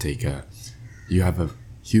caretaker, you have a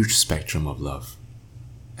huge spectrum of love.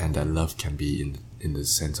 And that love can be in the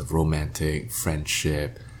sense of romantic,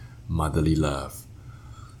 friendship, motherly love,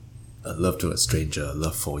 a love to a stranger, a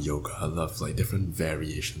love for yoga, a love, like different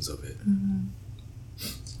variations of it.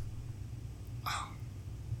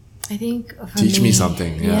 I think for Teach me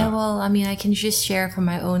something. Yeah. Well, I mean, I can just share from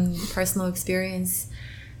my own personal experience.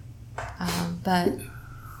 But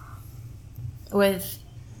with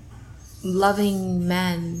loving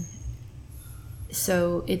men,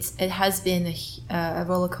 so it has been a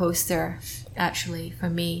roller coaster, actually, for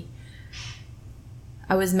me.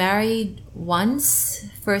 I was married once,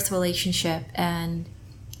 first relationship, and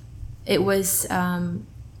it was a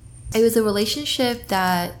relationship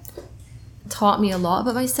that taught me a lot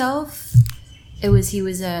about myself. He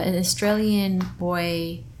was an Australian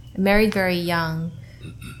boy, married very young,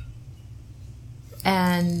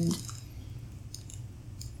 and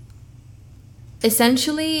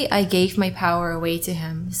essentially I gave my power away to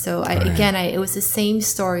him. So it was the same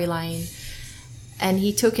storyline, and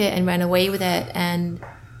he took it and ran away with it, and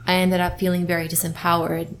I ended up feeling very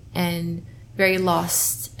disempowered and very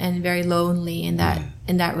lost and very lonely in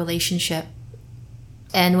that relationship.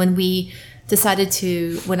 And when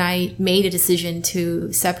I made a decision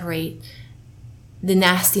to separate, the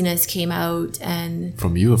nastiness came out. And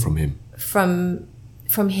from you or from him? From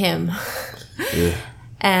him. Yeah.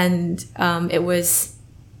 And it was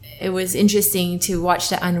interesting to watch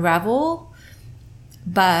that unravel.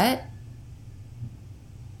 But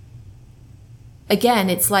again,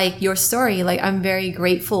 it's like your story. Like, I'm very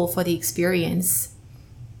grateful for the experience.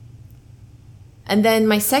 And then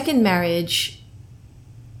my second marriage,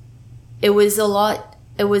 it was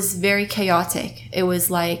very chaotic. It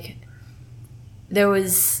was like there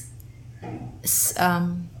was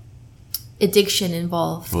addiction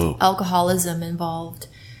involved, Whoa. Alcoholism involved,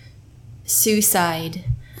 suicide.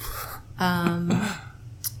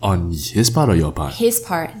 On his part or your part? His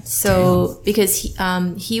part. So because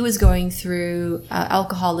he was going through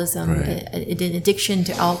alcoholism, Right. an addiction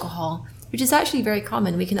to alcohol, which is actually very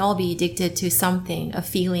common. We can all be addicted to something, a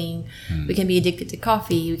feeling. We can be addicted to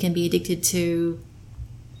coffee. We can be addicted to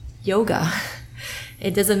yoga.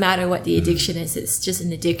 It doesn't matter what the addiction is. It's just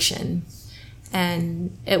an addiction.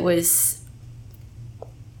 And it was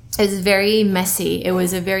very messy. It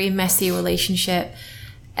was a very messy relationship.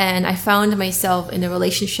 And I found myself in a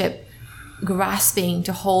relationship grasping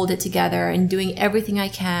to hold it together and doing everything I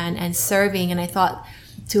can and serving. And I thought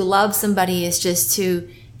to love somebody is just to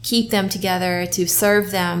keep them together, to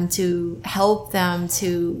serve them, to help them,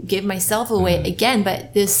 to give myself away again.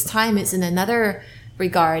 But this time it's in another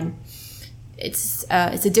regard. It's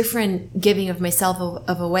a different giving of myself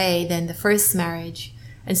away than the first marriage.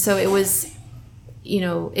 And so it was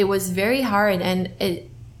very hard. And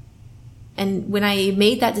when I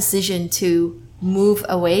made that decision to move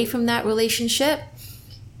away from that relationship,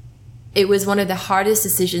 it was one of the hardest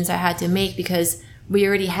decisions I had to make because we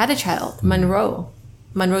already had a child,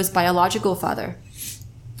 Monroe's biological father.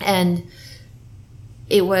 And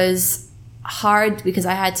it was hard because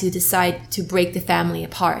I had to decide to break the family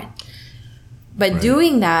apart. But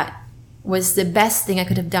doing that was the best thing I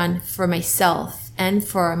could have done for myself and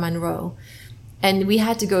for Monroe. And we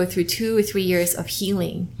had to go through 2 or 3 years of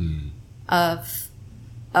healing, of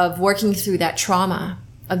working through that trauma,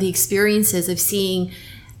 of the experiences of seeing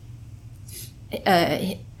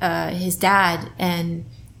his dad and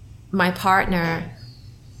my partner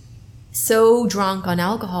so drunk on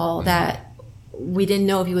alcohol that we didn't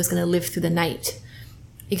know if he was going to live through the night.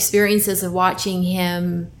 Experiences of watching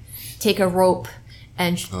him take a rope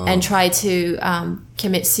and try to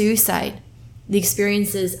commit suicide. The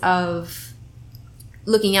experiences of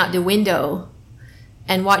looking out the window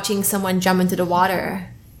and watching someone jump into the water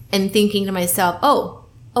and thinking to myself, oh,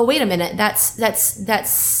 wait a minute, that's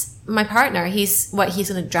my partner. He's going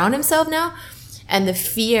to drown himself now? And the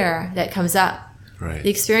fear that comes up. Right. The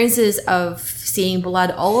experiences of seeing blood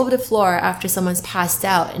all over the floor after someone's passed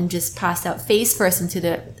out and just passed out face first into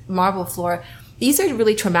the marble floor. These are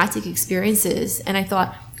really traumatic experiences. And I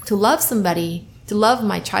thought, to love somebody, to love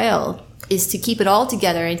my child, is to keep it all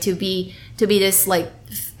together and to be this like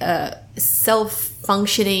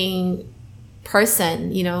self-functioning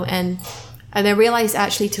person, and I realized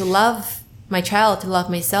actually to love my child, to love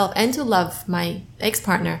myself, and to love my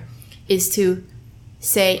ex-partner is to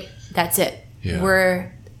say, that's it. Yeah.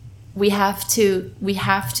 We have to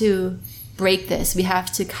break this. We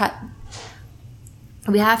have to cut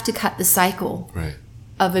the cycle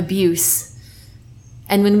of abuse.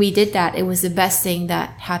 And when we did that, it was the best thing that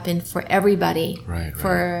happened for everybody.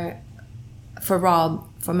 for Rob,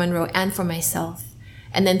 for Monroe, and for myself.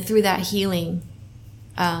 And then through that healing,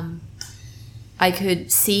 I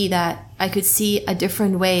could see a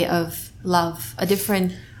different way of love, a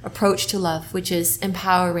different approach to love, which is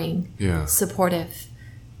empowering, supportive,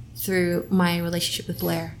 through my relationship with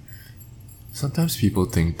Blair. Sometimes people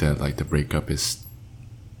think that like the breakup is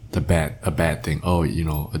a bad thing. Oh,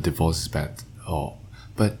 a divorce is bad. Oh,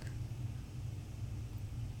 but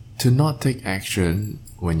to not take action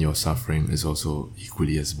when you're suffering is also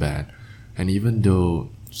equally as bad. And even though,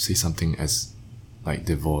 say something as like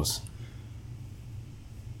divorce,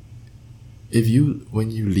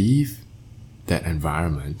 when you leave that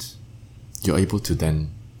environment, you're able to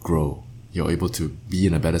then grow. You're able to be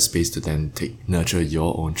in a better space to then nurture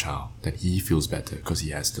your own child. Then he feels better because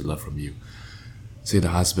he has the love from you. Say the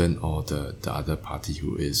husband or the other party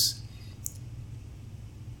who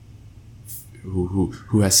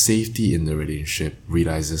has safety in the relationship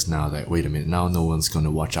realizes now that, wait a minute, now no one's going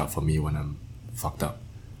to watch out for me when I'm fucked up.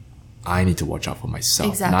 I need to watch out for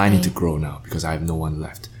myself. Exactly. Now I need to grow now because I have no one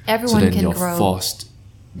left. Everyone so then can you're grow. Forced,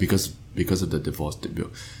 because of the divorce,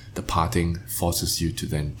 the parting forces you to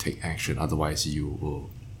then take action. Otherwise, you will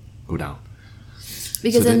go down.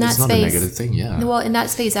 Because so in that it's not space, a negative thing, yeah. Well, in that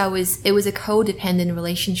space, it was a codependent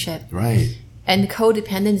relationship, Right. and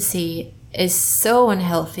codependency is so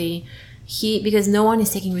unhealthy. Because no one is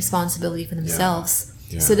taking responsibility for themselves.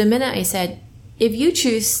 Yeah. So the minute I said, if you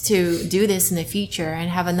choose to do this in the future and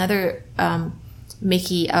have another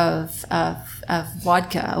Mickey of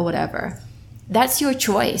vodka or whatever, that's your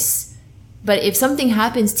choice. But if something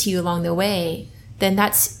happens to you along the way, then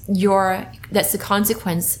that's the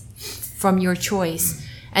consequence from your choice.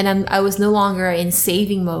 And I was no longer in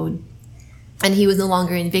saving mode, and he was no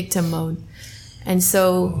longer in victim mode. And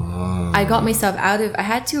so I got myself I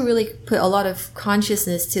had to really put a lot of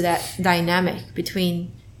consciousness to that dynamic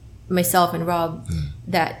between myself and Rob,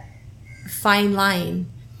 that fine line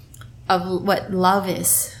of what love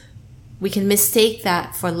is. We can mistake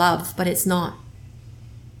that for love, but it's not.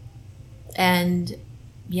 And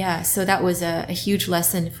yeah, so that was a huge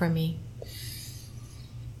lesson for me.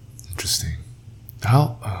 Interesting.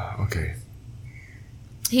 How? Okay.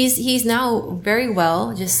 He's now very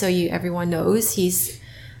well, just so everyone knows. He's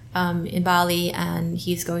in Bali, and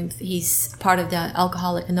he's part of the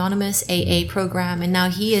Alcoholic Anonymous AA program, and now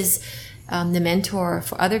he is the mentor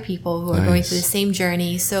for other people who are going through the same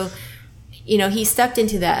journey. So, he stepped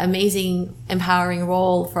into that amazing, empowering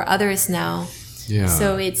role for others now. Yeah.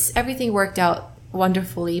 So everything worked out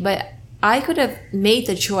wonderfully, but I could have made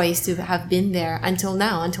the choice to have been there until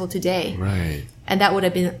now, until today. Right. And that would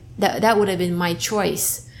have been that would have been my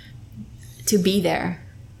choice, to be there.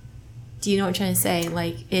 Do you know what I'm trying to say?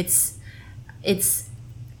 Like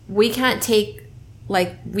we can't take,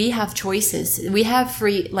 like, we have choices. We have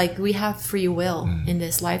free will in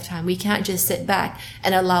this lifetime. We can't just sit back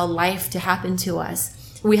and allow life to happen to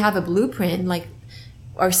us. We have a blueprint, like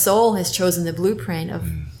our soul has chosen the blueprint of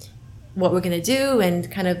what we're going to do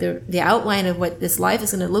and kind of the outline of what this life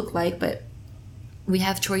is going to look like, but we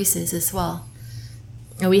have choices as well.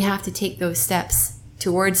 And we have to take those steps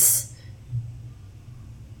towards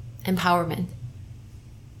empowerment.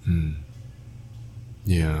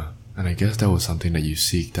 Yeah. And I guess that was something that you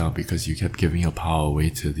seeked out because you kept giving your power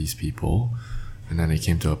away to these people. And then it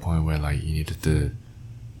came to a point where, like, you needed to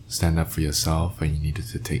stand up for yourself and you needed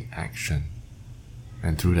to take action.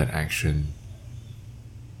 And through that action,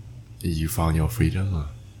 you found your freedom.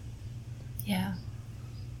 Yeah.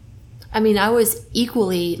 I mean, I was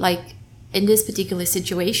equally, like, in this particular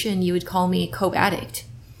situation, you would call me a cope addict,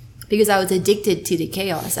 because I was addicted to the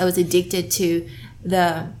chaos. I was addicted to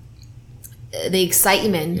the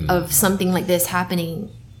excitement of something like this happening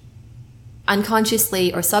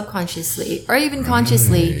unconsciously or subconsciously or even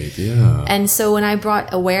consciously. Right, yeah. And so when I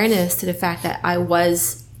brought awareness to the fact that I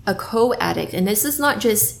was a co-addict, and this is not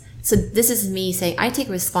just, so this is me saying I take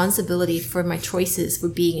responsibility for my choices for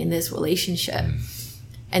being in this relationship.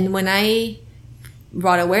 And when I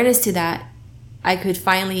brought awareness to that, I could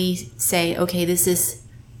finally say, okay, this is,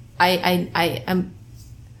 I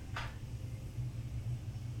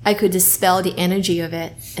could dispel the energy of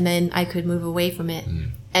it, and then I could move away from it.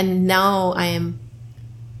 And now I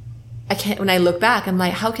can't, when I look back, I'm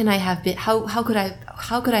like, how could I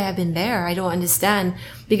have been there? I don't understand,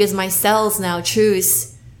 because my cells now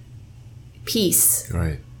choose peace.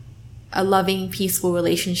 Right. A loving, peaceful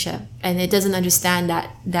relationship. And it doesn't understand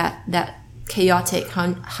that chaotic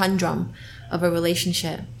humdrum of a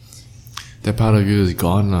relationship. That part of you is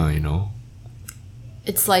gone now,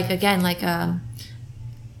 It's like, again, like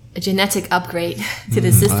a genetic upgrade to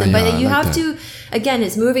the system. But you have that. to, again,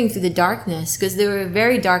 it's moving through the darkness, because there were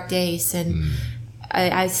very dark days, and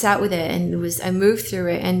I sat with it, and I moved through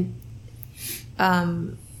it, and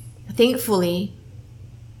thankfully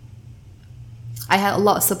I had a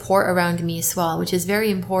lot of support around me as well, which is very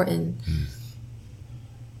important.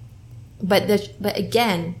 But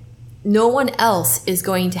again, no one else is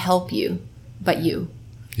going to help you but you.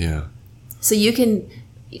 Yeah. So you can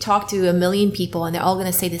talk to a million people and they're all going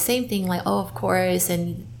to say the same thing, like, oh, of course,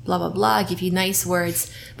 and blah, blah, blah, give you nice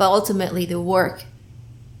words. But ultimately, the work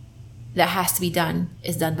that has to be done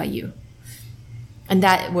is done by you. And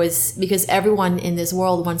that was because everyone in this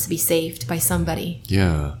world wants to be saved by somebody.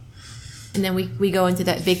 Yeah. And then we go into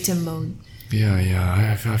that victim mode.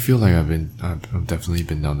 Yeah. I feel like I've definitely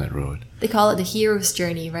been down that road. They call it the hero's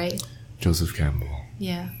journey, right? Joseph Campbell.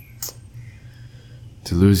 Yeah.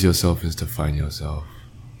 To lose yourself is to find yourself.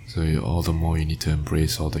 So all the more you need to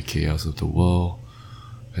embrace all the chaos of the world,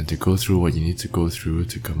 and to go through what you need to go through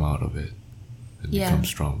to come out of it and become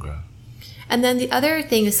stronger. And then the other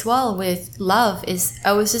thing as well with love is,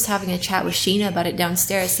 I was just having a chat with Sheena about it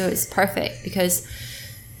downstairs, so it's perfect, because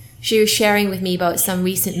she was sharing with me about some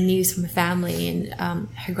recent news from her family, and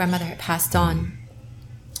her grandmother had passed on,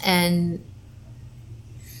 and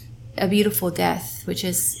a beautiful death, which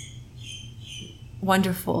is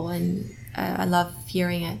wonderful, and I love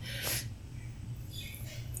hearing it.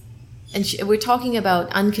 And we're talking about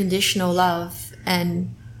unconditional love,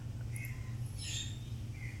 and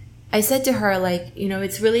I said to her, like, you know,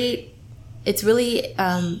 it's really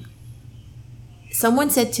someone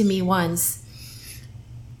said to me once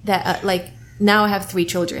that like, now I have 3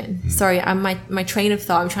 children. Sorry, my train of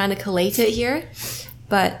thought, I'm trying to collate it here,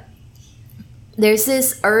 but there's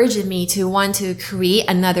this urge in me to want to create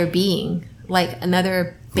another being, like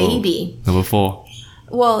another baby. Whoa. Number 4.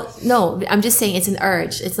 Well, no, I'm just saying it's an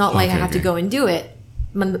urge. It's not like I have to go and do it.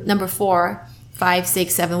 Number 4, 5,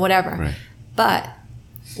 6, 7, whatever. Right. But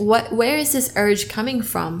where is this urge coming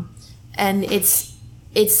from? And it's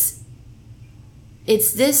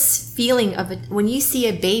this feeling of it. When you see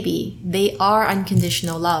a baby, they are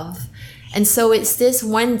unconditional love. And so it's this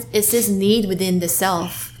need within the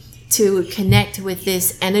self to connect with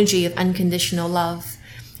this energy of unconditional love.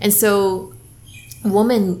 And so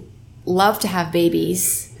women love to have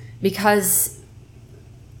babies because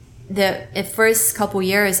the first couple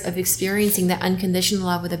years of experiencing that unconditional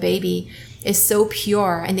love with a baby is so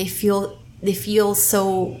pure, and they feel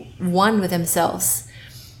so one with themselves.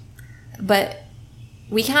 But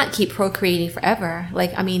we can't keep procreating forever.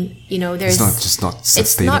 Like, I mean, you know, it's not sustainable.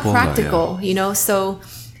 It's not practical, you know. So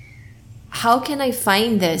how can I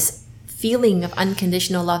find this feeling of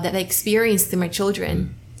unconditional love that I experience through my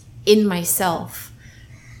children in myself?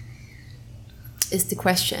 Is the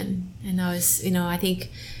question. And I think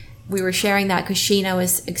we were sharing that because Sheena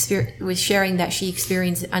was sharing that she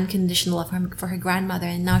experienced unconditional love for her grandmother,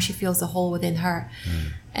 and now she feels the hole within her.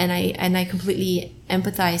 And I completely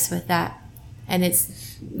empathize with that. And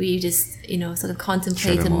we just, sort of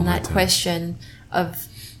contemplate on that question of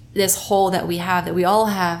this hole that we all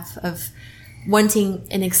have, of wanting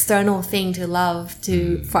an external thing to love,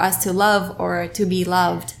 for us to love or to be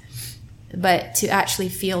loved. But to actually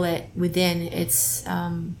feel it within, it's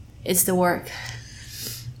the work.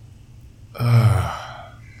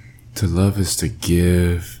 To love is to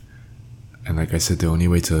give, and like I said, the only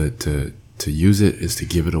way to use it is to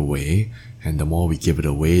give it away. And the more we give it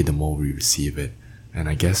away, the more we receive it. And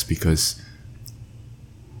I guess because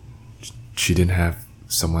she didn't have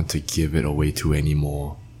someone to give it away to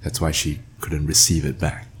anymore, that's why she couldn't receive it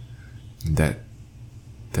back. And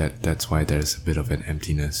that's why there's a bit of an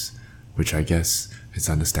emptiness, which I guess is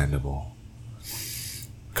understandable.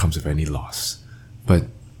 Comes with any loss. But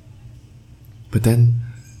then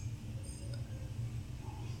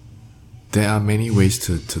there are many ways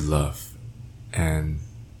to love. And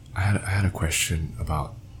I had a question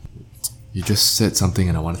about, you just said something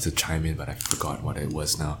and I wanted to chime in, but I forgot what it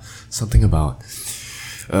was now. Something about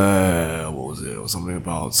what was it? Or something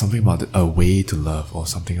about a way to love, or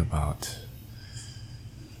something about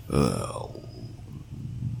oh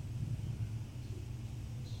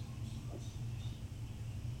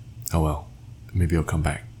well, maybe I'll come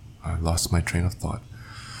back. I lost my train of thought.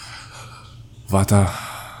 Vata.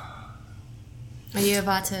 Are you a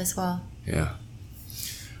Vata as well? Yeah.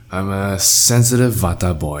 I'm a sensitive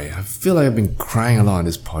Vata boy. I feel like I've been crying a lot on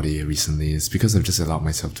this potty recently. It's because I've just allowed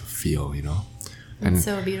myself to feel, And it's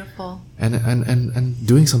so beautiful. And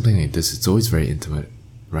doing something like this, it's always very intimate,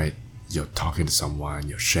 right? You're talking to someone,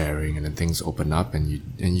 you're sharing, and then things open up, and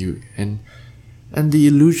And the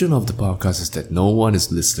illusion of the podcast is that no one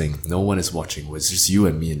is listening, no one is watching. It's just you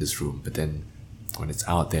and me in this room. But then when it's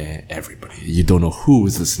out there, everybody, you don't know who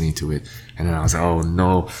is listening to it. And then I was like, oh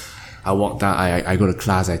no. I walked out, I go to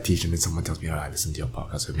class, I teach, and then someone tells me, oh, I listened to your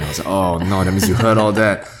podcast with me. I was like, oh no, that means you heard all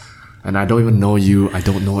that. And I don't even know you, I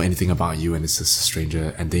don't know anything about you, and it's just a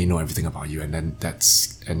stranger, and they know everything about you. And then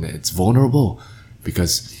it's vulnerable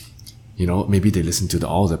because, you know, maybe they listen to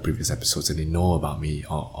all the previous episodes and they know about me,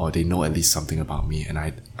 or they know at least something about me, and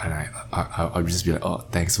I'll just be like, oh,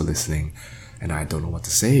 thanks for listening, and I don't know what to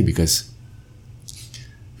say because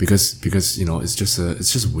you know, it's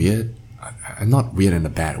just weird. I'm not weird in a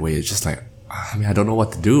bad way. It's just like, I mean, I don't know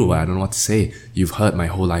what to do. I don't know what to say. You've heard my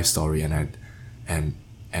whole life story, and I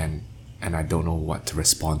don't know what to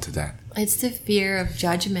respond to that. It's the fear of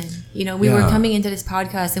judgment. You know, we were coming into this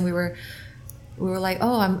podcast and we were like,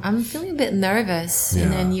 oh, I'm feeling a bit nervous.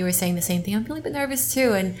 And then you were saying the same thing. I'm feeling a bit nervous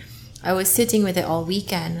too. And I was sitting with it all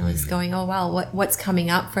weekend. I was going, oh wow, what's coming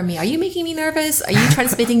up for me? Are you making me nervous? Are you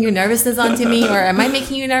transmitting your nervousness onto me? Or am I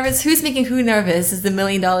making you nervous? Who's making who nervous is the $1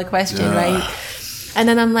 million question, right? And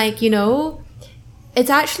then I'm like, you know, it's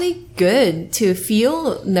actually good to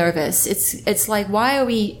feel nervous. It's like, why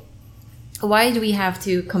do we have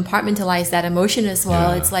to compartmentalize that emotion as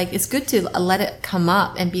well? It's like, it's good to let it come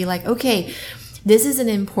up and be like, okay, this is an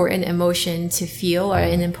important emotion to feel, or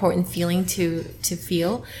an important feeling to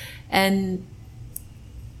feel. And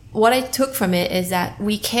what I took from it is that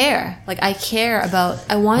we care. Like, I care about,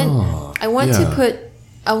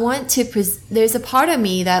 there's a part of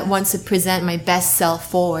me that wants to present my best self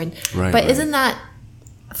forward. But isn't that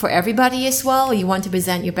for everybody as well? You want to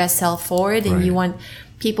present your best self forward, and you want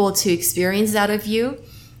people to experience that of you.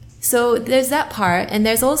 So there's that part, and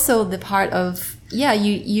there's also the part of,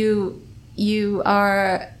 you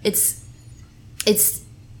are,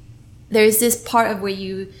 there's this part of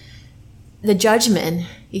where the judgment,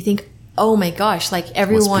 you think, oh my gosh, like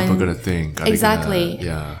everyone, what's people gonna think? Exactly.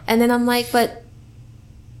 And then I'm like, but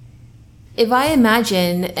if I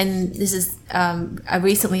imagine, and this is, I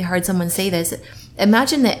recently heard someone say this,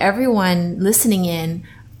 imagine that everyone listening in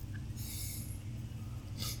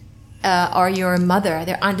are your mother.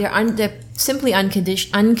 They're simply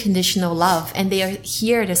unconditional love, and they are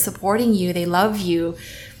here, they're supporting you, they love you,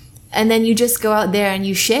 and then you just go out there and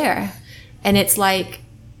you share. And it's like,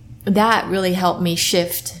 that really helped me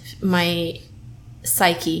shift my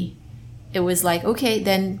psyche. It was like, okay,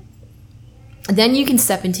 then you can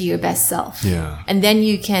step into your best self. And then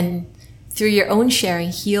you can, through your own sharing,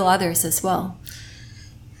 heal others as well.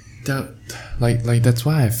 That's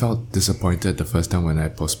why I felt disappointed the first time when I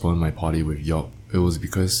postponed my party with York. It was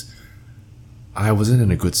because I wasn't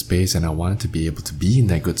in a good space, and I wanted to be able to be in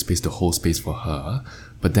that good space, to hold space for her.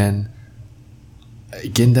 But then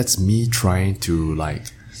again, that's me trying to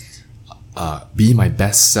be my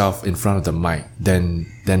best self in front of the mic. Then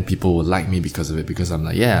people will like me because of it, because I'm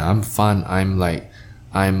like, yeah, I'm fun. I'm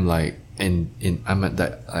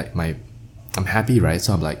happy, right?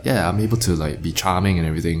 So I'm like, yeah, I'm able to be charming and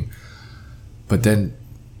everything. But then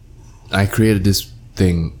I created this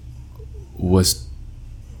thing was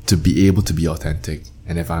to be able to be authentic.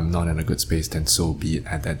 And if I'm not in a good space, then so be it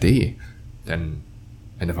at that day. And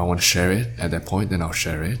if I want to share it at that point, then I'll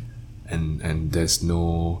share it. And there's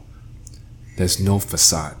no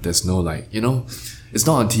facade. There's no it's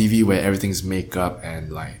not on TV where everything's makeup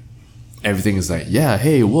and everything is yeah,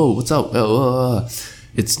 hey, whoa, what's up?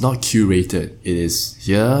 It's not curated. It is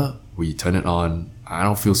here, we turn it on. I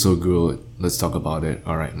don't feel so good. Let's talk about it.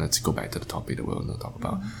 All right, let's go back to the topic that we're going to talk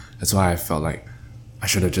about. That's why I felt like I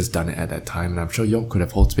should have just done it at that time. And I'm sure York could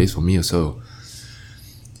have held space for me or so.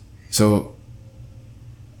 So,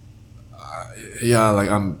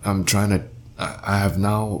 I'm trying to, I've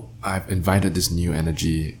invited this new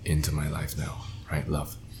energy into my life now, right?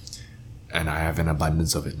 Love. And I have an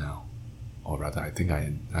abundance of it now. Or rather, I think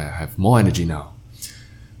I have more energy now.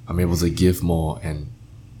 I'm able to give more, and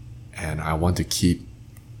I want to keep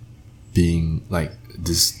being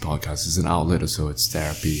this podcast is an outlet, or so it's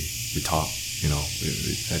therapy. We talk,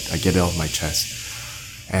 I get it off my chest,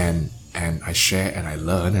 and I share and I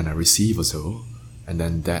learn and I receive also, and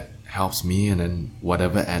then that helps me. And then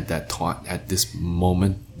whatever at this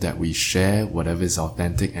moment that we share, whatever is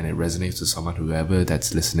authentic and it resonates with someone, whoever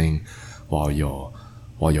that's listening, while you're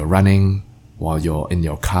running, while you're in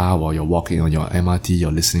your car, while you're walking on your MRT,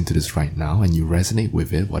 you're listening to this right now, and you resonate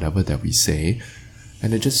with it, whatever that we say,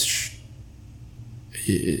 and it just,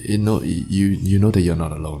 you know that you're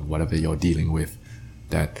not alone, whatever you're dealing with,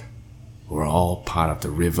 that we're all part of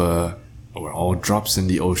the river, we're all drops in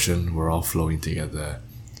the ocean, we're all flowing together.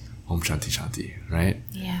 Om Shanti Shanti, right?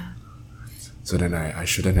 Yeah. So then I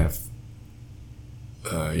shouldn't have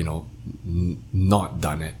not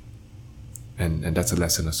done it. And that's a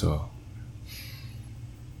lesson also.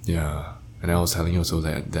 Yeah. And I was telling you also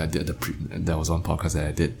that there was one podcast that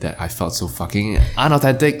I did that I felt so fucking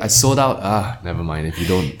unauthentic. I sold out. Never mind. If you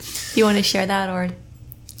don't, You want to share that, or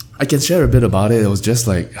I can share a bit about it. It was just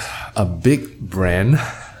like a big brand.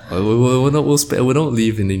 We don't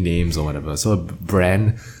leave any names or whatever. So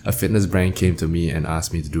a fitness brand came to me and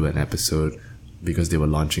asked me to do an episode because they were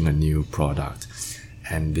launching a new product,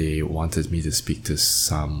 and they wanted me to speak to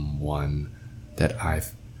someone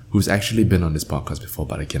who's actually been on this podcast before,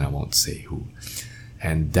 but again, I won't say who.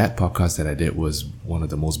 And that podcast that I did was one of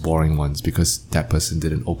the most boring ones because that person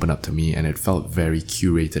didn't open up to me, and it felt very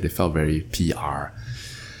curated. It felt very PR.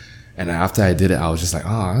 And after I did it, I was just like,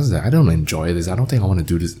 I don't enjoy this. I don't think I want to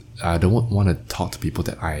do this. I don't want to talk to people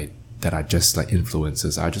that are just like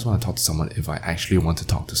influencers. I just want to talk to someone if I actually want to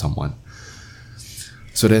talk to someone.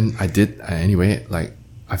 So then I did anyway. Like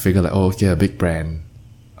I figured like, okay, a big brand.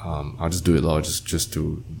 I'll just do it, just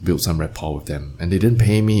to build some rapport with them. And they didn't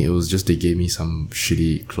pay me. It was just they gave me some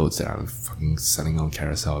shitty clothes that I'm fucking selling on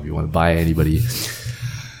Carousel. If you want to buy anybody.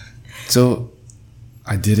 So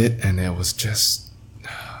I did it, and it was just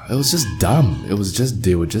dumb. It was just,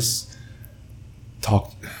 they would just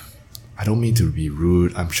talk. I don't mean to be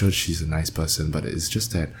rude. I'm sure she's a nice person, but it's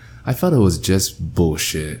just that I felt it was just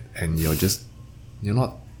bullshit, and you're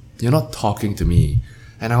not talking to me.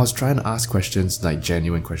 And I was trying to ask questions, like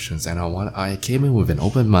genuine questions, and I came in with an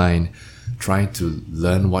open mind, trying to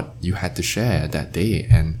learn what you had to share that day.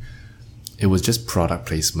 And it was just product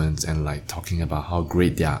placements and like talking about how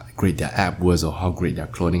great their app was or how great their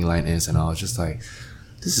clothing line is. And I was just like,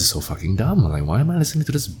 this is so fucking dumb. Like, why am I listening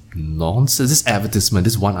to this nonsense? This advertisement,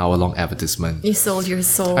 this 1 hour long advertisement. you sold your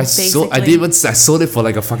soul? I sold it for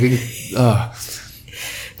like a fucking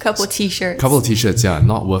couple t-shirts. couple of t-shirts, yeah,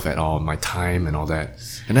 not worth at all my time and all that.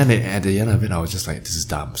 And then at the end of it, I was just like, this is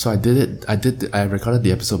dumb. So I did it. I recorded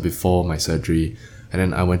the episode before my surgery, and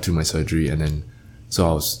then I went through my surgery, and then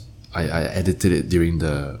I edited it during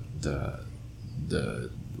the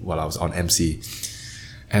while I was on MC,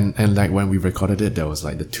 and like when we recorded it, there was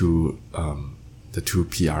like the two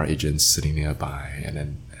PR agents sitting nearby,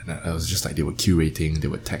 and I was just like, they were curating, they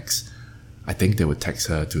would text. I think they would text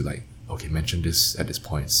her to like, okay, mention this at this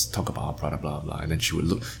point, talk about our product, blah, blah, blah. And then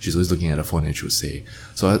she's always looking at her phone, and she would say,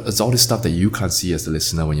 so it's all this stuff that you can't see as the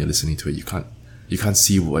listener when you're listening to it. You can't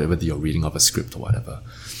see whether you're reading off a script or whatever.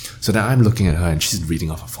 So then I'm looking at her, and she's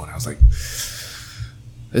reading off her phone. I was like,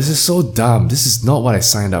 this is so dumb. This is not what I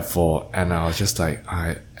signed up for. And I was just like,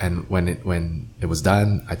 and when it was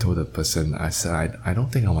done, I told the person, I said, I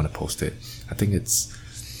don't think I want to post it. I think it's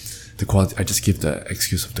the quality. I just give the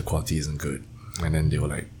excuse of the quality isn't good. And then they were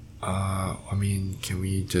like, I mean, can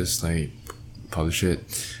we just like publish it?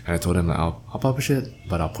 And I told them that I'll publish it,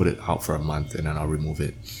 but I'll put it out for a month and then I'll remove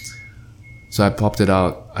it. So I popped it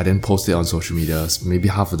out. I didn't post it on social media. Maybe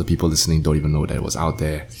half of the people listening don't even know that it was out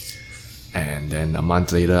there. And then a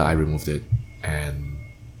month later, I removed it, and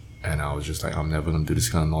I was just like, I'm never gonna do this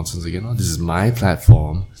kind of nonsense again. No, this is my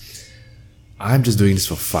platform. I'm just doing this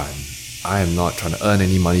for fun. I am not trying to earn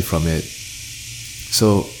any money from it.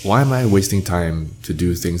 So why am I wasting time to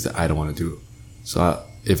do things that I don't want to do? So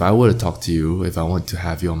if I were to talk to you, if I want to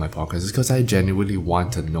have you on my podcast, it's because I genuinely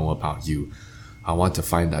want to know about you. I want to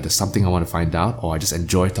find out. There's something I want to find out, or I just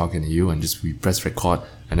enjoy talking to you, and just we press record,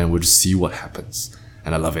 and then we'll just see what happens.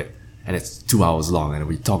 And I love it. And it's 2 hours long, and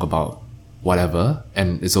we talk about whatever.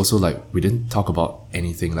 And it's also like, we didn't talk about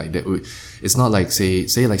anything like that. It's not like, say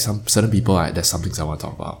like some certain people, there's some things I want to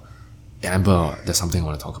talk about. Amber, there's something I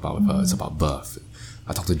want to talk about with her. It's about birth.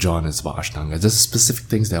 I talk to John, it's about Ashtanga. There's specific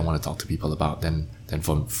things that I want to talk to people about. Then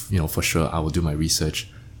for sure, I will do my research,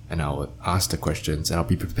 and I will ask the questions, and I'll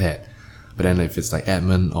be prepared. But then if it's like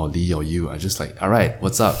Edmund or Lee or you, I just like, all right,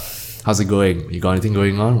 what's up? How's it going? You got anything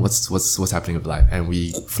going on? What's happening with life? And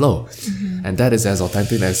we flow. Mm-hmm. And that is as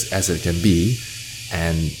authentic as it can be.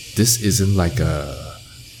 And this isn't like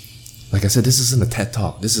I said, this isn't a TED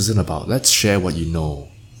Talk. This isn't about, let's share what you know.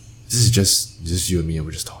 This is just you and me, and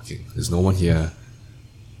we're just talking. There's no one here,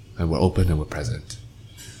 and we're open and we're present.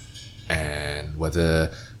 And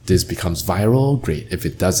whether this becomes viral, great. If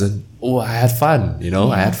it doesn't, I had fun,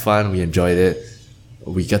 I had fun, we enjoyed it.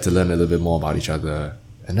 We get to learn a little bit more about each other.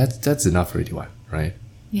 And that's enough already, right?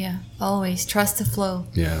 Yeah, always trust the flow.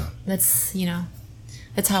 Yeah, that's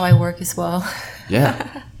how I work as well.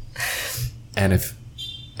 Yeah, and if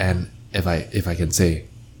I can say,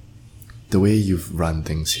 the way you've run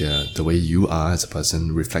things here, the way you are as a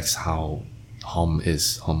person reflects how Hom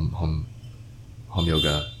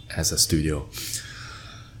Yoga as a studio.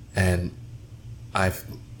 And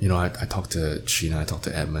I talk to Sheena, I talk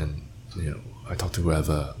to Edmund, I talk to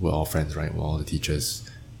whoever. We're all friends, right? We're all the teachers.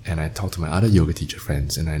 And I talk to my other yoga teacher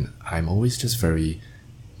friends, and I'm always just very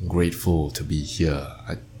grateful to be here.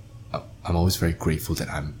 I'm always very grateful that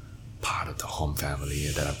I'm part of the Hom family,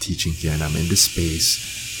 and that I'm teaching here, and I'm in this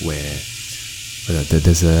space where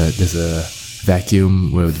there's a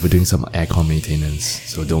vacuum. We're doing some aircon maintenance,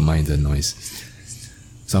 so don't mind the noise.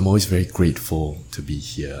 So I'm always very grateful to be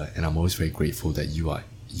here, and I'm always very grateful that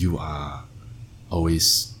you are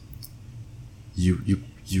always you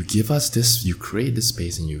give us this, you create this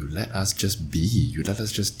space, and you let us just be. You let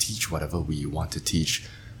us just teach whatever we want to teach.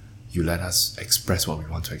 You let us express what we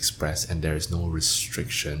want to express, and there is no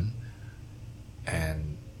restriction.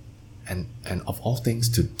 And of all things,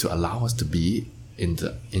 to allow us to be in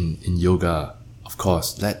yoga, of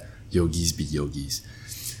course, let yogis be yogis.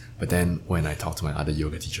 But then when I talk to my other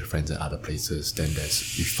yoga teacher friends at other places, then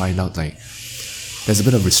you find out like there's a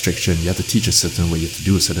bit of restriction. You have to teach a certain way, you have to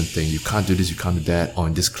do a certain thing. You can't do this, you can't do that. Or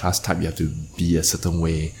in this class type, you have to be a certain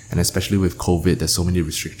way. And especially with COVID, there's so many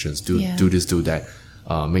restrictions. Do this, do that.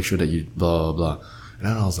 Make sure that you blah, blah, blah. And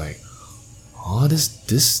then I was like, oh, this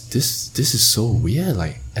is so weird.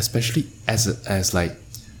 Like, especially as like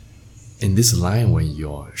in this line when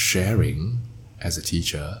you're sharing as a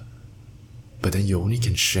teacher, but then you only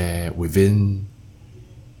can share within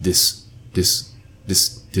this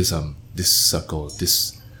circle,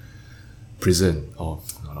 this prison, or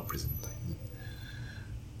no, not prison,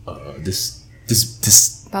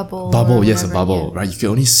 this bubble, yes, a bubble, right? You can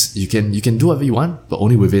only you can do whatever you want, but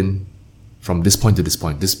only within, from this point to this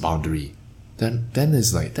point, this boundary. Then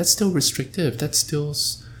it's like, that's still restrictive. That's still,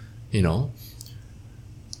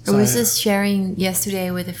 I was just sharing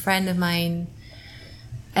yesterday with a friend of mine,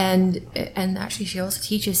 and actually she also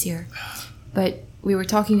teaches here, but we were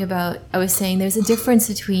talking about, I was saying there's a difference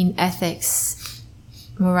between ethics,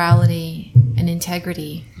 morality, and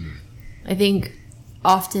integrity. I think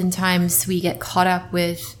oftentimes we get caught up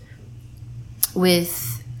with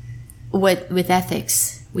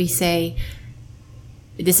ethics. We say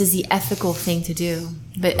this is the ethical thing to do,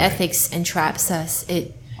 but ethics entraps us.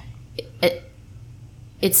 It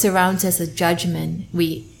surrounds us with judgment.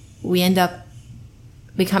 We end up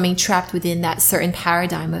becoming trapped within that certain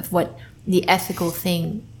paradigm of what the ethical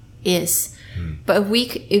thing is. But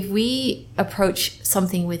if we approach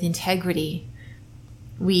something with integrity,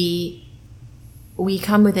 we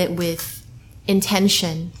come with it with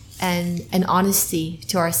intention and honesty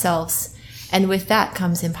to ourselves, and with that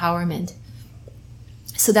comes empowerment.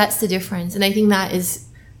 So that's the difference, and I think that is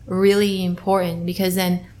really important, because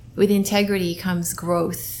then with integrity comes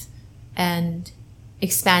growth and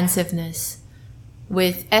expansiveness.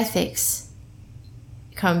 With ethics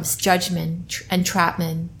comes judgment,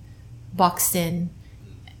 entrapment, boxed in,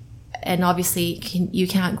 and obviously you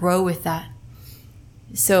can't grow with that.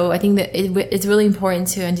 So I think that it's really important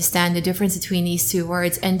to understand the difference between these two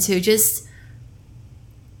words, and to just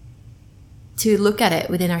to look at it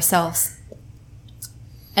within ourselves.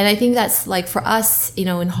 And I think that's like for us, in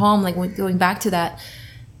Hom, like going back to that,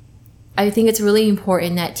 I think it's really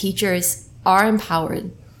important that teachers are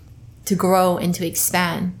empowered to grow and to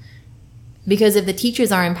expand. Because if the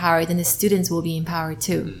teachers are empowered, then the students will be empowered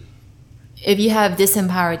too. If you have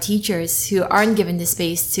disempowered teachers who aren't given the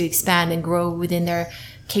space to expand and grow within their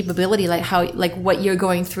capability, like what you're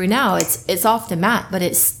going through now, it's off the mat, but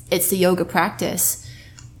it's the yoga practice,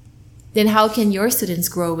 then how can your students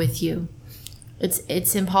grow with you?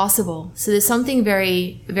 It's impossible. So there's something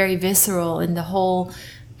very, very visceral in the whole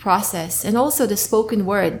process. And also the spoken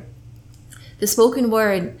word. The spoken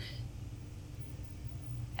word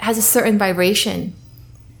has a certain vibration.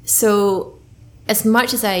 So as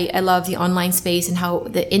much as I love the online space and how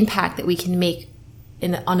the impact that we can make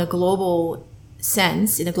on a global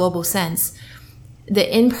sense, the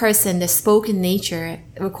in-person, the spoken nature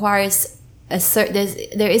requires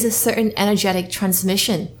there is a certain energetic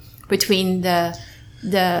transmission between the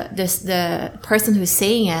person who's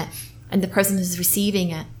saying it and the person who's receiving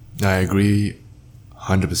it. I agree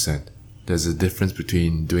 100%. There's a difference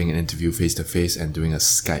between doing an interview face-to-face and doing a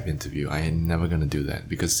Skype interview. I am never going to do that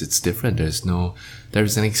because it's different. There's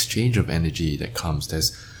an exchange of energy that comes.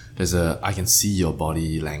 I can see your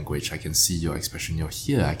body language. I can see your expression. You're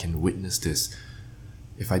here. I can witness this.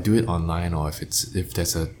 If I do it online, or if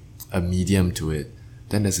there's a medium to it,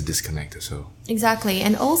 then there's a disconnect. So exactly.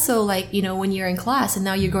 And also, when you're in class and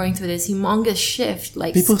now you're going through this humongous shift,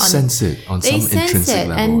 people sense it on some intrinsic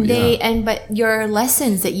level. But your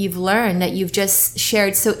lessons that you've learned, that you've just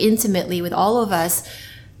shared so intimately with all of us,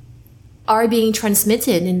 are being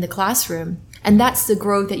transmitted in the classroom. And that's the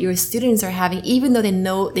growth that your students are having, even though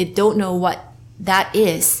they don't know what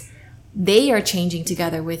they are changing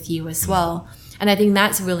together with you as well. And I think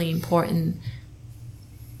that's really important.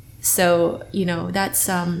 So, that's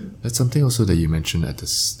something also that you mentioned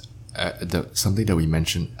something that we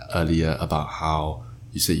mentioned earlier about how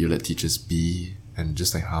you said you let teachers be, and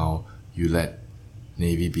just like how you let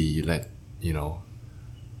Navy be, you let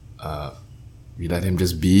him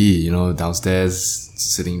just be, downstairs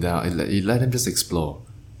sitting down. You let him just explore,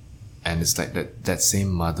 and it's like that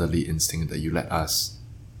same motherly instinct that you let us,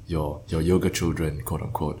 your yoga children, quote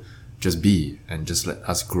unquote, just be and just let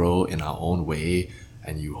us grow in our own way,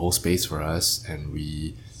 and you hold space for us, and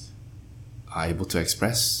we are able to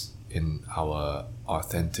express in our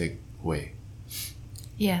authentic way.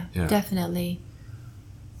 Yeah. Definitely.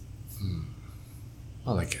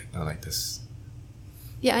 I like it. I like this.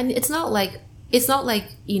 Yeah, and it's not like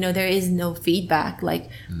there is no feedback. Like,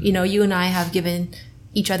 you and I have given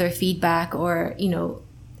each other feedback, or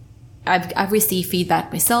I've received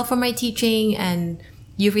feedback myself for my teaching, and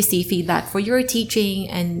you've received feedback for your teaching,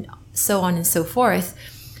 and so on and so forth.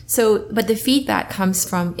 So, but the feedback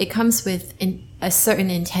comes with a certain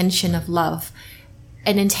intention of love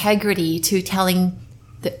and integrity to telling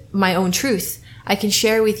my own truth. I can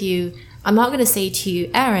share with you. I'm not going to say to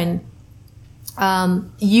you, Aaron,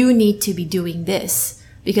 you need to be doing this,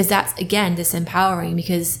 because that's, again, disempowering,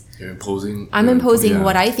 because I'm imposing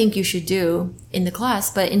what I think you should do in the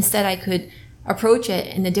class. But instead I could approach it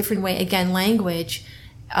in a different way, again, language.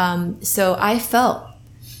 So I felt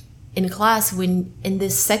in class, when in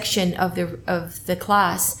this section of the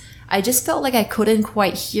class, I just felt like I couldn't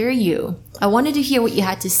quite hear you. I wanted to hear what you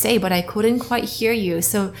had to say, but I couldn't quite hear you.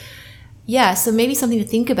 So maybe something to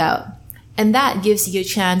think about. And that gives you a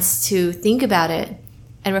chance to think about it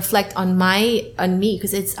and reflect on me,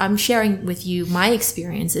 because I'm sharing with you my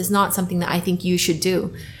experience. It's not something that I think you should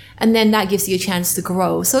do. And then that gives you a chance to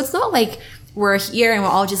grow. So it's not like we're here and we're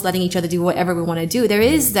all just letting each other do whatever we want to do. There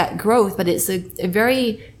is that growth, but it's a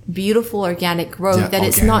very beautiful organic growth,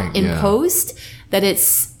 it's not imposed, that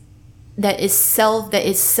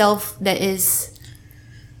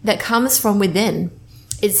comes from within.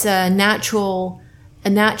 It's a natural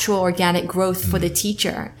organic growth for the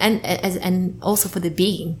teacher and also for the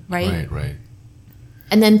being, right? Right.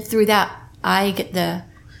 And then through that, I get the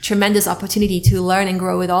tremendous opportunity to learn and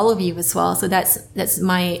grow with all of you as well. So that's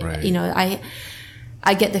my,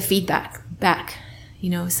 I get the feedback back,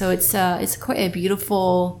 so it's quite a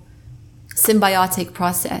beautiful symbiotic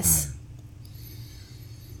process.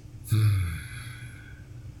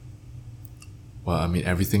 Well, I mean,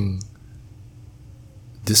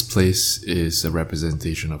 this place is a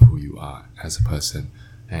representation of who you are as a person,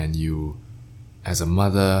 and you as a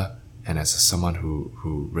mother and as someone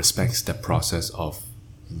who respects the process of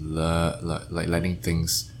like letting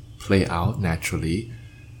things play out naturally,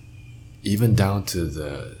 even down to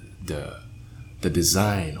the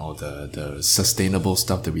design or the sustainable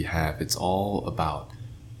stuff that we have. It's all about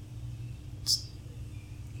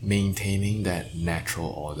maintaining that natural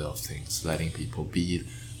order of things, letting people be,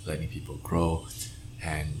 letting people grow,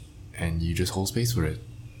 and you just hold space for it.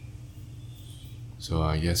 So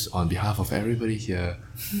I guess on behalf of everybody here,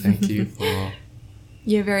 thank you for...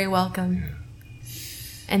 You're very welcome. Yeah.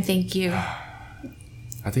 And thank you.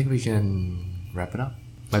 I think we can wrap it up.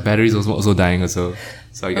 My battery's also dying so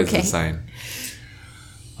I guess it's a sign.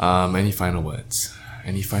 Any final words?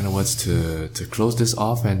 Any final words to close this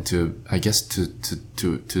off, and to, I guess, to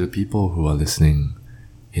the people who are listening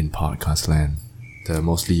in podcast land, the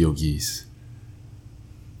mostly yogis?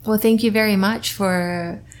 Well, thank you very much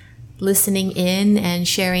for listening in and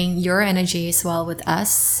sharing your energy as well with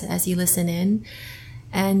us as you listen in.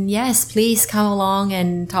 And yes, please come along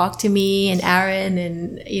and talk to me and Aaron,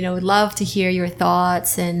 and would love to hear your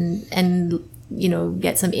thoughts and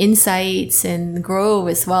get some insights and grow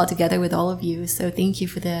as well together with all of you. So thank you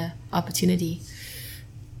for the opportunity.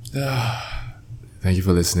 Thank you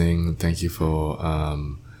for listening. Thank you for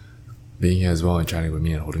being here as well and chatting with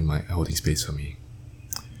me and holding space for me.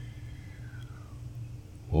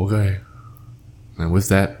 Okay. And with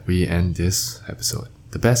that, we end this episode.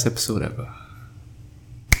 The best episode ever.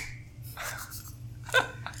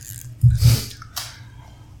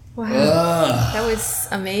 Wow. That was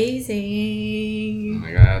amazing. Oh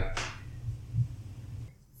my god.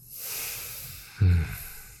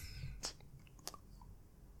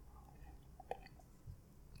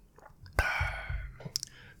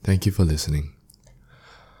 Thank you for listening.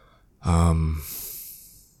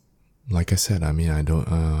 Like I said, I mean, I don't,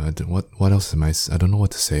 what else am I don't know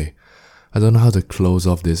what to say. I don't know how to close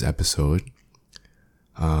off this episode.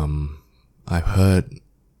 Of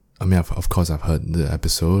course I've heard the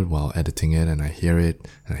episode while editing it, and I hear it,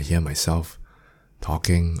 and I hear myself.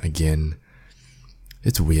 talking again.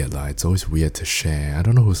 It's weird, lah. It's always weird to share. I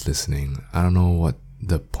don't know who's listening. I don't know what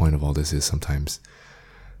the point of all this is sometimes.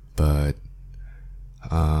 But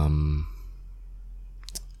I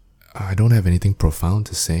don't have anything profound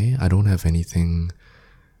to say. I don't have anything.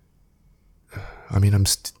 I mean,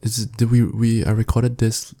 I recorded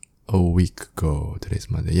this a week ago. Today's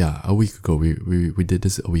Monday. Yeah, a week ago. We did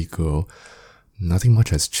this a week ago. Nothing much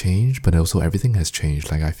has changed, but also everything has changed.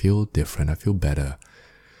 Like, I feel different. I feel better.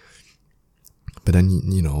 But then,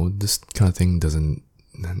 this kind of thing doesn't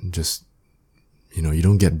just, you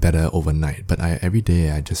don't get better overnight. But every day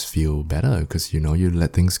I just feel better because, you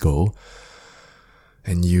let things go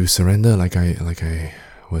and you surrender like I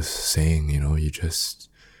was saying, you just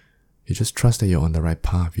trust that you're on the right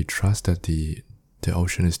path. You trust that the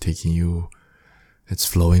ocean is taking you, it's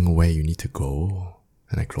flowing where you need to go.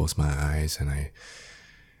 And I close my eyes and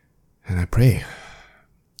I pray.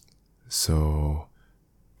 So,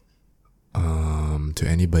 to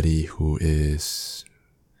anybody who is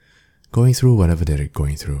going through whatever they're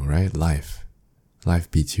going through, right? Life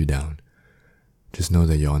beats you down. Just know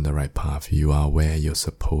that you're on the right path. You are where you're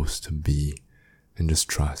supposed to be, and just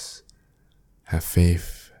trust. Have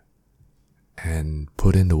faith and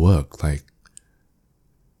put in the work. Like,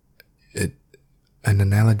 an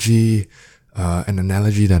analogy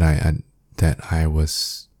that I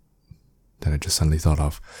just suddenly thought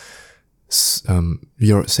of.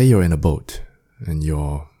 Say you're in a boat and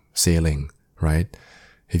you're sailing, right?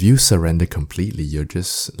 If you surrender completely, you're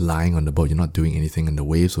just lying on the boat. You're not doing anything, and the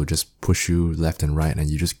waves will just push you left and right, and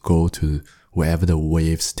you just go to wherever the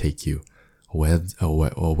waves take you, or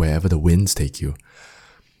wherever the winds take you.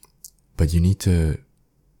 But you need to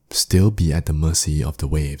still be at the mercy of the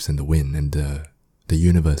waves and the wind and the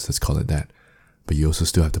universe, let's call it that. But you also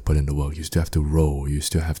still have to put in the work. You still have to row. You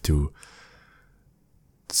still have to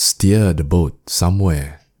steer the boat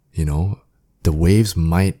somewhere, The waves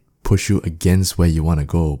might push you against where you want to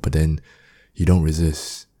go, but then you don't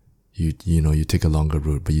resist. You take a longer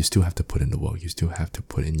route, but you still have to put in the work. You still have to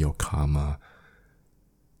put in your karma.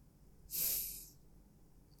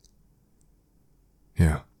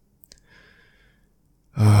 Yeah.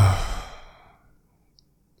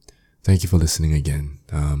 Thank you for listening again.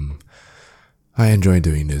 I enjoy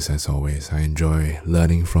doing this as always. I enjoy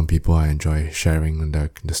learning from people. I enjoy sharing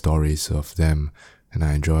the stories of them. And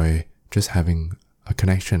I enjoy just having a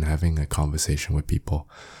connection, having a conversation with people.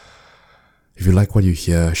 If you like what you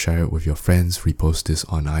hear, share it with your friends. Repost this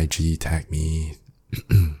on IG. Tag me.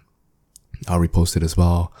 I'll repost it as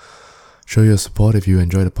well. Show your support if you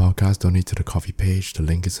enjoy the podcast. Donate to the coffee page. The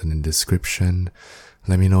link is in the description.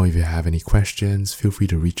 Let me know if you have any questions. Feel free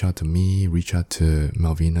to reach out to me, reach out to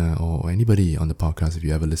Malvina or anybody on the podcast if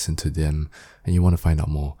you ever listen to them and you want to find out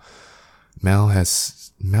more. Mel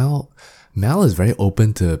is very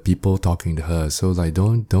open to people talking to her, so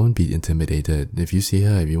don't be intimidated. If you see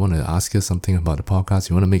her, if you want to ask her something about the podcast,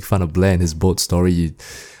 you want to make fun of Blair and his boat story,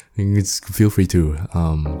 feel free to.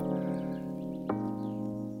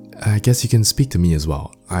 I guess you can speak to me as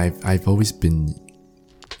well. I've always been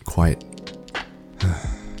quite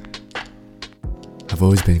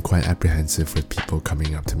apprehensive with people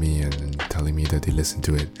coming up to me and telling me that they listen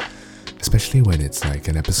to it, especially when it's like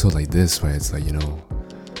an episode like this where it's like,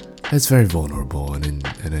 it's very vulnerable, and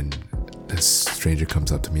then a stranger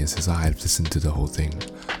comes up to me and says, I've listened to the whole thing.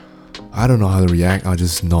 I don't know how to react. I'll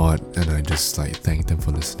just nod and I just thank them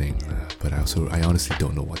for listening, but I honestly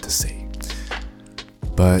don't know what to say.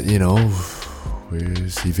 But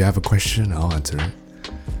if you have a question, I'll answer it.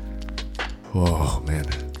 Oh man,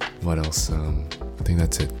 what else? I think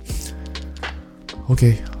that's it.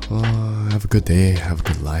 Okay, have a good day, have a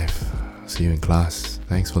good life. See you in class.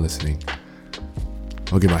 Thanks for listening.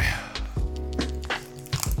 Okay, bye.